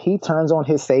point to where he turns on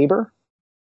his saber,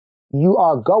 you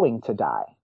are going to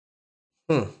die.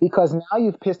 Because now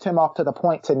you've pissed him off to the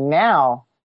point to now,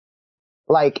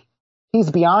 like, he's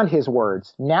beyond his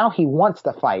words. Now he wants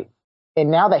to fight.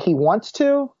 And now that he wants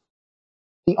to,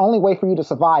 the only way for you to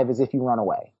survive is if you run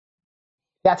away.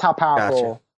 That's how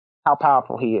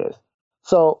powerful he is.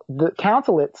 So the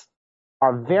counselates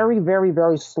are very, very,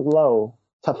 very slow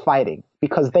to fighting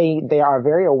because they are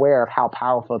very aware of how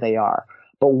powerful they are.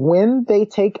 But when they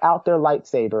take out their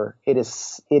lightsaber, it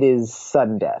is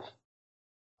sudden death.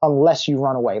 Unless you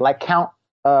run away. Like Count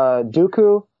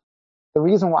Dooku, the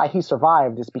reason why he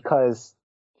survived is because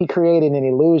he created an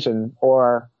illusion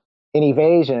or an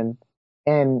evasion,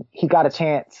 and he got a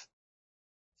chance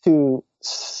to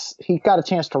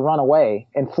run away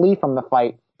and flee from the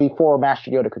fight before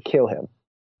Master Yoda could kill him,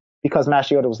 because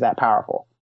Master Yoda was that powerful.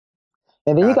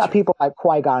 And then you got people like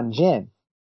Qui-Gon Jinn.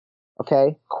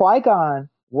 Okay, Qui-Gon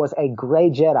was a gray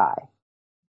Jedi.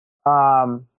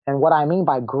 And what I mean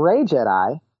by gray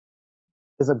Jedi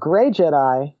is a gray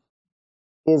Jedi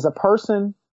is a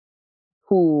person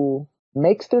who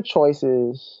makes their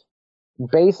choices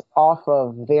based off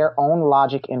of their own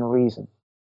logic and reason.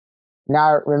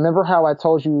 Now, remember how I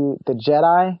told you the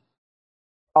Jedi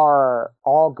are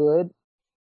all good?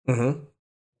 Mm-hmm.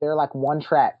 They're like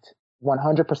one-tracked,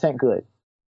 100% good.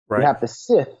 Right. You have the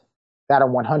Sith that are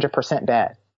 100%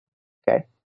 bad. Okay?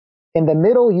 In the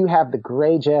middle, you have the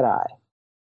gray Jedi.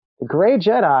 The gray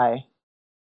Jedi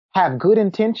have good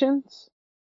intentions,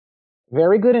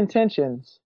 very good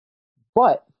intentions,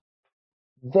 but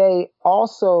they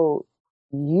also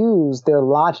use their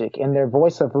logic and their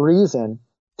voice of reason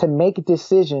to make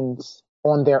decisions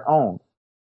on their own.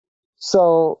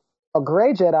 So a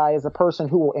gray Jedi is a person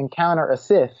who will encounter a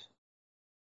Sith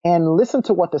and listen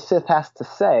to what the Sith has to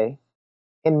say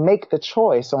and make the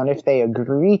choice on if they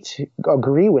agree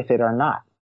with it or not.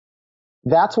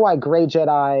 That's why gray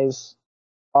Jedis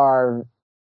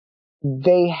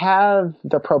they have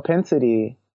the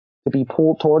propensity to be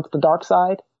pulled towards the dark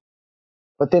side.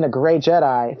 But then a gray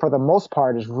Jedi, for the most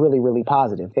part, is really, really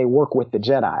positive. They work with the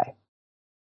Jedi.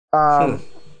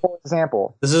 For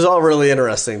example, this is all really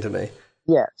interesting to me.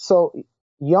 Yeah. So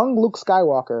young Luke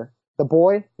Skywalker, the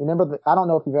boy, remember, I don't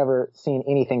know if you've ever seen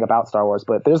anything about Star Wars,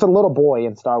 but there's a little boy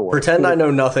in Star Wars. Pretend I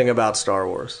know nothing about Star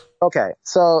Wars. Okay.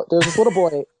 So there's this little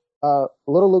boy,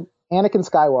 little Luke, Anakin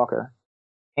Skywalker.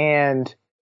 And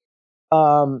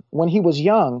when he was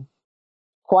young,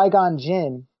 Qui-Gon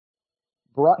Jinn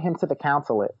brought him to the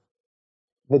Councilate,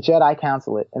 the Jedi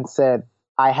Councilate, and said,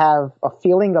 I have a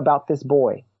feeling about this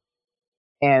boy,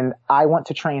 and I want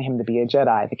to train him to be a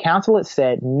Jedi. The Councilate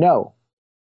said, no,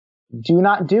 do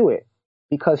not do it,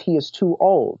 because he is too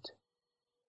old.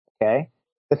 Okay?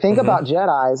 The thing about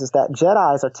Jedis is that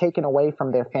Jedis are taken away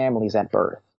from their families at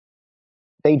birth.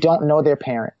 They don't know their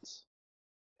parents.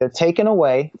 They're taken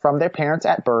away from their parents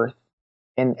at birth,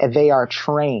 and they are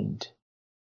trained.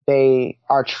 They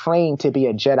are trained to be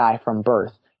a Jedi from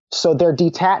birth. So they're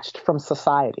detached from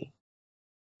society,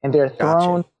 and they're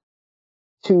thrown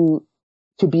to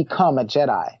become a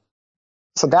Jedi.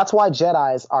 So that's why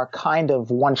Jedis are kind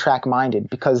of one-track minded,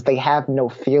 because they have no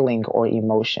feeling or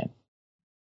emotion.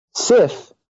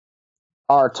 Sith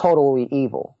are totally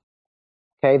evil.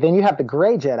 Okay, then you have the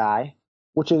gray Jedi,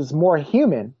 which is more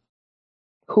human,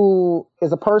 who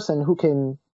is a person who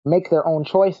can make their own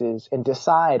choices and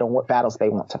decide on what battles they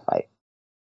want to fight.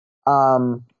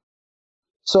 Um,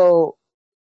 so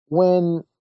when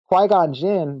Qui-Gon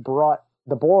Jinn brought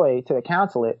the boy to the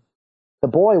consulate, the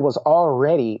boy was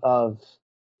already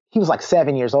he was like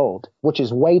 7 years old, which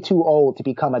is way too old to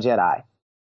become a Jedi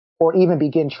or even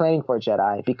begin training for a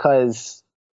Jedi because,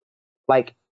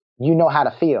 like, you know how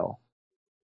to feel,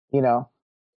 you know?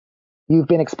 You've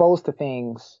been exposed to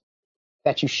things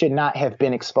that you should not have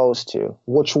been exposed to,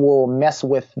 which will mess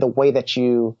with the way that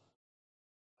you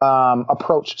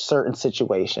approach certain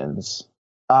situations,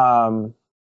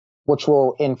 which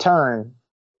will in turn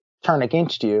turn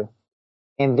against you.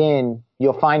 And then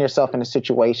you'll find yourself in a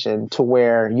situation to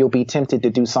where you'll be tempted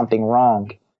to do something wrong,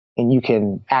 and you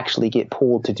can actually get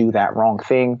pulled to do that wrong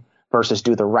thing versus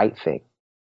do the right thing.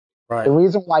 Right. The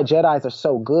reason why Jedis are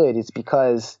so good is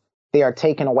because they are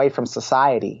taken away from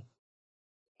society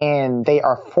and they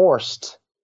are forced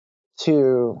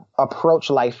to approach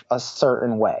life a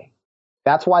certain way.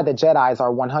 That's why the Jedis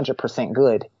are 100%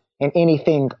 good, and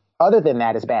anything other than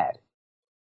that is bad.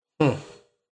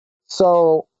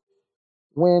 So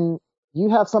when you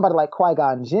have somebody like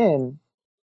Qui-Gon Jinn,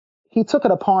 he took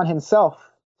it upon himself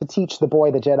to teach the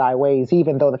boy the Jedi ways,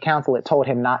 even though the council had told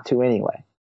him not to anyway.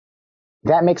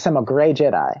 That makes him a gray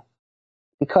Jedi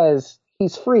because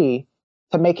he's free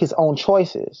to make his own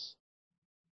choices.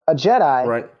 A Jedi,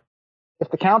 Right. if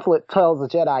the council tells the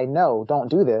Jedi, no, don't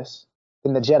do this,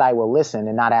 then the Jedi will listen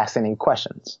and not ask any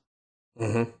questions.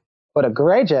 Mm-hmm. But a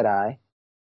gray Jedi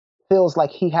feels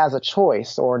like he has a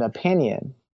choice or an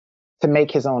opinion to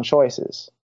make his own choices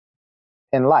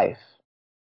in life.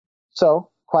 So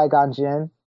Qui-Gon Jinn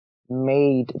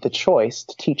made the choice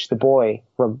to teach the boy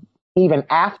even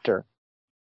after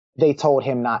they told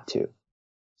him not to.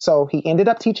 So he ended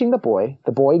up teaching the boy.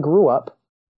 The boy grew up.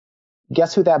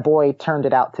 Guess who that boy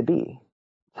turned out to be?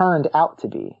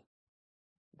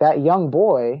 That young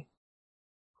boy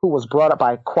who was brought up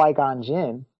by Qui-Gon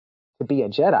Jinn to be a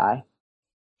Jedi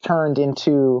turned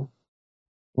into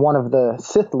one of the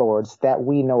Sith Lords that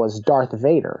we know as Darth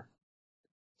Vader.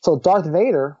 So Darth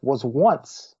Vader was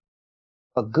once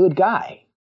a good guy,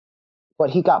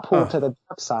 but he got pulled to the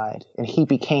dark side and he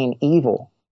became evil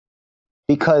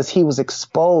because he was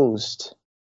exposed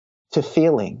to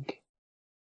feeling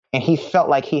and he felt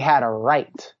like he had a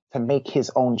right to make his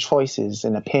own choices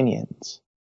and opinions.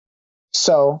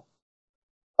 So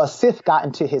a Sith got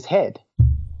into his head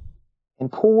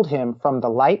and pulled him from the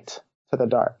light to the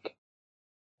dark,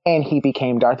 and he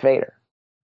became Darth Vader.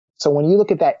 So when you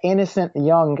look at that innocent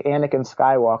young Anakin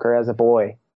Skywalker as a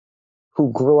boy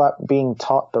who grew up being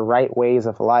taught the right ways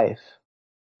of life,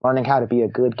 learning how to be a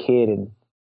good kid and,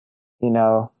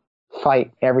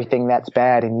 fight everything that's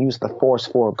bad and use the Force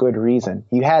for a good reason.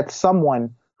 You had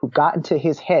someone who got into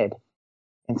his head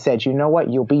and said, you know what,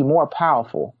 you'll be more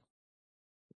powerful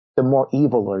the more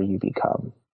eviler you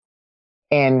become.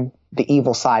 And the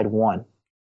evil side won.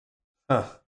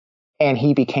 And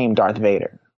he became Darth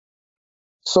Vader.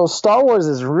 So Star Wars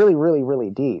is really, really, really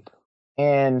deep.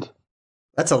 And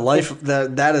that's a life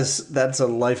that's a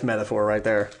life metaphor right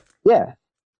there. Yeah.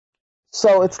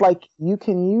 So it's like you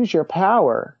can use your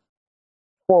power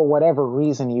for whatever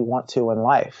reason you want to in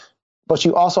life. But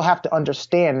you also have to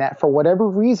understand that for whatever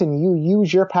reason you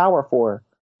use your power for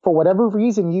whatever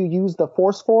reason you use the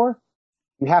Force for,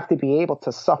 you have to be able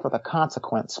to suffer the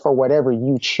consequence for whatever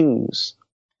you choose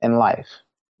in life.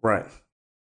 Right.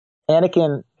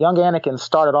 Young Anakin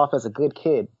started off as a good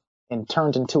kid and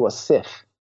turned into a Sith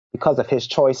because of his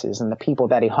choices and the people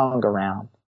that he hung around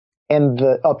and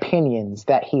the opinions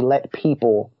that he let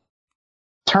people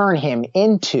turn him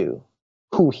into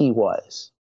who he was,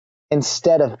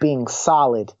 instead of being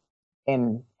solid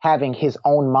and having his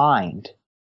own mind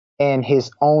and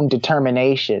his own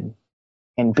determination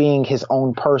and being his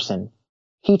own person.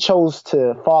 He chose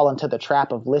to fall into the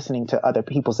trap of listening to other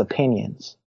people's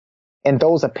opinions. And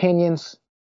those opinions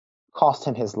cost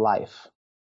him his life.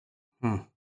 You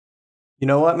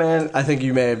know what, man? I think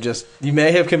you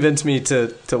may have convinced me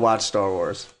to watch Star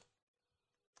Wars.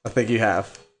 I think you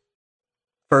have.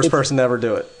 First person to ever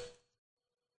do it.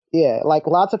 Yeah, like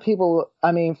lots of people,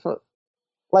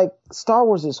 Star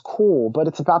Wars is cool, but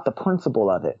it's about the principle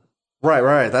of it.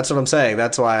 Right. That's what I'm saying.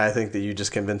 That's why I think that you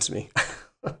just convinced me.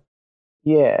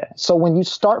 Yeah. So when you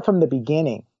start from the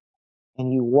beginning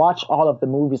and you watch all of the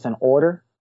movies in order,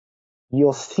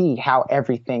 you'll see how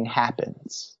everything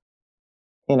happens.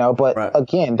 But right.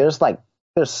 Again, there's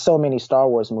so many Star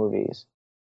Wars movies.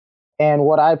 And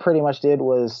what I pretty much did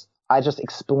was I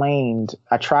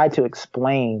tried to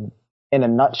explain in a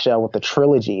nutshell what the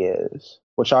trilogy is,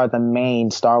 which are the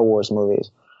main Star Wars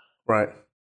movies. Right.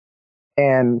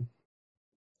 And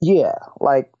yeah,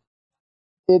 like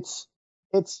it's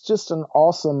just an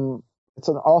awesome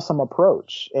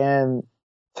approach. And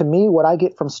to me, what I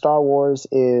get from Star Wars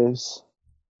is,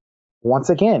 once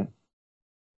again,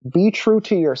 be true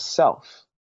to yourself.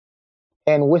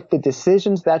 And with the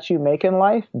decisions that you make in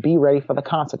life, be ready for the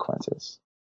consequences.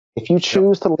 If you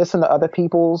choose to listen to other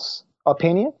people's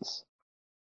opinions,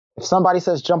 if somebody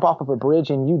says jump off of a bridge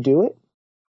and you do it,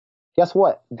 guess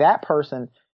what? That person,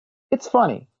 it's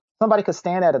funny. Somebody could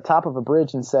stand at the top of a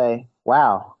bridge and say,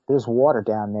 wow, there's water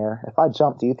down there. If I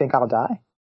jump, do you think I'll die?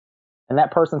 And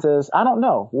that person says, I don't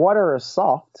know. Water is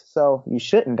soft, so you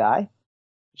shouldn't die.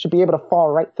 You should be able to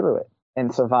fall right through it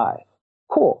and survive.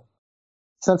 Cool.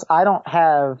 Since I don't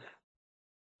have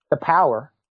the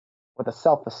power or the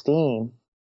self-esteem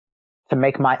to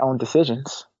make my own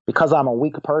decisions, because I'm a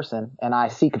weak person and I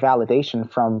seek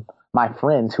validation from my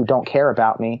friends who don't care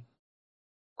about me,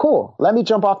 cool, let me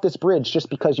jump off this bridge just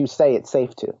because you say it's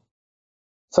safe to.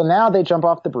 So now they jump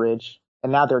off the bridge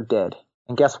and now they're dead.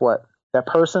 And guess what? That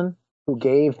person who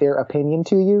gave their opinion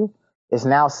to you is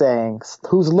now saying,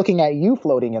 who's looking at you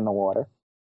floating in the water,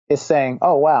 is saying,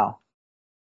 oh, wow,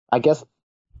 I guess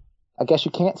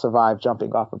you can't survive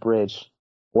jumping off a bridge.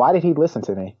 Why did he listen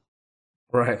to me?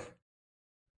 Right.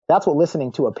 That's what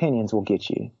listening to opinions will get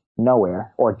you.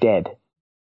 Nowhere, or dead.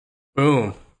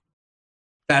 Boom.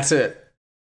 That's it.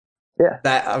 Yeah.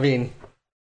 I mean,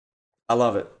 I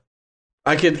love it.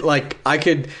 I could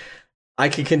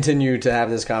continue to have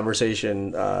this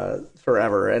conversation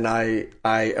forever, and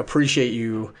I appreciate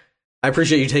you. I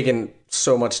appreciate you taking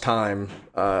so much time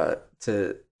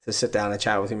to sit down and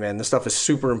chat with me, man. This stuff is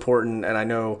super important, and I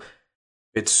know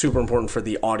it's super important for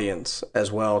the audience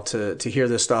as well to hear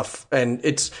this stuff. And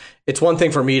it's one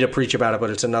thing for me to preach about it,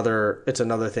 but it's another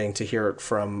thing to hear it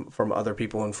from other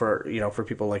people, and for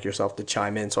people like yourself to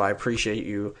chime in. So I appreciate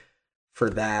you for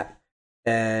that.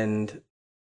 And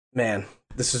man,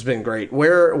 this has been great.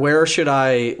 Where should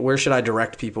I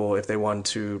direct people if they want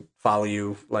to follow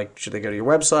you? Like, should they go to your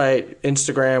website,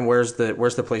 Instagram? Where's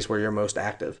the place where you're most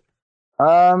active?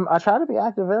 I try to be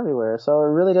active everywhere, so it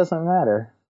really doesn't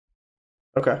matter.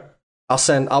 Okay.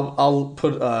 I'll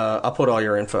put all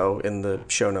your info in the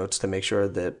show notes to make sure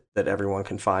that everyone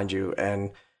can find you.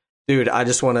 And dude, I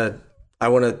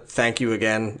want to thank you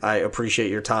again. I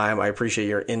appreciate your time. I appreciate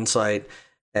your insight.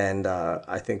 And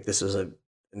I think this is an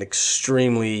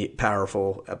extremely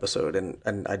powerful episode,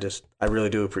 and I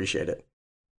really do appreciate it.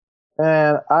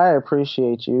 And I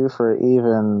appreciate you for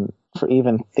even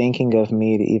thinking of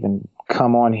me to even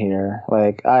come on here.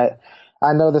 Like, I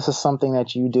know this is something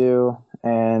that you do,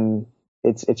 and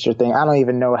it's your thing. I don't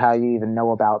even know how you even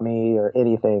know about me or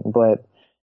anything, but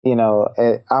you know,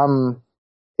 I'm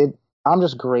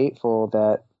just grateful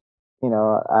that, you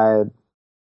know,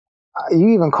 you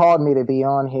even called me to be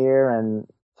on here and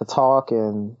to talk,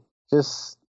 and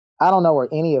just, I don't know where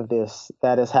any of this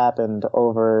that has happened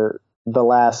over the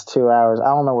last 2 hours, I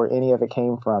don't know where any of it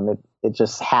came from. It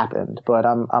just happened, but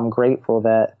I'm grateful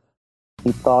that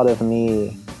you thought of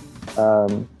me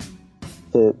to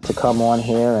come on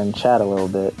here and chat a little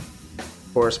bit. Of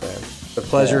course, man. The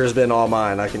pleasure has been all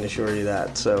mine. I can assure you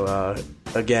that. So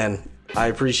again, I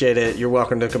appreciate it. You're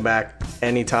welcome to come back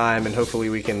anytime, and hopefully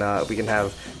we can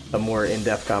have a more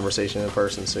in-depth conversation in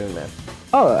person soon, man.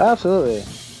 Oh, absolutely.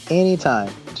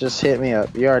 Anytime. Just hit me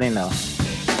up. You already know.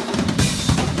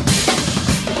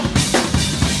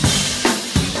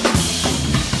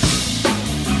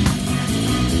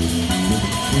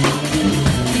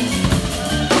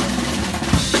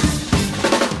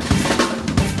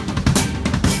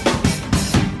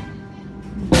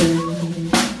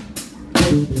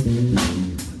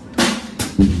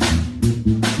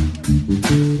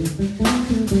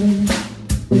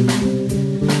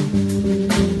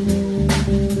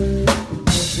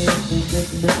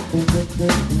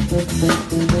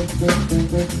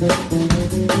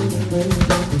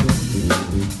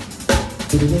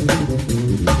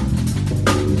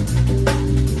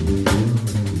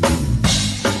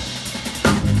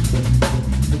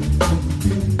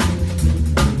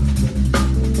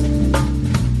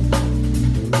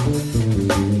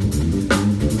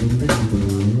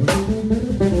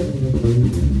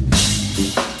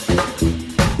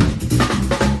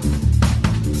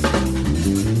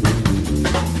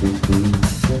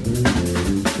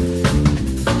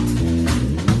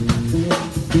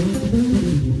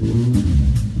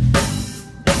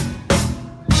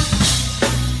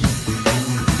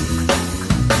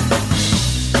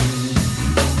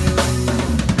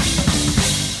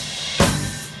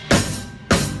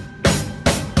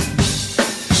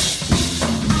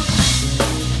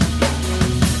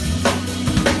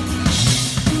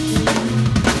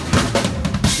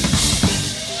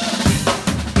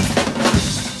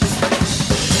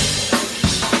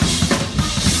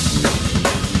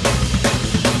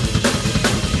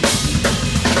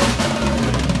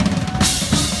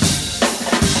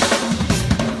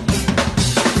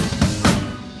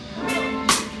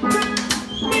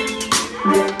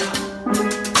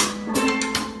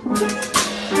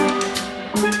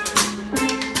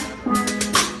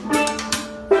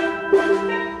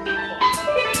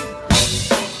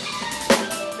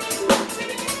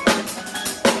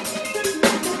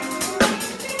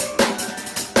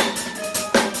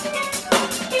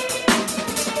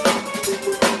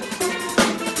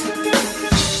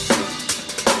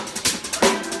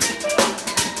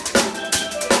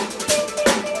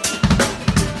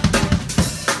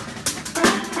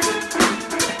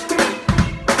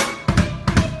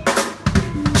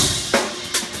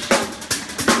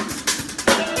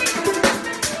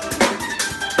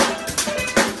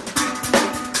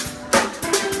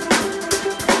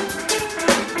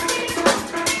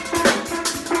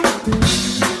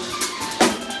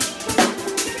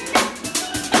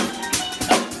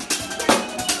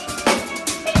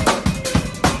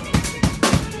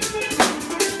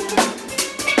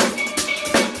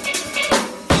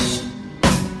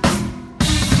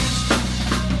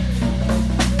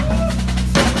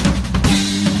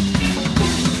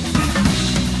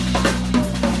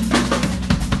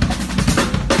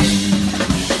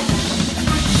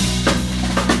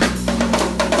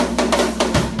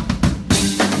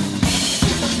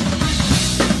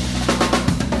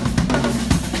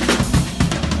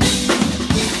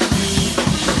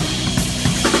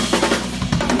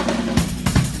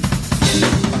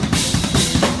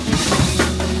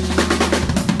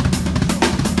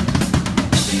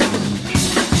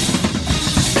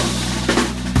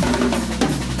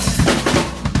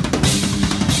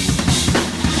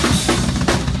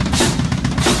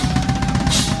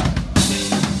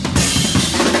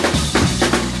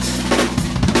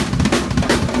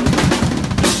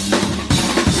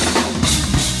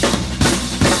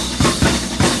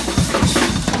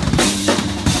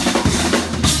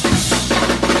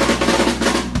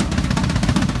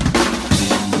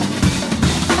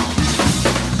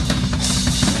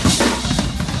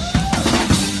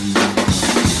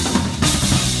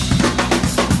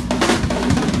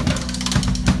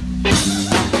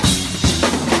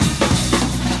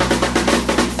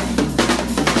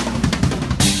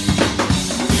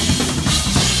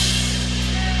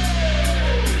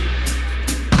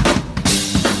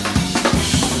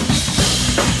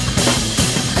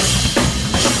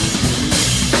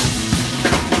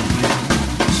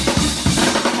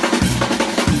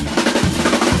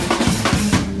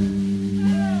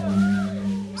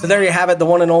 So there you have it, the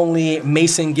one and only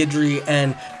Mason Guidry.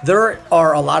 And there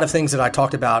are a lot of things that I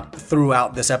talked about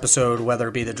throughout this episode, whether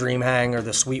it be the Dream Hang or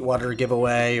the Sweetwater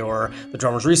giveaway or the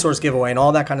Drummer's Resource giveaway and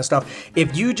all that kind of stuff.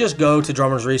 If you just go to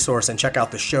Drummer's Resource and check out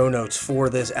the show notes for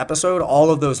this episode, all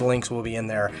of those links will be in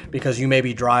there because you may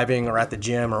be driving or at the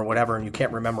gym or whatever and you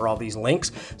can't remember all these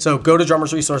links. So go to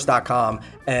drummersresource.com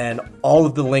and all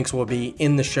of the links will be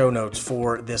in the show notes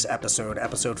for this episode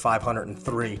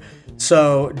 503.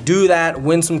 So do that,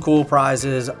 win some cool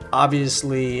prizes.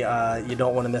 Obviously, you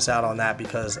don't want to miss out on that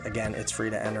because, again, it's free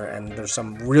to enter, and there's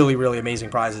some really, really amazing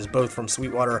prizes, both from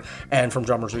Sweetwater and from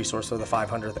Drummer's Resource for the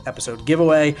 500th episode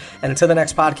giveaway. And until the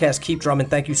next podcast, keep drumming.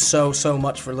 Thank you so, so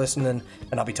much for listening,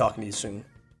 and I'll be talking to you soon.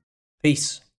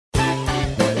 Peace.